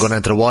going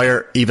down to the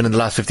wire, even in the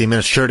last 15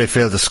 minutes. Sure, they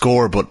failed to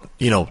score, but,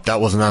 that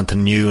wasn't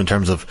anything new in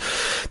terms of,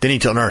 they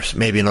need to unearth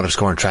maybe another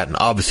scoring threat. And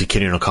obviously,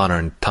 Killian O'Connor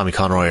and Tommy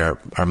Conroy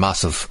are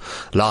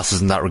massive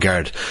losses in that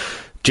regard.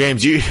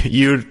 James, you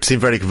seem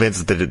very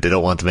convinced that they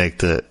don't want to make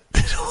the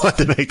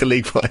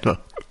league final.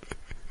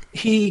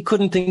 He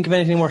couldn't think of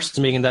anything worse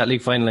than making that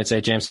league final, I'd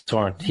say, James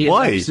Horan.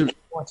 Why?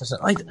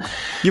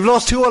 You've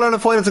lost 2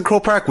 All-Ireland finals in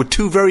Croke Park with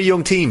 2 very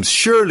young teams.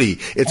 Surely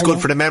it's good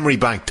for the memory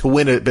bank to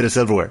win a bit of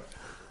silverware.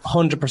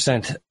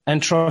 100%.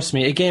 And trust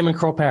me, a game in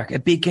Croke Park, a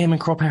big game in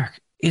Croke Park,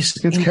 is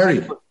against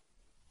Kerry.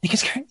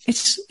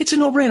 It's a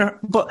no-brainer.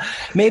 But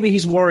maybe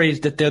he's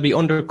worried that they'll be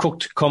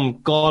undercooked come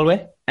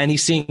Galway, and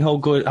he's seeing how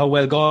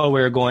well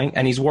Galway are going,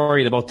 and he's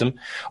worried about them.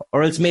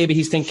 Or else maybe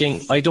he's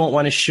thinking, I don't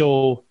want to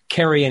show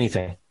Kerry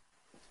anything,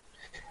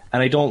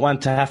 and I don't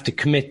want to have to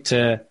commit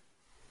to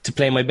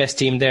play my best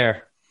team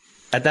there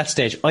at that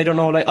stage. I don't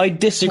know. I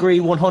disagree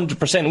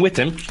 100% with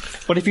him.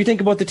 But if you think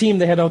about the team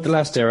they had out the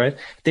last day, right?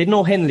 They'd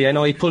no Henley. I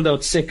know he pulled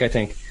out sick, I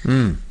think.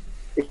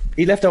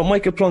 He left out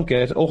Michael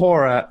Plunkett,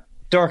 O'Hara,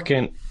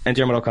 Durkin, and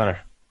Dermot O'Connor.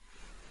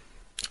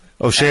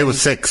 O'Shea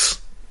was 6.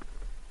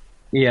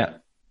 Yeah.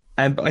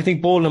 And I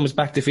think Boland was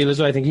back to field as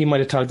well. I think he might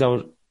have tugged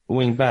out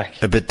wing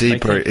back. A bit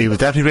deeper. He was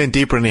definitely playing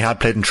deeper than he had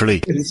played in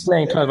Tralee. He's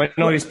playing 12. I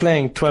know he's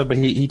playing 12, but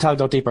he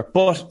tugged out deeper.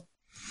 But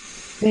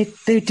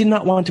they did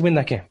not want to win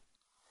that game.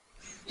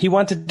 He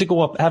wanted to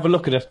go up, have a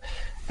look at it,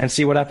 and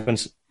see what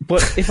happens.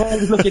 But if I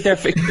was looking at their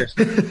fixtures...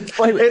 it's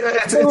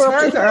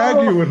hard to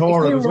argue with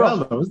Horan as well,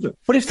 though, isn't it?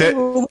 But if they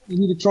were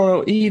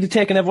winning, he'd have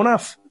taken everyone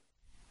off.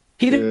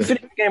 He'd have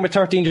finished the game with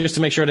 13 just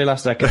to make sure they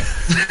lost that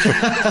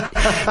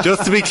game.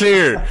 Just to be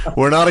clear,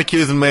 we're not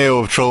accusing Mayo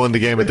of throwing the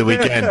game at the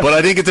weekend, but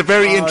I think it's a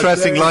very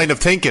interesting line of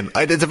thinking.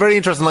 It's a very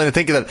interesting line of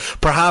thinking that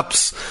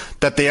perhaps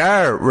that they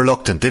are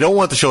reluctant. They don't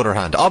want to show their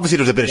hand. Obviously,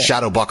 there's a bit of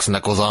shadow boxing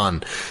that goes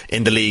on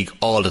in the league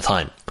all the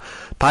time.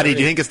 Paddy, do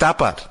you think it's that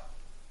bad?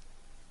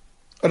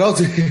 I don't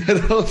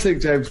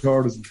think James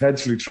Horan is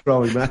intentionally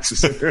throwing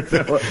matches here.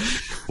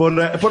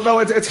 But no,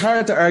 it's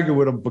hard to argue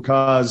with him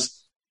because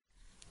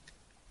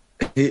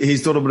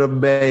he's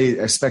done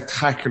a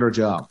spectacular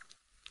job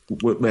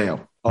with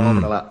Mayo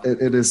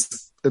in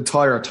his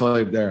entire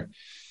time there.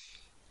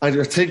 And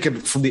you're thinking,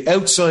 from the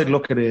outside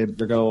looking in,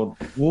 you're going,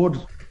 would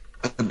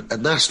a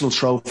national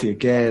trophy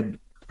again,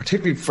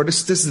 particularly for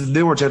this is a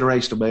newer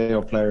generation of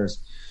Mayo players,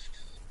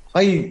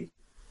 I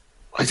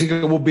think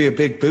it would be a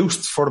big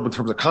boost for them in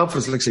terms of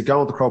confidence. Like, say,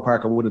 going to Croke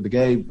Park and winning the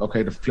game.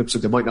 Okay, the flip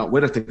side, they might not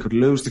win it. They could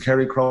lose to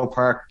Kerry Croke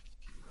Park.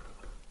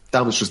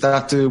 Damage does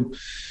that do.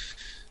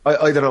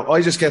 I don't know.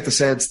 I just get the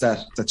sense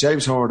that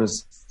James Horan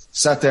has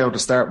sat down to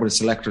start with his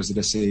selectors of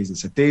this season and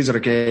said, these are the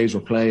games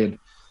we're playing.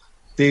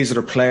 These are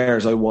the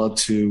players I want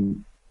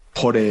to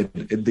put in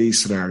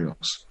these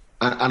scenarios.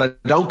 And I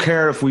don't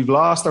care if we've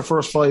lost our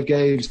first 5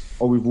 games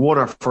or we've won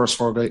our first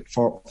 4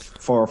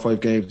 or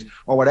 5 games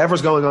or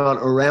whatever's going on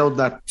around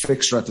that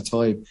fixture at the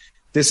time.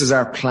 This is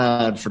our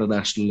plan for the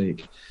National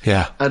League.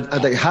 Yeah. And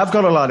they have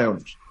got a lot out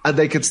of it. And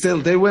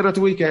they win at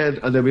the weekend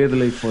and they'll be in the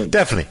league final.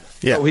 Definitely,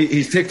 yeah. So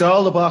he's ticked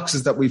all the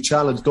boxes that we've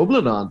challenged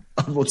Dublin on.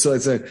 So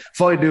I'd say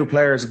find new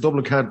players, and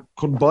Dublin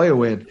couldn't buy a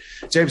win.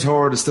 James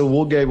Horan is still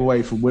 1 game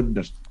away from winning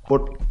it.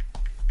 But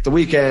the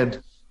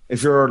weekend,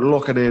 if you're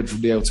looking in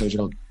from the outside,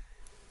 John,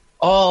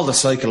 all the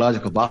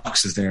psychological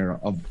boxes there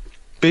of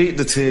beating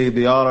the team,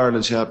 the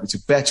All-Ireland champions, who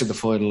bet you the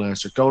final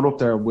last year, going up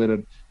there and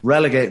winning,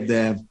 relegating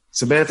them,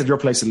 cementing your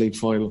place in the league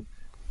final.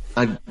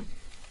 And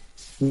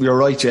you're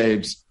right,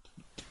 James.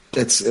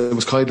 It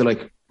was kind of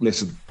like,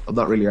 listen, I'm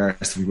not really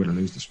arsed if we win or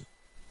lose this one.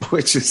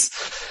 Which is,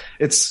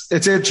 it's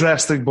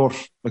interesting, but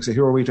like I say,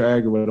 who are we to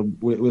argue with them?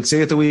 We'll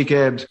see at the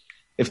weekend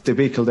if they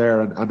beat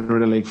Kildare and they're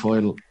in a league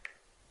final.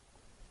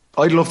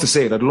 I'd love to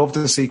see it. I'd love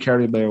to see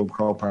Kerry and Mayo in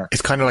Croke Park.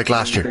 It's kind of like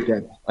last year.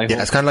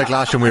 Yeah, it's kind of like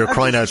last year when we were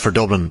crying out for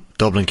Dublin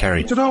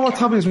Kerry. Do you know what,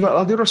 Tommy, as well?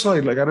 On the other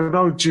side, like, I don't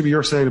know, Jimmy,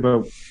 you're saying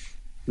about,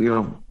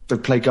 they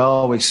play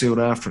Galway soon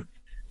after.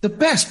 The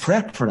best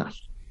prep for that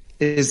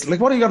is, like,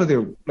 what are you going to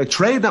do? Like,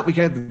 train that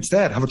weekend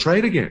instead. Have a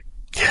training game.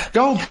 Yeah.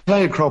 Go and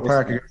play in Croke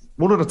Park against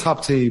one of the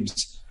top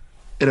teams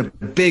in a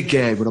big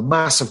game with a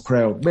massive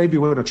crowd. Maybe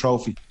win a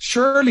trophy.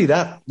 Surely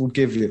that would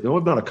give you...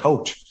 I'm not a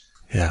coach.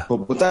 Yeah.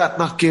 But would that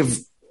not give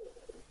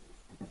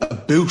a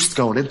boost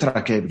going into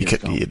that game?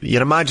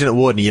 You'd imagine it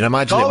would. You'd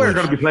imagine it would. They're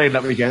going to be playing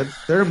that weekend.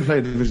 They're going to be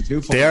playing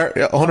Division 2. They are,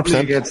 100%.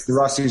 Against the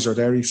Rossies or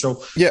Derry.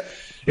 So, yeah.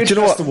 Do you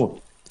know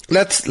what?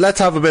 Let's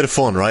have a bit of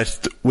fun,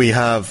 right? We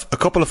have a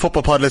couple of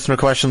Football Pod listener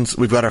questions.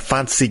 We've got our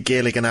fantasy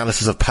Gaelic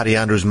analysis of Paddy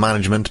Andrews'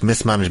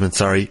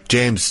 mismanagement.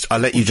 James, I'll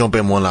let you jump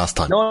in one last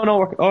time.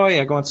 No. Oh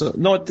yeah, go on. So,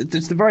 no,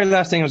 it's the very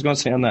last thing I was going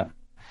to say on that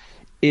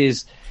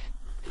is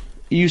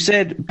you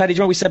said, Paddy, do you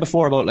know what we said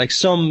before about like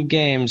some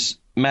games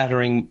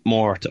mattering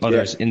more to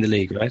others in the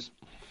league, right?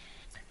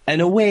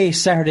 An away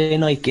Saturday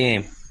night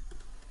game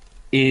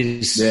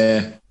is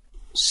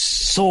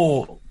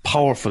so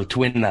powerful to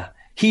win that.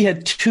 He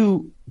had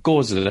 2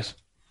 goals at it.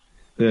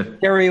 Yeah.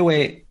 Kerry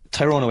away,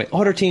 Tyrone away.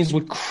 Other teams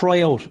would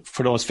cry out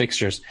for those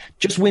fixtures.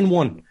 Just win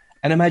one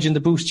and imagine the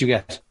boost you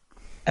get.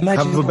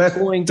 Imagine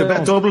going down.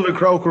 Bet Dublin and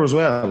Croker as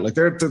well. Like,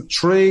 they're the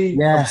 3 of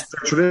their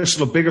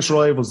traditional biggest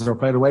rivals that are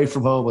playing away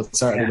from home on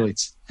Saturday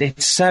nights.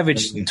 It's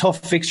savage, tough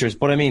fixtures.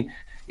 But I mean,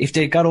 if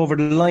they got over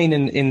the line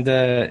in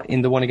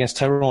the one against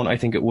Tyrone, I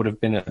think it would have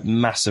been a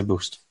massive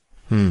boost.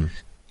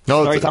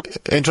 No,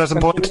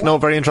 interesting point. No,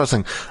 very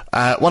interesting.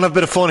 Want to have a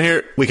bit of fun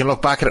here? We can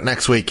look back at it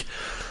next week.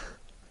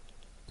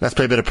 Let's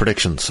play a bit of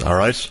predictions,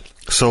 alright?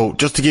 So,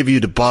 just to give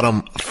you the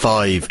bottom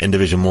 5 in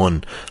Division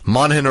 1.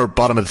 Monaghan are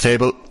bottom of the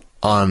table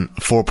on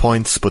 4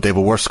 points, but they have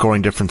a worse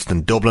scoring difference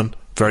than Dublin.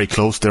 Very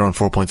close, they're on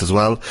 4 points as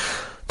well.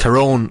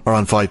 Tyrone are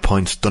on 5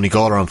 points.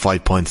 Donegal are on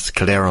 5 points.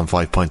 Kildare are on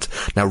 5 points.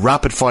 Now,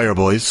 rapid fire,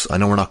 boys. I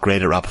know we're not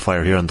great at rapid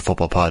fire here on the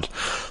Football Pod.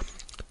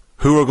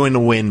 Who are going to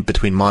win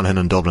between Monaghan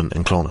and Dublin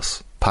in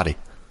Clonus? Paddy?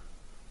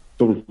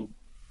 Dublin.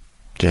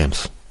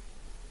 James?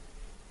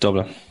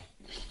 Dublin.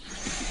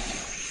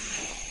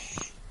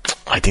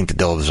 I think the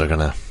Dubs are going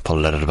to pull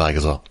it out of the bag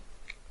as well.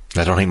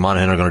 I don't think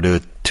Monaghan are going to do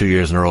it 2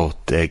 years in a row.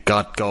 They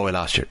got Galway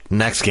last year.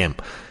 Next game,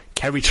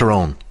 Kerry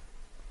Tyrone.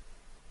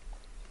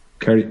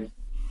 Kerry.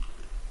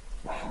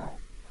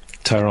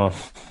 Tyrone.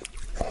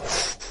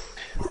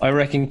 I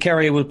reckon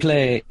Kerry will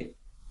play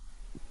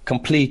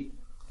complete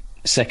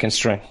second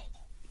string.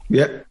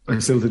 Yeah, I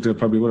still think they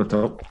probably would have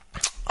thought.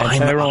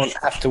 And Tyrone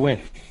have to win.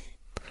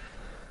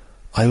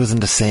 I was in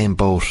the same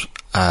boat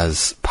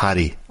as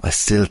Paddy. I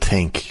still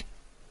think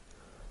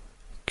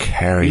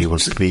Kerry will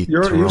beat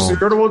Tyrone.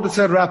 You're the one that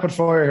said rapid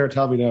fire here,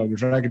 Tommy. Now you're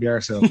dragging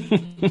yourself.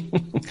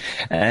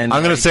 And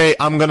I'm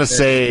gonna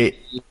say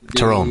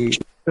Tyrone.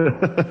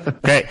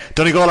 Okay,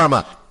 Donegal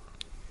Armagh.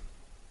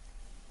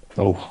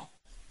 Oh,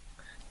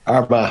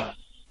 Armagh.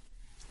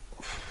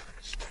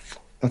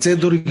 That's it,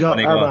 Donegal.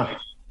 Armagh.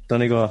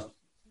 Donegal.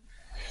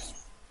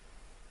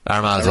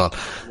 Armagh as well.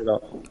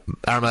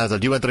 Armagh as well.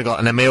 You went Donegal,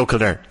 and then Mayo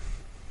Kildare.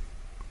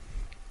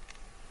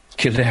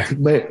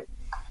 Kildare.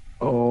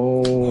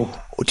 Oh,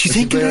 what do you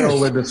think Kildare?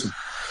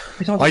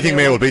 I think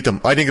Mayo will beat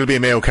them. I think it'll be a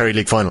Mayo Kerry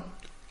League final.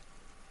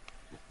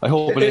 I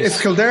hope it is.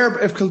 If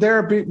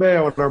Kildare beat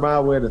Mayo and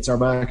Armagh win, it's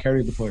Armagh Kerry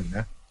in the final,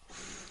 yeah?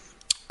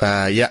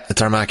 Yeah,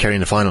 it's Armagh Kerry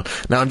in the final.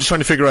 Now I'm just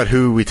trying to figure out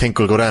who we think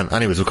will go down.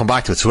 Anyways, we'll come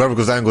back to it. So whoever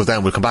goes down, goes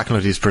down. We'll come back and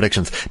look at these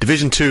predictions.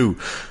 Division 2,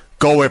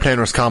 Galway playing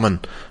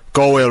Roscommon.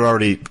 Galway are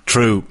already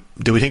through.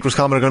 Do we think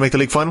Roscommon are going to make the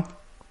league final?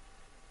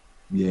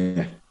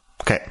 Yeah.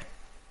 Okay.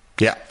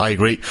 Yeah, I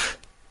agree.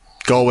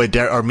 Galway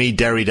or Meath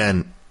Derry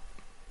then.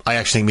 I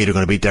actually think Meath are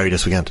going to beat Derry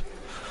this weekend.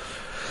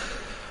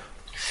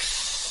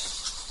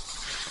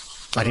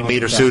 I think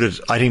Meath are suited.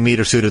 I think Meath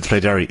are suited to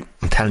play Derry.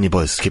 I'm telling you,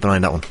 boys, keep an eye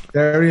on that one.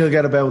 Derry will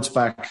get a bounce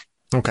back.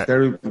 Okay.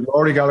 Derry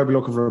already got to be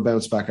looking for a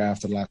bounce back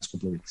after the last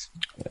couple of weeks.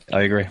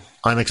 I agree.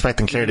 I'm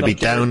expecting Clare to be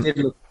down.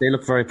 They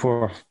look very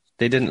poor.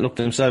 They didn't look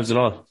themselves at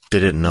all. They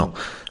didn't, no.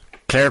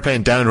 Clare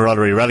playing down, we're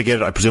already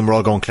relegated. I presume we're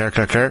all going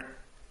Clare.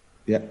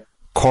 Yeah.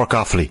 Cork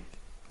Offaly.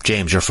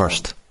 James, you're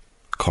first.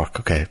 Cork,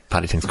 okay.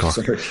 Paddy thinks Cork.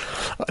 Sorry.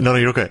 No,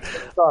 you're okay.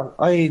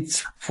 I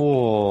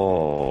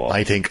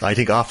think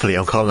Offaly.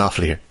 I'm calling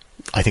Offaly here.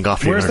 I think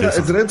Offaly. Where's that?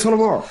 Is it in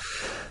Tullamore?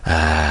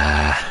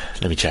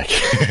 Let me check.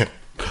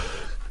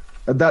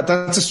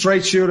 That's a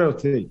straight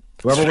shootout thing.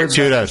 Whoever wins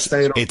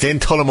shootout. It's in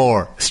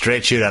Tullamore.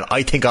 Straight shootout.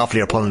 I think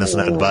Offaly are pulling this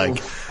one out of the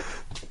bag.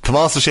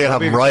 Tomas O'Shea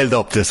have them riled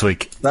up this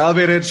week. That'll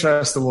be an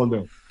interesting one,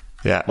 though.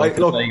 Yeah. Look,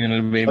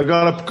 I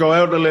gotta go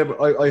out on a limb.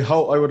 I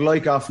hope I would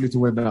like Offaly to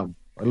win now.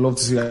 I'd love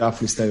to see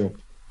Offaly stay up.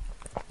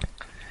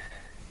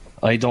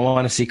 I don't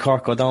want to see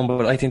Cork go down,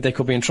 but I think they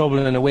could be in trouble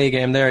in an away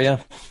game there,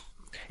 yeah.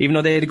 Even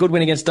though they had a good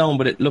win against Down,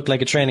 but it looked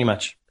like a training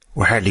match.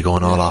 We're hardly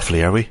going all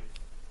Offaly, are we?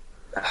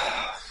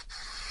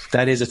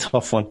 That is a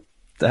tough one.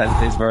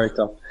 That is very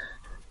tough.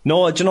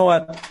 No, do you know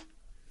what?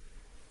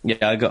 Yeah,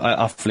 I got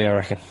Offaly, I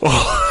reckon.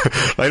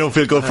 Oh, I don't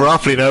feel good for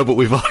Offaly now, but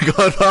we've all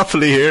got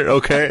Offaly here,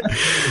 okay?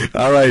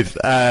 Alright,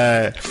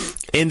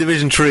 in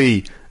Division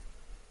 3,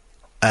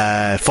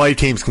 5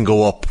 teams can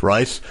go up,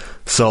 right?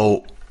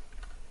 So,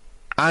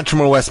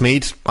 Antrim or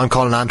Westmeath, I'm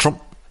calling Antrim.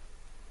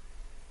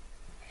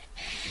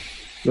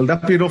 Will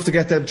that be enough to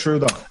get them through,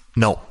 though?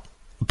 No,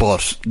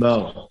 but...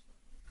 No.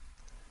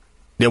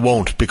 It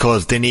won't,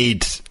 because they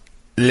need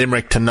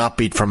Limerick to not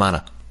beat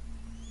Fermanagh.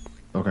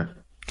 Okay.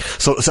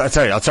 So,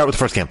 sorry, I'll start with the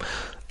first game.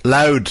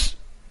 Louth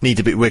need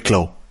to beat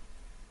Wicklow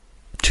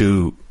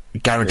to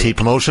guarantee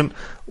promotion.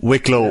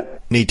 Wicklow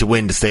need to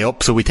win to stay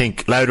up. So we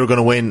think Louth are going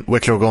to win,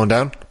 Wicklow are going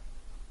down.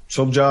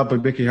 Some job by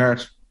Mickey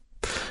Hart.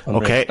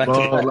 Okay.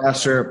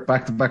 Last year,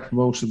 back-to-back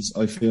promotions,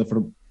 I feel for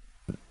them.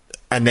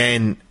 And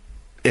then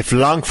if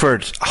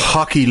Longford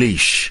hockey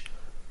Laois,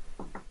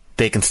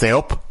 they can stay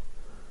up.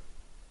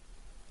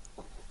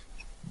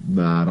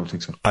 Nah, I don't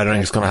think so. I don't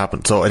think it's going to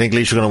happen. So I think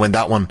Laois are going to win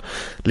that one.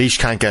 Laois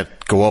can't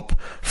go up.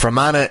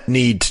 Fermanagh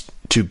need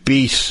to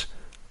beat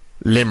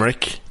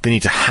Limerick. They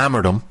need to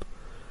hammer them,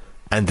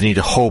 and they need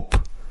to hope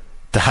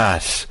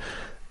that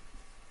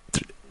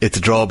it's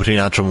a draw between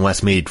Antrim and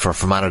Westmeath for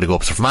Fermanagh to go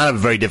up. So Fermanagh have a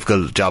very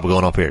difficult job of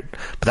going up here.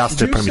 But that's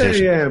the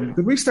permutation.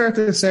 Did we start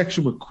this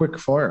section with quick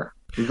fire?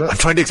 I'm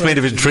trying to explain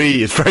Division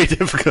 3. It's very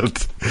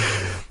difficult.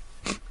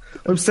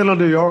 I'm still on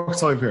New York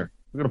time here.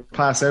 I'm going to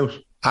pass out.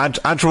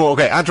 Antrim,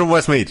 okay. Antrim,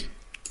 Westmeath.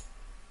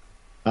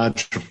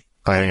 Antrim.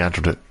 I think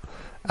Antrim did.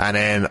 And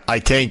then I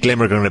think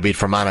Limerick are going to beat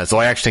Fermanagh. So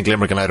I actually think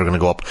Limerick and Louth are going to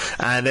go up.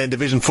 And then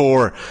Division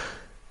 4,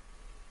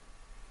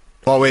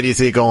 what way do you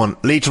see it going?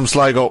 Leitrim,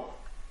 Sligo.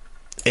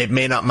 It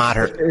may not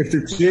matter. If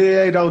the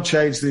GAA don't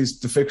change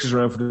the fixtures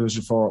around for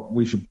Division 4,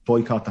 we should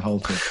boycott the whole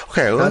thing.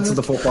 Okay, well, cancel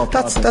the football.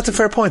 That's a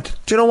fair point.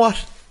 Do you know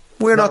what?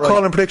 We're not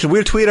calling predictions.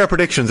 We'll tweet our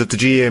predictions if the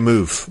GAA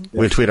move.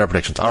 Yeah. We'll tweet our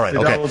predictions. All right,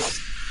 okay.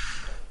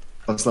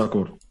 That's not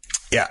good.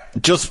 Yeah,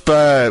 just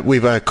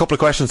we've a couple of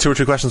questions, 2 or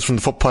 3 questions from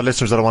the football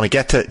listeners that I want to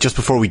get to. Just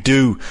before we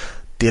do,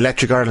 the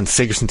Electric Ireland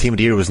Sigerson Team of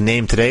the Year was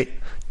named today.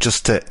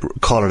 Just to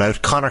call it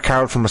out, Conor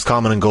Carroll from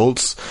Roscommon in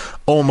goals,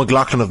 Owen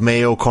McLaughlin of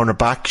Mayo corner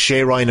back,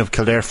 Shay Ryan of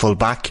Kildare full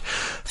back,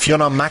 Fionn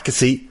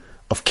Mackesy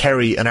of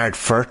Kerry and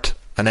Ardfert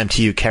and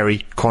MTU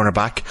Kerry corner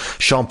back,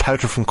 Sean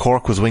Powter from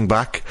Cork was wing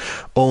back,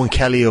 Owen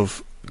Kelly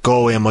of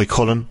Galway and Mike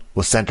Cullen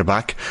was centre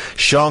back,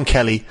 Sean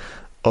Kelly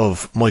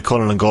of Mike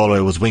Cullen and Galway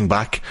was wing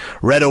back.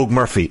 Red Oak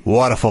Murphy,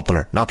 what a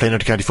footballer. Not playing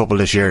inter-county football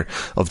this year,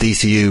 of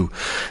DCU.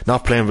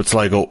 Not playing with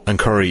Sligo and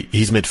Kerry.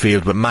 He's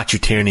midfield. But Matthew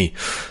Tierney,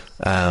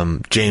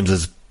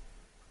 James's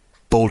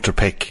bolter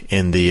pick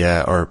in the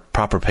or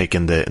proper pick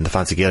in the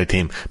fancy Gaelic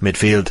team,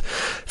 midfield.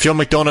 Fionn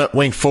McDonough,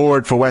 wing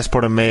forward for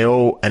Westport and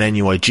Mayo and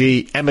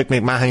NUIG. Emmett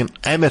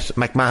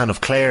McMahon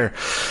of Clare,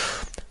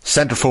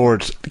 centre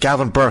forward.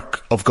 Gavin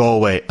Burke of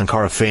Galway and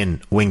Cara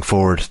Finn, wing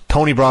forward.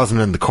 Tony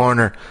Brosnan in the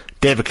corner.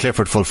 David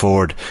Clifford, full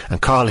forward,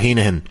 and Carl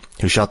Heenahan,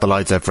 who shot the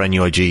lights out for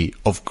NUIG,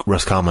 of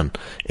Roscommon,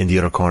 in the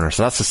other corner.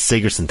 So that's the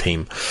Sigerson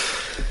team.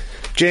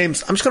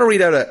 James, I'm just going to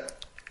read out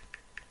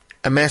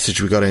a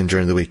message we got in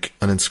during the week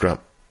on Instagram.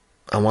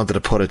 I wanted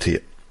to put it to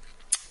you.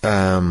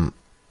 Let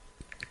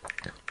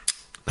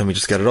me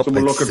just get it up.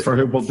 Someone looking for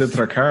who bumped into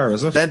their car,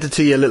 is it? Sent it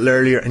to you a little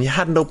earlier, and you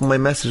hadn't opened my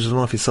message. I don't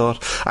know if you saw it.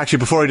 Actually,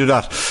 before I do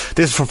that,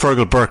 this is from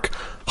Fergal Burke.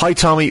 Hi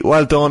Tommy,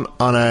 well done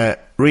on a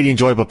really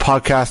enjoyable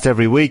podcast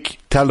every week.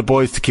 Tell the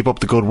boys to keep up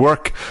the good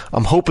work.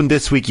 I'm hoping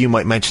this week you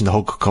might mention the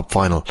Hooker Cup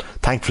final.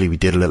 Thankfully we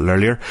did a little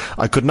earlier.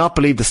 I could not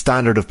believe the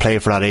standard of play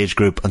for that age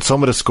group, and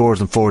some of the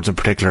scores and forwards in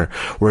particular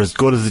were as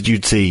good as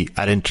you'd see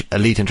at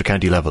elite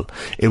inter-county level.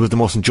 It was the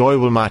most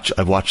enjoyable match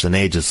I've watched in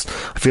ages.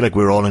 I feel like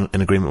we were all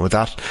in agreement with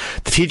that.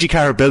 The TG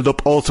Carr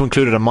build-up also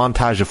included a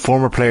montage of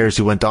former players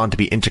who went on to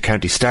be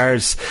inter-county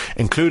stars,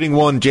 including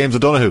one James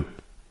O'Donoghue.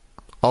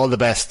 All the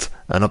best,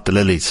 and up the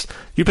lilies.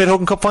 You played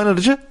Hogan Cup final,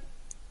 did you?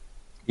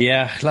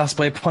 Yeah, lost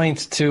by a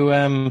point to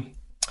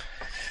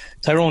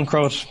Tyrone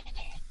Crowd.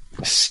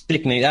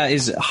 Sickening. That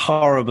is a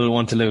horrible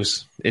one to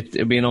lose.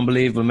 It'd be an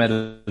unbelievable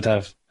medal to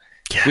have.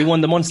 Yeah. We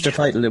won the Munster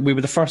title. We were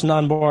the first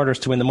non-borders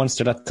to win the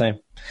Munster that time.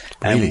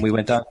 Really? We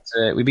went on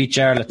we beat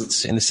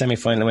Jarlath in the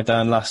semi-final and went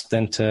on and lost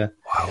then to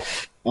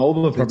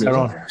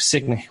Tyrone.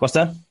 Sickening. What's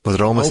that? Was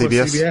it Oma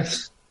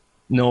CBS?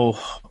 No,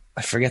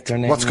 I forget their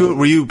name. What school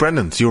were you?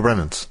 Brennan's? You were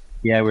Brennan's?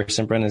 Yeah, we were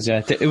St Brennan's,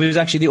 yeah. It was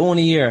actually the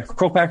only year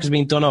Croke Park was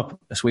being done up,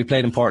 so we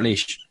played in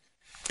Portlaoise.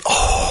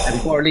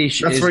 And Portlaoise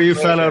That's where you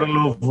fell out of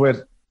love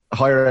with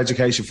higher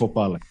education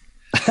footballing.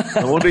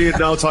 No wonder you had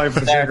no time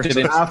for the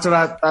Sigerson. After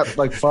that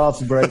like fall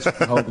from breaks,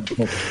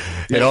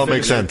 it all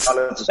makes sense.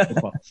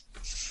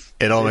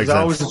 It all makes sense. There's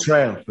always a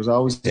trail. There's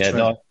always a trail.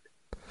 No.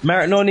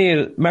 Martin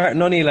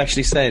O'Neill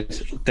actually said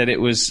that it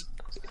was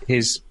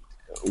his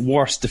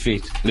worst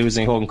defeat,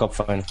 losing Hogan Cup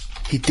final.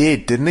 He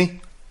did, didn't he?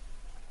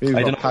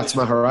 I don't know. Pat's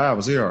Mahara,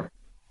 was he? Or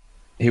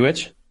he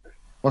which?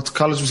 What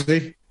college was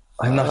he?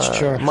 I'm not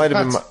sure. Might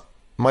have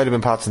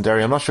been Pat's and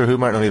Derry. I'm not sure who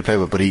Martin O'Neill played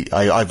with, but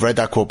I've read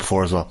that quote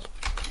before as well.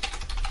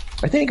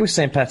 I think it was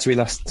St Pat's we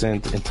lost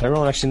in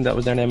Tyrone. Actually, that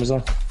was their name as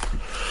well.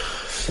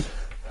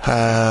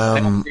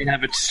 I don't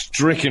have it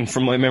stricken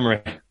from my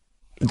memory.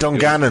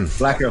 Dungannon.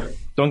 Blackout.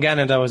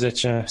 Dungannon, that was it.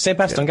 St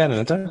Pat's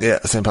Dungannon, isn't it? Yeah,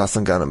 St Pat's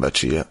Dungannon,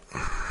 bet you. Yeah.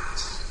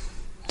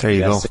 There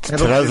you go.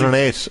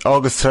 2008,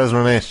 August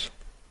 2008.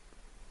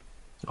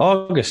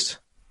 August.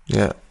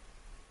 Yeah.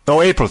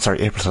 No, April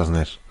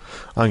 2008.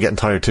 I'm getting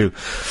tired too.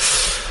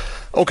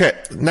 Okay,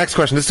 next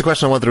question. This is the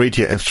question I wanted to read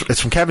to you.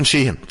 It's from Kevin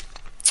Sheehan.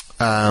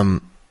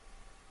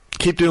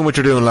 Keep doing what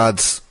you're doing,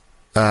 lads.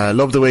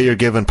 Love the way you're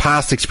giving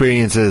past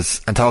experiences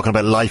and talking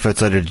about life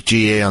outside of the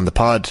GA on the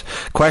pod.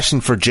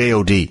 Question for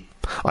JOD.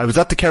 I was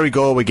at the Kerry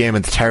Galway game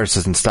in the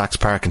Terraces in Stacks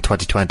Park in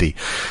 2020.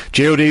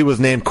 JOD was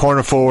named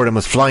corner forward and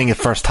was flying at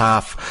first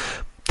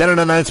half. Then an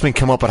announcement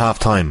came up at half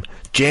time.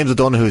 James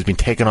O'Donoghue has been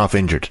taken off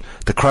injured.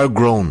 The crowd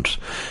groaned.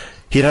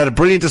 He had a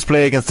brilliant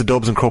display against the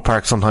Dubs in Croke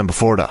Park sometime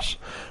before that,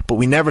 but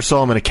we never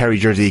saw him in a Kerry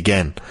jersey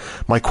again.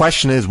 My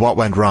question is, what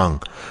went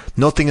wrong?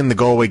 Nothing in the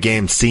Galway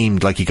game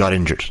seemed like he got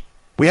injured.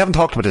 We haven't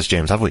talked about this,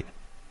 James, have we?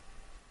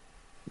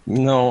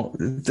 No.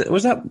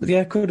 Was that?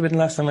 Yeah, it could have been the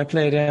last time I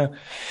played, yeah.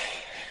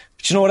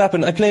 But you know what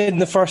happened? I played in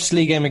the first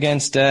league game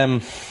against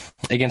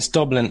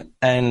Dublin,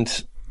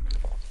 and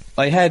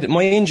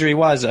my injury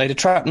was I had a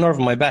trapped nerve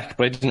in my back,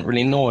 but I didn't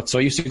really know it. So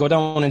I used to go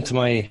down into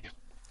my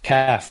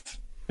calf.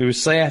 It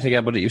was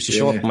sciatica, but it used to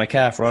show up in my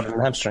calf rather than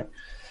hamstring.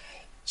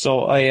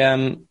 So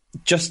I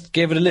just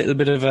gave it a little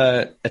bit of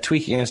a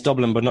tweak against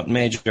Dublin, but not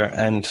major,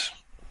 and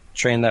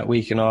trained that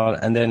week and all.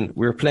 And then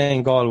we were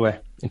playing Galway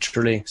in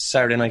Tralee,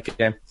 Saturday night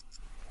game,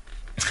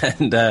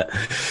 and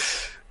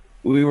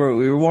we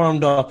were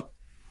warmed up.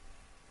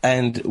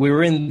 And we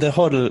were in the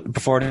huddle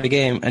before the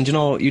game, and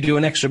you do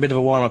an extra bit of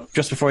a warm up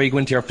just before you go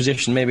into your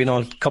position. Maybe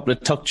a couple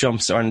of tuck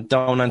jumps or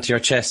down onto your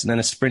chest, and then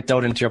a sprint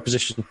out into your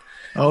position.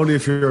 Only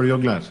if you're a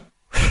young lad.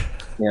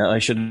 Yeah, I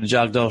should have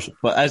jogged out.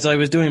 But as I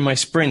was doing my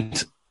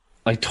sprint,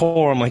 I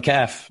tore my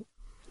calf.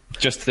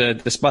 Just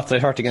the spot that I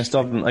hurt against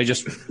Dublin, I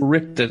just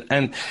ripped it.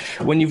 And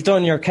when you've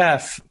done your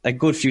calf a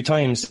good few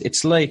times,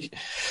 it's like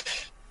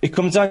it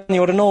comes on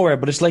you out of nowhere,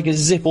 but it's like a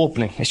zip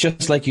opening. It's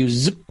just like you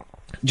zip.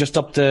 Just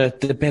up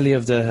the belly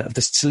of the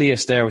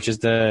cilius there, which is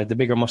the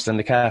bigger muscle in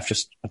the calf,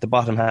 just at the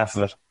bottom half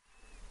of it.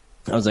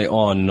 I was like,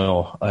 oh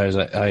no,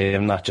 I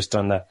am not just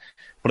done that.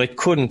 But I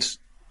couldn't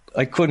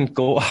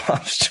go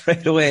off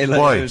straight away.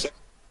 Why?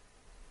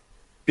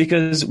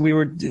 Because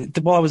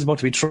the ball was about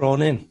to be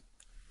thrown in.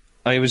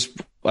 I was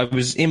I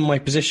was in my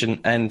position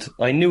and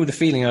I knew the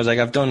feeling. I was like,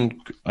 I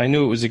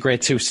knew it was a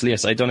grade 2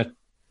 slice. I'd done it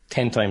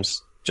 10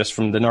 times just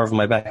from the nerve in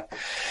my back.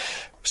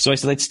 So I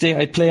said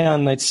I'd play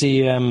on and I'd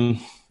see,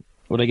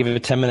 would I give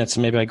it 10 minutes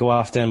and maybe I'd go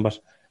off then, but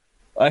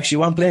I actually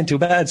wasn't playing too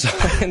bad, so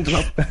I ended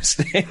up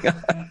staying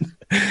on.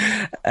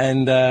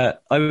 And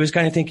I was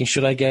kind of thinking,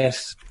 should I take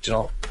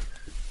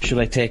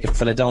a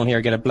fella down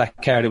here, get a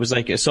black card? It was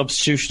like a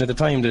substitution at the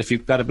time that if you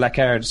got a black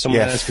card,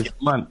 someone else could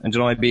come on, and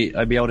I'd be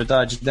out of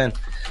dodge then.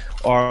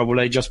 Or will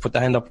I just put the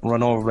hand up and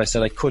run over? But I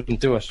said I couldn't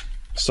do it,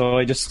 so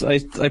I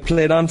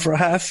played on for a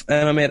half,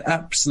 and I made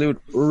absolute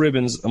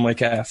ribbons on my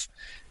calf.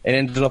 It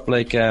ended up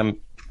like a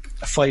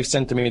 5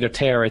 centimeter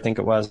tear, I think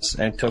it was,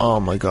 and it took, oh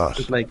my God,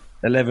 it took like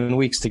 11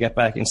 weeks to get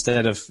back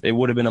instead of it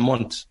would have been a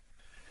month.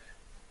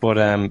 But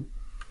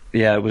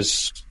it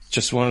was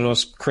just one of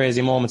those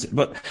crazy moments.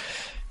 But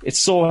it's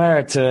so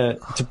hard to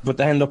put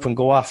the hand up and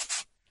go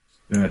off.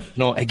 Yeah.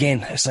 No,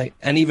 again, it's like,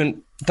 and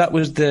even that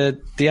was the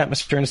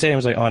atmosphere in the stadium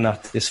was like, oh,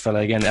 not this fella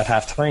again at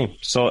half time.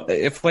 So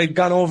if I'd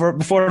gone over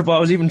before the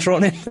ball was even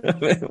thrown in,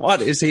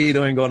 what is he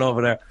doing going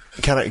over there?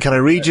 Can I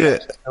read you?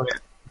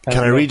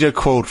 Can I read you a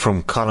quote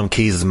from Colin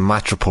Keys'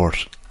 match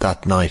report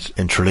that night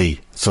in Tralee?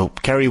 So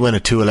Kerry win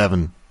at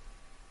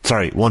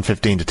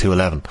 115 to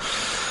 211,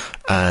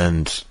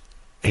 and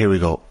here we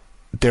go.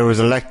 There was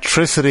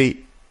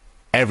electricity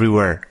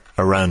everywhere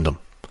around him.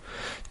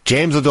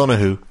 James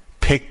O'Donoghue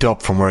picked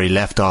up from where he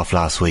left off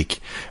last week,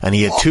 and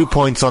he had 2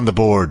 points on the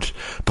board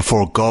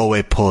before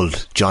Galway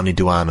pulled Johnny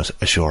Dewan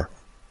ashore.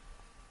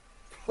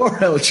 Poor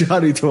old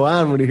Johnny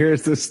Dewan when he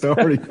hears this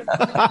story.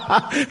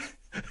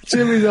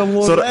 Jimmy's on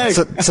one leg.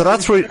 So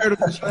that's where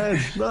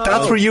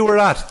that's where you were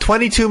at.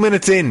 22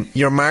 minutes in,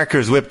 your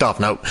marker's whipped off.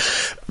 Now,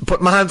 put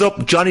my hands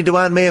up, Johnny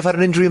Dewan may have had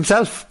an injury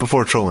himself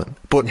before throwing,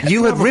 but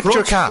you had ripped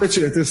your calf. With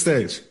you at this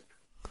stage?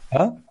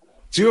 Huh?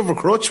 Do you have a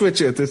crutch with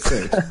you at this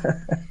stage?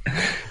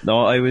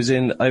 No, I was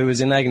in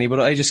agony, but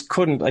I just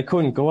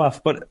couldn't go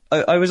off. But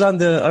I was on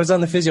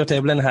the physio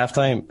table in half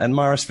time, and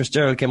Maurice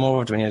Fitzgerald came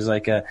over to me and he was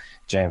like,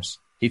 James,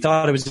 he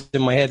thought it was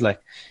in my head, like,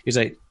 he was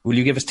like, will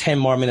you give us 10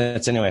 more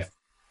minutes anyway,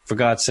 for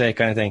God's sake,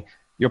 kind of thing.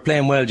 You're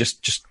playing well,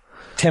 just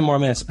 10 more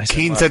minutes. I said,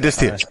 Keane said this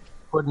to you?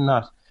 Could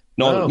not.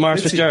 No,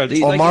 Maurice Fitzgerald.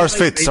 Maurice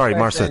Fitz, sorry,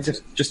 Maurice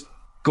Fitz. Just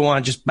go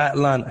on, just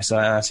battle on. I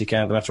said, he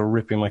can't, I'm after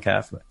ripping my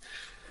calf.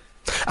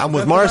 And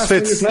with Maurice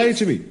Fitz, played,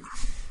 Jimmy?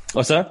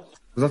 What's that?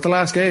 Was that the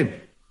last game?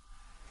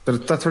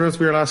 Did that turn out to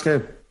be your last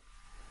game?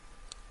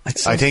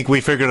 I think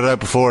we figured it out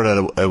before that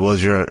it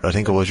was your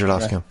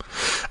last game.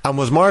 And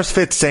was Maurice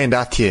Fitz saying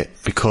that to you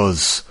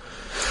because,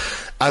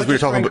 as we were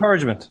talking about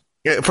encouragement?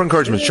 Yeah, for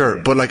encouragement, sure.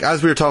 But like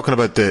as we were talking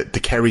about the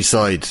Kerry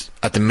side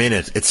at the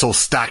minute, it's so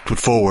stacked with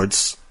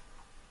forwards.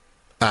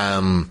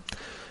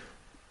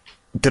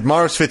 Did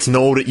Maurice Fitz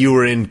know that you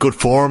were in good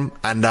form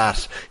and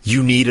that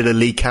you needed a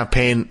league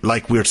campaign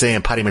like we were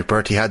saying Paddy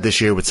McBurty had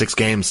this year with 6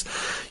 games?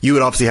 You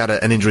had obviously had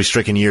an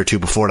injury-stricken year or two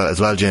before that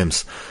as well,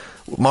 James.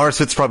 Maurice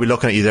Fitz probably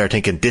looking at you there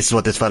thinking, this is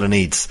what this fella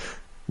needs.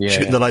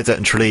 Shooting the lights out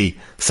in Tralee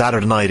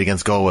Saturday night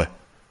against Galway.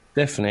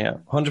 Definitely, yeah.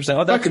 100%.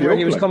 Oh, that's where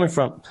he was coming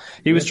from.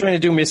 He was trying to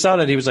do me a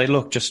solid. He was like,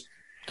 look, just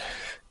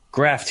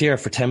graft here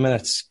for 10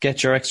 minutes.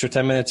 Get your extra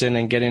 10 minutes in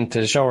and get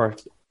into the shower.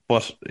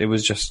 But it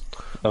was just,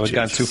 I was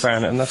gone too far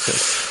in it, and that's it.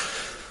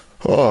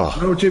 Oh.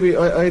 No, Jimmy,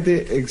 I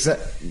did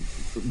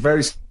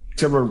very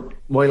similar.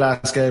 My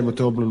last game with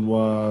Dublin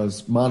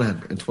was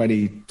Monaghan in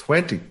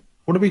 2020.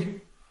 Would it be?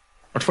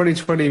 Or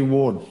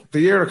 2021? The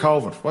year of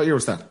COVID. What year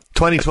was that?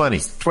 2020.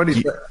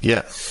 2020.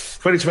 Yeah.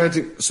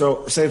 2020.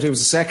 So, same thing. It was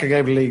the second game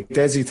of the league.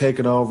 Desi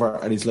taking over,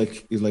 and he's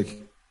like,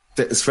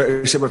 it's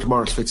very similar to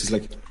Maurice Fitz. He's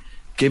like,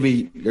 give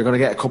me, you're going to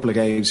get a couple of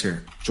games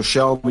here. Just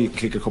show me you can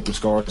kick a couple of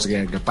scores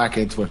again, get back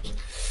into it.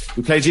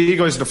 We played you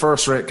guys in the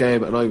first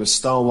game, and I was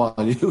stonewall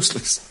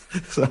useless.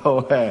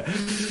 So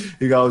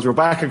he goes, we're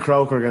back in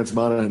Croker against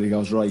Monaghan, and he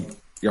goes, right,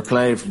 you're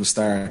playing from the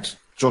start.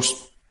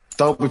 Just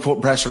don't be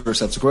putting pressure on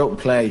yourself. So go out and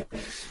play. I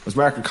was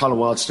marking Colin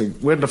Walsh to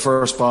win the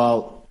first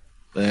ball,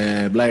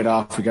 lay it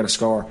off, we get a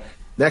score.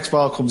 Next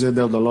ball comes in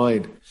down the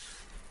line,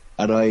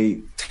 and I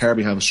tear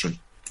my hamstring.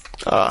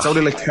 It's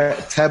only like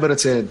 10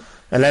 minutes in.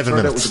 11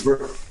 minutes.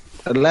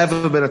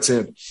 11 minutes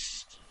in.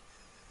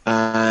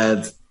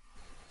 And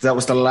that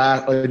was the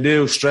last. I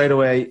knew straight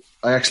away.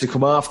 I actually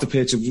come off the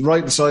pitch. It was right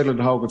in the sideline of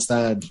the Hogan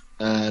stand,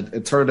 and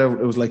it turned out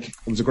it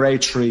was a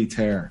grade 3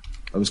 tear.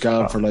 I was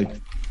gone for like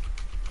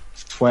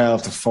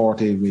 12 to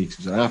 14 weeks.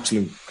 It was an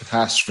absolute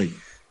catastrophe.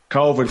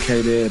 COVID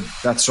came in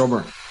that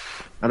summer,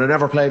 and I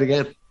never played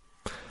again.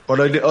 But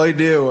I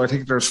knew. I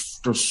think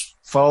there's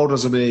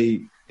photos of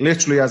me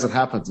literally as it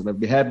happens, and I'd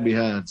be head in my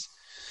hands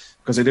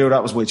because I knew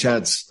that was my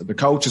chance. And the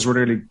coaches were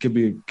nearly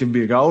giving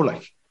me a go,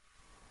 like,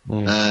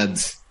 and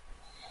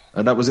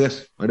that was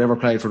it. I never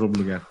played for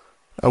Dublin again.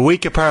 A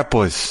week apart,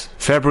 boys.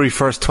 February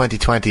 1st,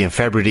 2020 and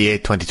February the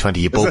 8th, 2020.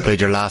 You both played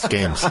your last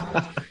games.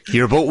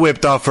 You were both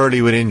whipped off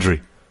early with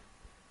injury.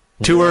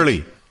 Too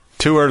early.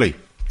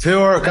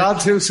 Gone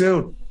too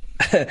soon.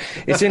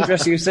 It's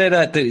interesting you say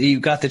that you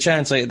got the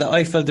chance.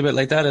 I felt a bit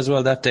like that as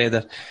well that day,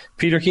 that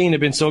Peter Keane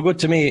had been so good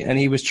to me, and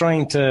he was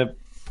trying to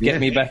get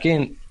me back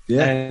in.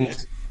 Yeah.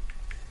 And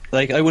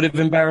like, I would have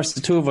embarrassed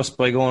the two of us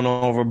by going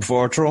over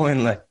before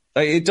throwing. Like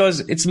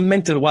it's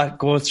mental what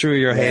goes through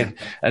your head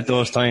at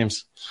those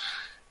times.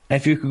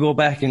 If you could go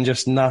back and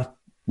just not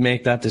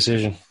make that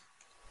decision,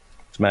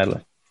 it's mad.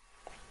 Like.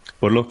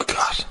 But look,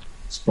 God,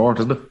 sport,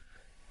 isn't it?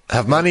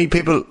 Have many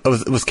people,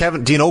 was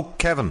Kevin, do you know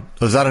Kevin?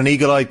 Was that an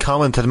eagle-eyed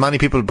comment? Had many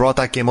people brought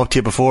that game up to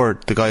you before,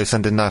 the guy who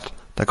sent in that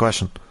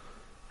question?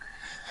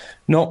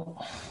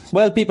 No.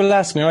 Well, people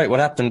ask me, right, what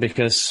happened,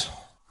 because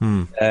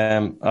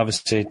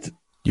obviously...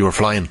 You were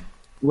flying.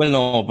 Well,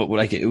 no, but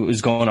like it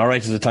was going all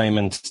right at the time,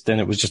 and then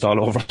it was just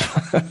all over.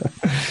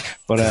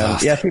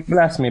 But yeah, people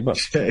ask me, but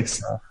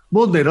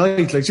Monday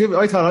night, like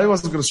I thought I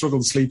wasn't going to struggle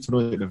to sleep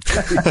tonight.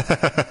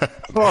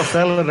 Poor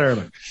fella there,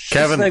 like.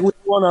 Kevin. It's like we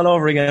won all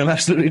over again. I'm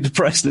absolutely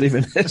depressed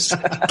leaving this.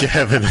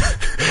 Kevin,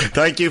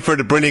 thank you for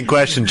the brilliant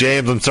question,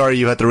 James. I'm sorry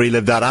you had to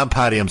relive that, and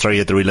Paddy, I'm sorry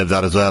you had to relive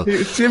that as well.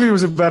 Jimmy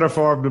was in better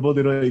form the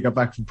Monday night he got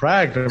back from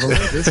Prague.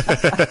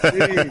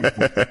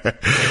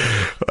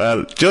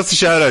 Well, just a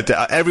shout out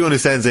to everyone who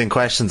sends in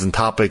questions and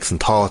topics and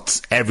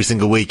thoughts every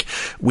single week.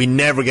 We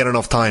never get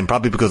enough time,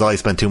 probably because I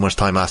spend too much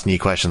time asking you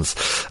questions,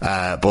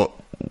 but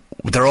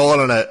they're all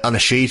on a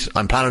sheet.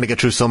 I'm planning to get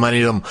through so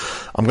many of them.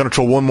 I'm going to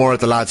throw one more at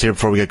the lads here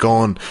before we get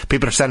going.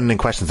 People are sending in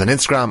questions on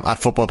Instagram at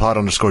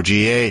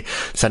footballpod_GA,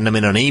 sending them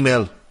in on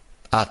email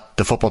at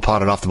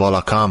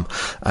thefootballpod@offtheball.com,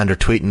 and they're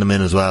tweeting them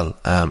in as well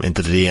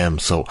into the DM.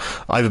 So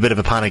I have a bit of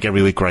a panic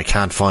every week where I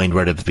can't find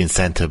where they've been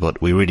sent to,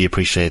 but we really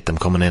appreciate them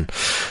coming in.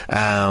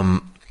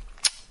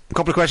 A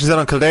couple of questions in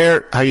on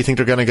Kildare, how you think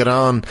they're going to get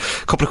on.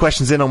 A couple of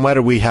questions in on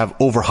whether we have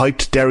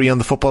overhyped Derry on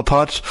the football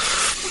pod.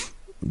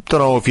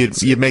 Don't know if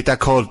you'd make that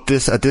call at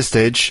this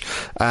stage.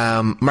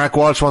 Mark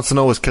Walsh wants to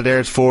know, is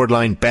Kildare's forward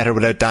line better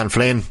without Dan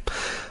Flynn?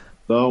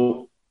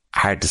 No.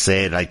 Hard to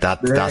say it like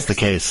that. Next. That's the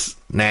case.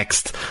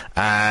 Next.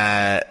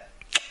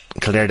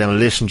 Kildare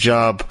demolition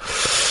job.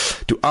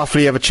 Do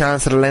Offaly have a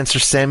chance at a Leinster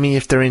semi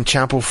if they're in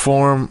Champo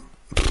form?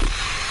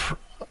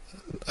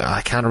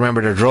 I can't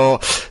remember their draw.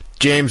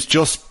 James,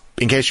 just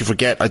in case you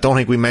forget, I don't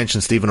think we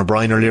mentioned Stephen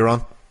O'Brien earlier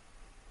on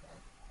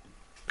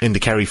in the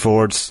Kerry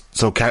forwards.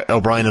 So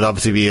O'Brien would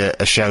obviously be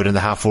a shout in the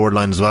half forward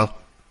line as well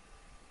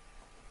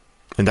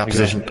in that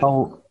position.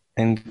 How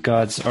in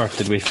God's earth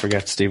did we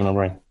forget Stephen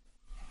O'Brien?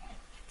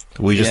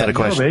 We just had a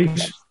question.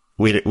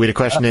 We had a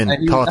question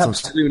in. Thoughts?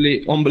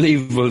 Absolutely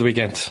unbelievable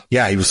weekend.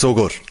 Yeah, he was so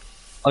good.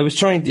 I was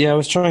trying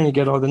to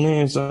get all the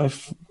names.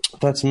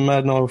 That's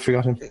mad. No, I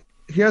forgot him.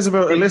 He has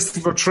about a list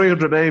of about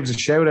 300 names and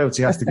shout outs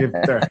he has to give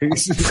there. He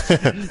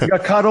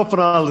got caught up on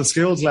all the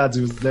skills lads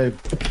who was named.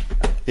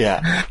 Yeah.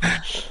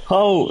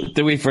 How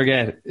do we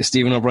forget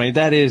Stephen O'Brien?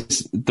 That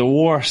is the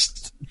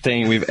worst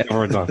thing we've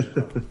ever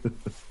done.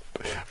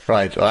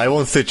 Right, well, I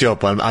won't sit you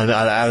up.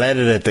 I'll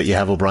edit it that you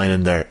have O'Brien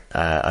in there.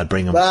 I'll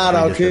bring him.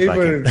 No, keep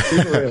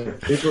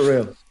it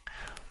real.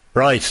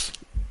 Right.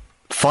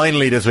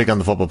 Finally this week on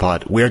the Football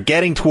Pod, we're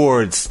getting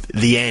towards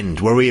the end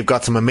where we have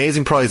got some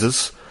amazing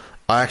prizes.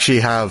 I actually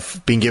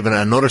have been given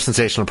another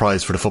sensational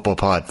prize for the Football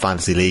Pod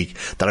Fantasy League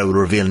that I will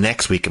reveal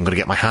next week. I'm going to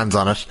get my hands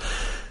on it.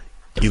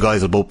 You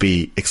guys will both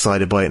be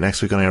excited by it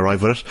next week when I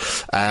arrive with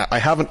it. I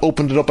haven't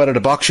opened it up out of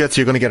the box yet,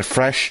 so you're going to get it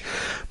fresh.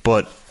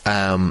 But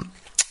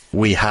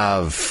we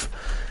have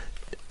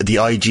the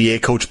IGA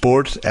coach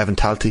board. Evan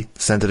Talty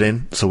sent it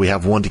in, so we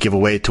have one to give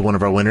away to one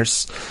of our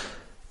winners.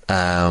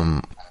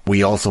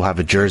 We also have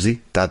a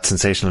jersey, that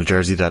sensational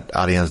jersey that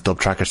Allianz Dub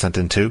Tracker sent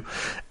in too.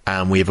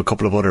 And we have a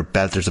couple of other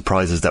belters of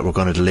prizes that we're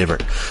going to deliver.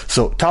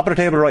 So, top of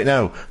the table right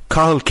now,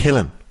 Cathal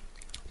Killen,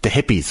 the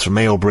Hippies from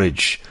Mayo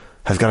Bridge,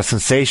 has got a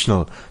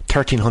sensational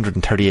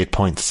 1,338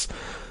 points.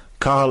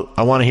 Cathal,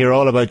 I want to hear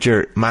all about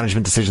your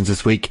management decisions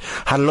this week.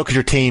 Had a look at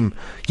your team.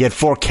 You had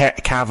 4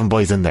 Cavan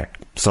boys in there.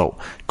 So,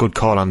 good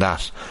call on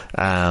that.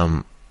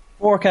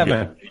 4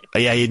 Cavan?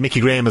 Yeah, you had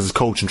Mickey Graham as his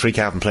coach and 3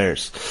 Cavan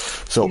players.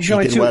 So,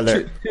 you did well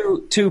there.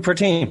 Two per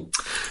team.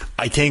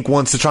 I think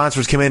once the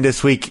transfers came in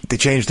this week, they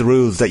changed the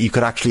rules that you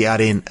could actually add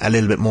in a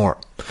little bit more.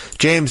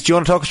 James, do you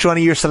want to talk us through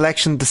any of your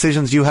selection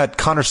decisions? You had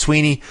Connor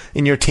Sweeney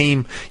in your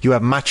team. You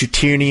have Matthew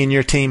Tierney in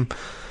your team.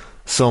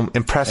 Some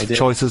impressive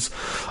choices.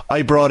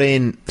 I brought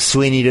in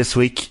Sweeney this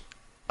week.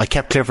 I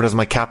kept Clifford as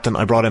my captain.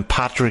 I brought in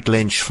Patrick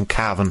Lynch from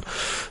Cavan.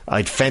 I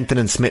had Fenton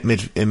and Smith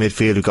in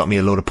midfield who got me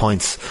a load of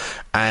points.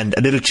 And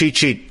a little cheat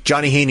sheet.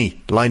 Johnny Heaney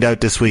lined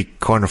out this week,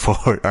 corner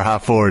forward or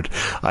half forward.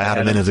 I had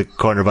him in as a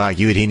cornerback.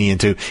 You had Heaney in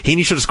too.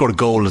 Heaney should have scored a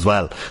goal as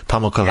well.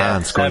 Tom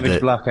O'Callaghan scored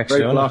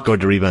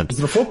the rebound. Is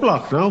it a foot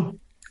block? No.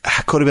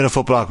 Could have been a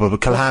foot block, but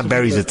Callaghan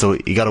buries it, so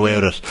he got away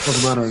with it.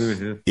 Doesn't matter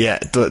anyway. Yeah,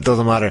 it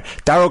doesn't matter.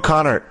 Darragh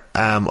O'Connor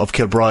of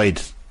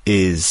Kilbride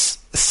is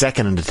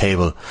second in the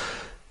table.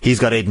 He's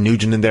got Aidan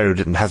Nugent in there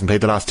who hasn't played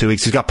the last 2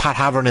 weeks. He's got Pat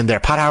Havern in there.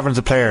 Pat Havern's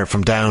a player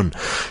from Down.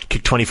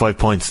 Kicked 25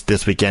 points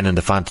this weekend in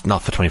the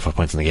not for 25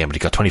 points in the game, but he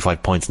got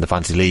 25 points in the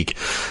Fantasy League.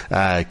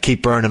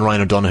 Keith Byrne and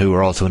Ryan O'Donoghue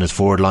are also in his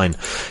forward line.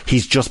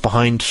 He's just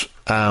behind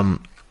our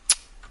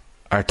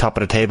top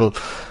of the table.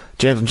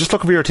 James, I'm just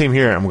looking for your team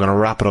here, and we're going to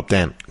wrap it up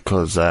then,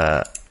 because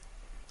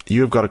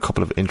you've got a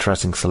couple of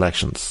interesting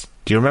selections.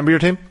 Do you remember your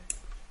team?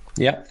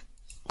 Yeah.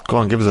 Go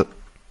on, give us it.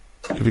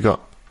 Who have you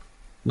got?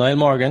 Niall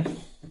Morgan.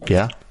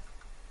 Yeah.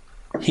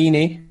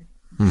 Heaney.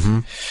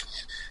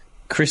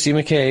 Chrissy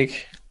McCaig.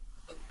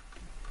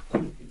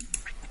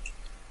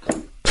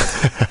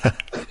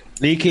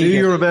 Lee Keegan. Do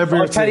you remember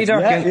your Paddy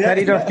teams? Durkin. Yeah.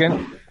 Paddy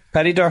Durkin.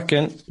 Paddy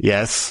Durkin.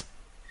 Yes.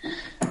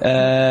 Look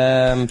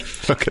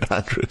at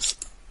Andrews.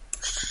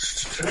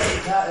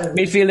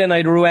 Midfield then I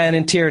had Ruan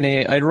and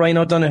Tierney. I had Ryan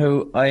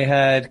O'Donoghue. I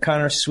had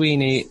Connor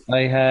Sweeney.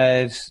 I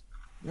had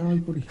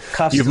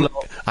Costello.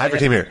 I have your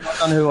team here.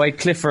 O'Donoghue. I had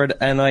Clifford,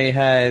 and I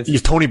had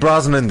You've Tony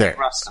Brosnan in there.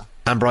 Rasta.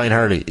 And Brian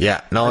Hurley.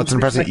 Yeah. No, it's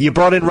impressive. You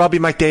brought in Robbie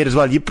McDade as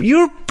well.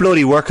 You're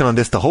bloody working on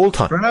this the whole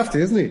time.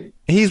 Crafty, isn't he?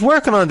 He's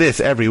working on this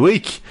every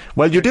week.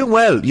 Well, you're doing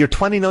well. You're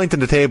 29th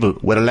in the table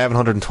with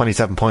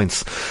 1,127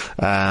 points.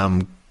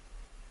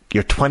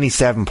 You're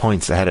 27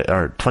 points ahead,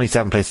 or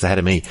 27 places ahead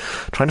of me.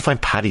 Trying to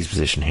find Paddy's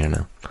position here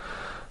now.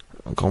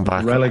 I'm going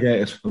back.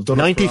 Relegated. I've done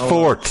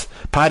 94th.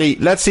 Paddy,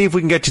 let's see if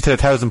we can get you to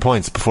 1,000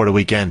 points before the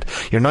weekend.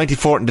 You're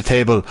 94th in the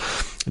table.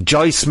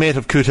 Joy Smith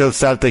of Cootehill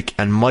Celtic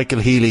and Michael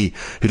Healy,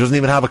 who doesn't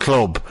even have a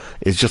club,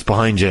 is just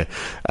behind you.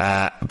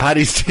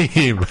 Paddy's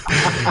team.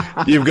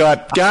 You've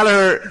got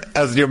Gallagher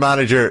as your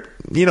manager.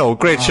 You know,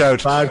 great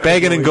shout.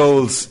 Began in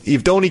goals.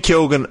 You've Donny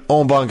Keoghan,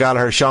 Owen Bon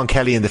Gallagher, Sean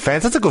Kelly in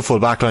defence. That's a good full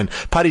back line.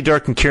 Paddy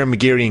Durkin, Kieran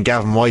McGeary and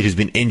Gavin White, who's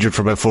been injured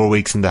for about 4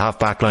 weeks in the half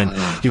back line.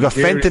 You've got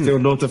Fenton.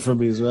 doing nothing for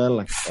me as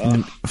well.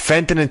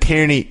 Fenton and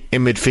Tierney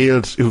in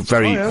midfield, who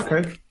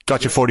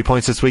got you 40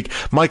 points this week.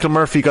 Michael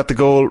Murphy got the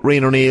goal.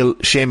 Rian O'Neill,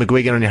 Shane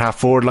McGuigan on your half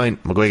forward line.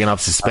 McGuigan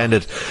obviously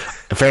suspended.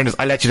 In fairness,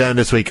 I let you down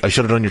this week. I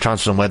should have done your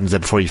transfers on Wednesday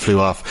before you flew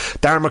off.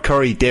 Darren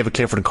McCurry, David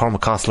Clifford and Cormac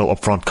Costello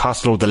up front.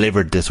 Costello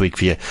delivered this week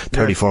for you,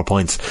 34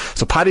 points.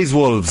 So Paddy's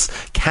Wolves,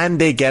 can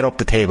they get up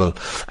the table?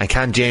 And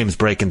can James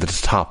break into the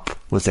top?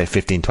 We'll say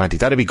 15-20.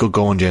 That'd be good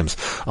going, James.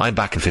 I'm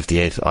back in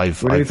 58.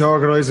 We need to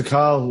organise a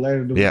call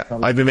later.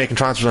 I've been making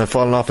transfers and I've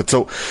fallen off it.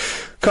 So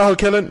Cathal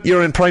Killen,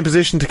 you're in prime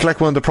position to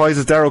collect one of the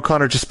prizes. Darragh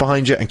O'Connor just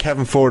behind you, and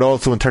Kevin Ford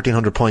also in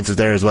 1,300 points is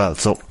there as well.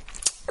 So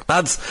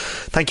lads,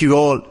 thank you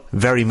all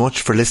very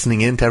much for listening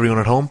in to everyone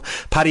at home.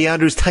 Paddy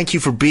Andrews, thank you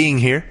for being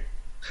here.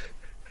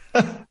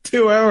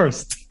 2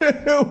 hours.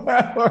 2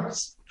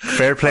 hours.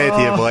 Fair play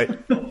to you, boy.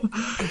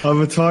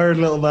 I'm a tired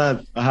little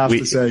man, I have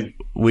to say.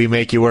 We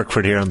make you work for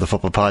it here on the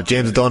Football Pod.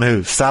 James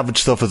Donoghue, savage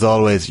stuff as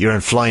always. You're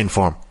in flying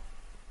form.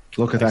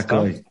 Look at that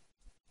guy.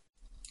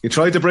 You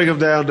tried to bring him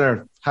down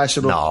there.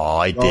 Hashing up. No,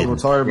 I didn't.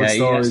 Retirement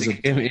stories.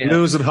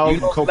 Losing hope in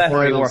cup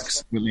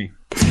finals.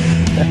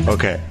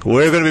 Okay,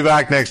 we're going to be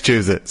back next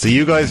Tuesday. So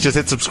you guys just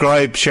hit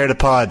subscribe, share the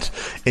pod.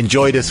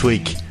 Enjoy this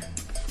week.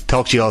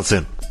 Talk to you all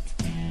soon.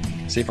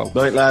 See you folks.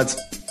 Night,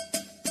 lads.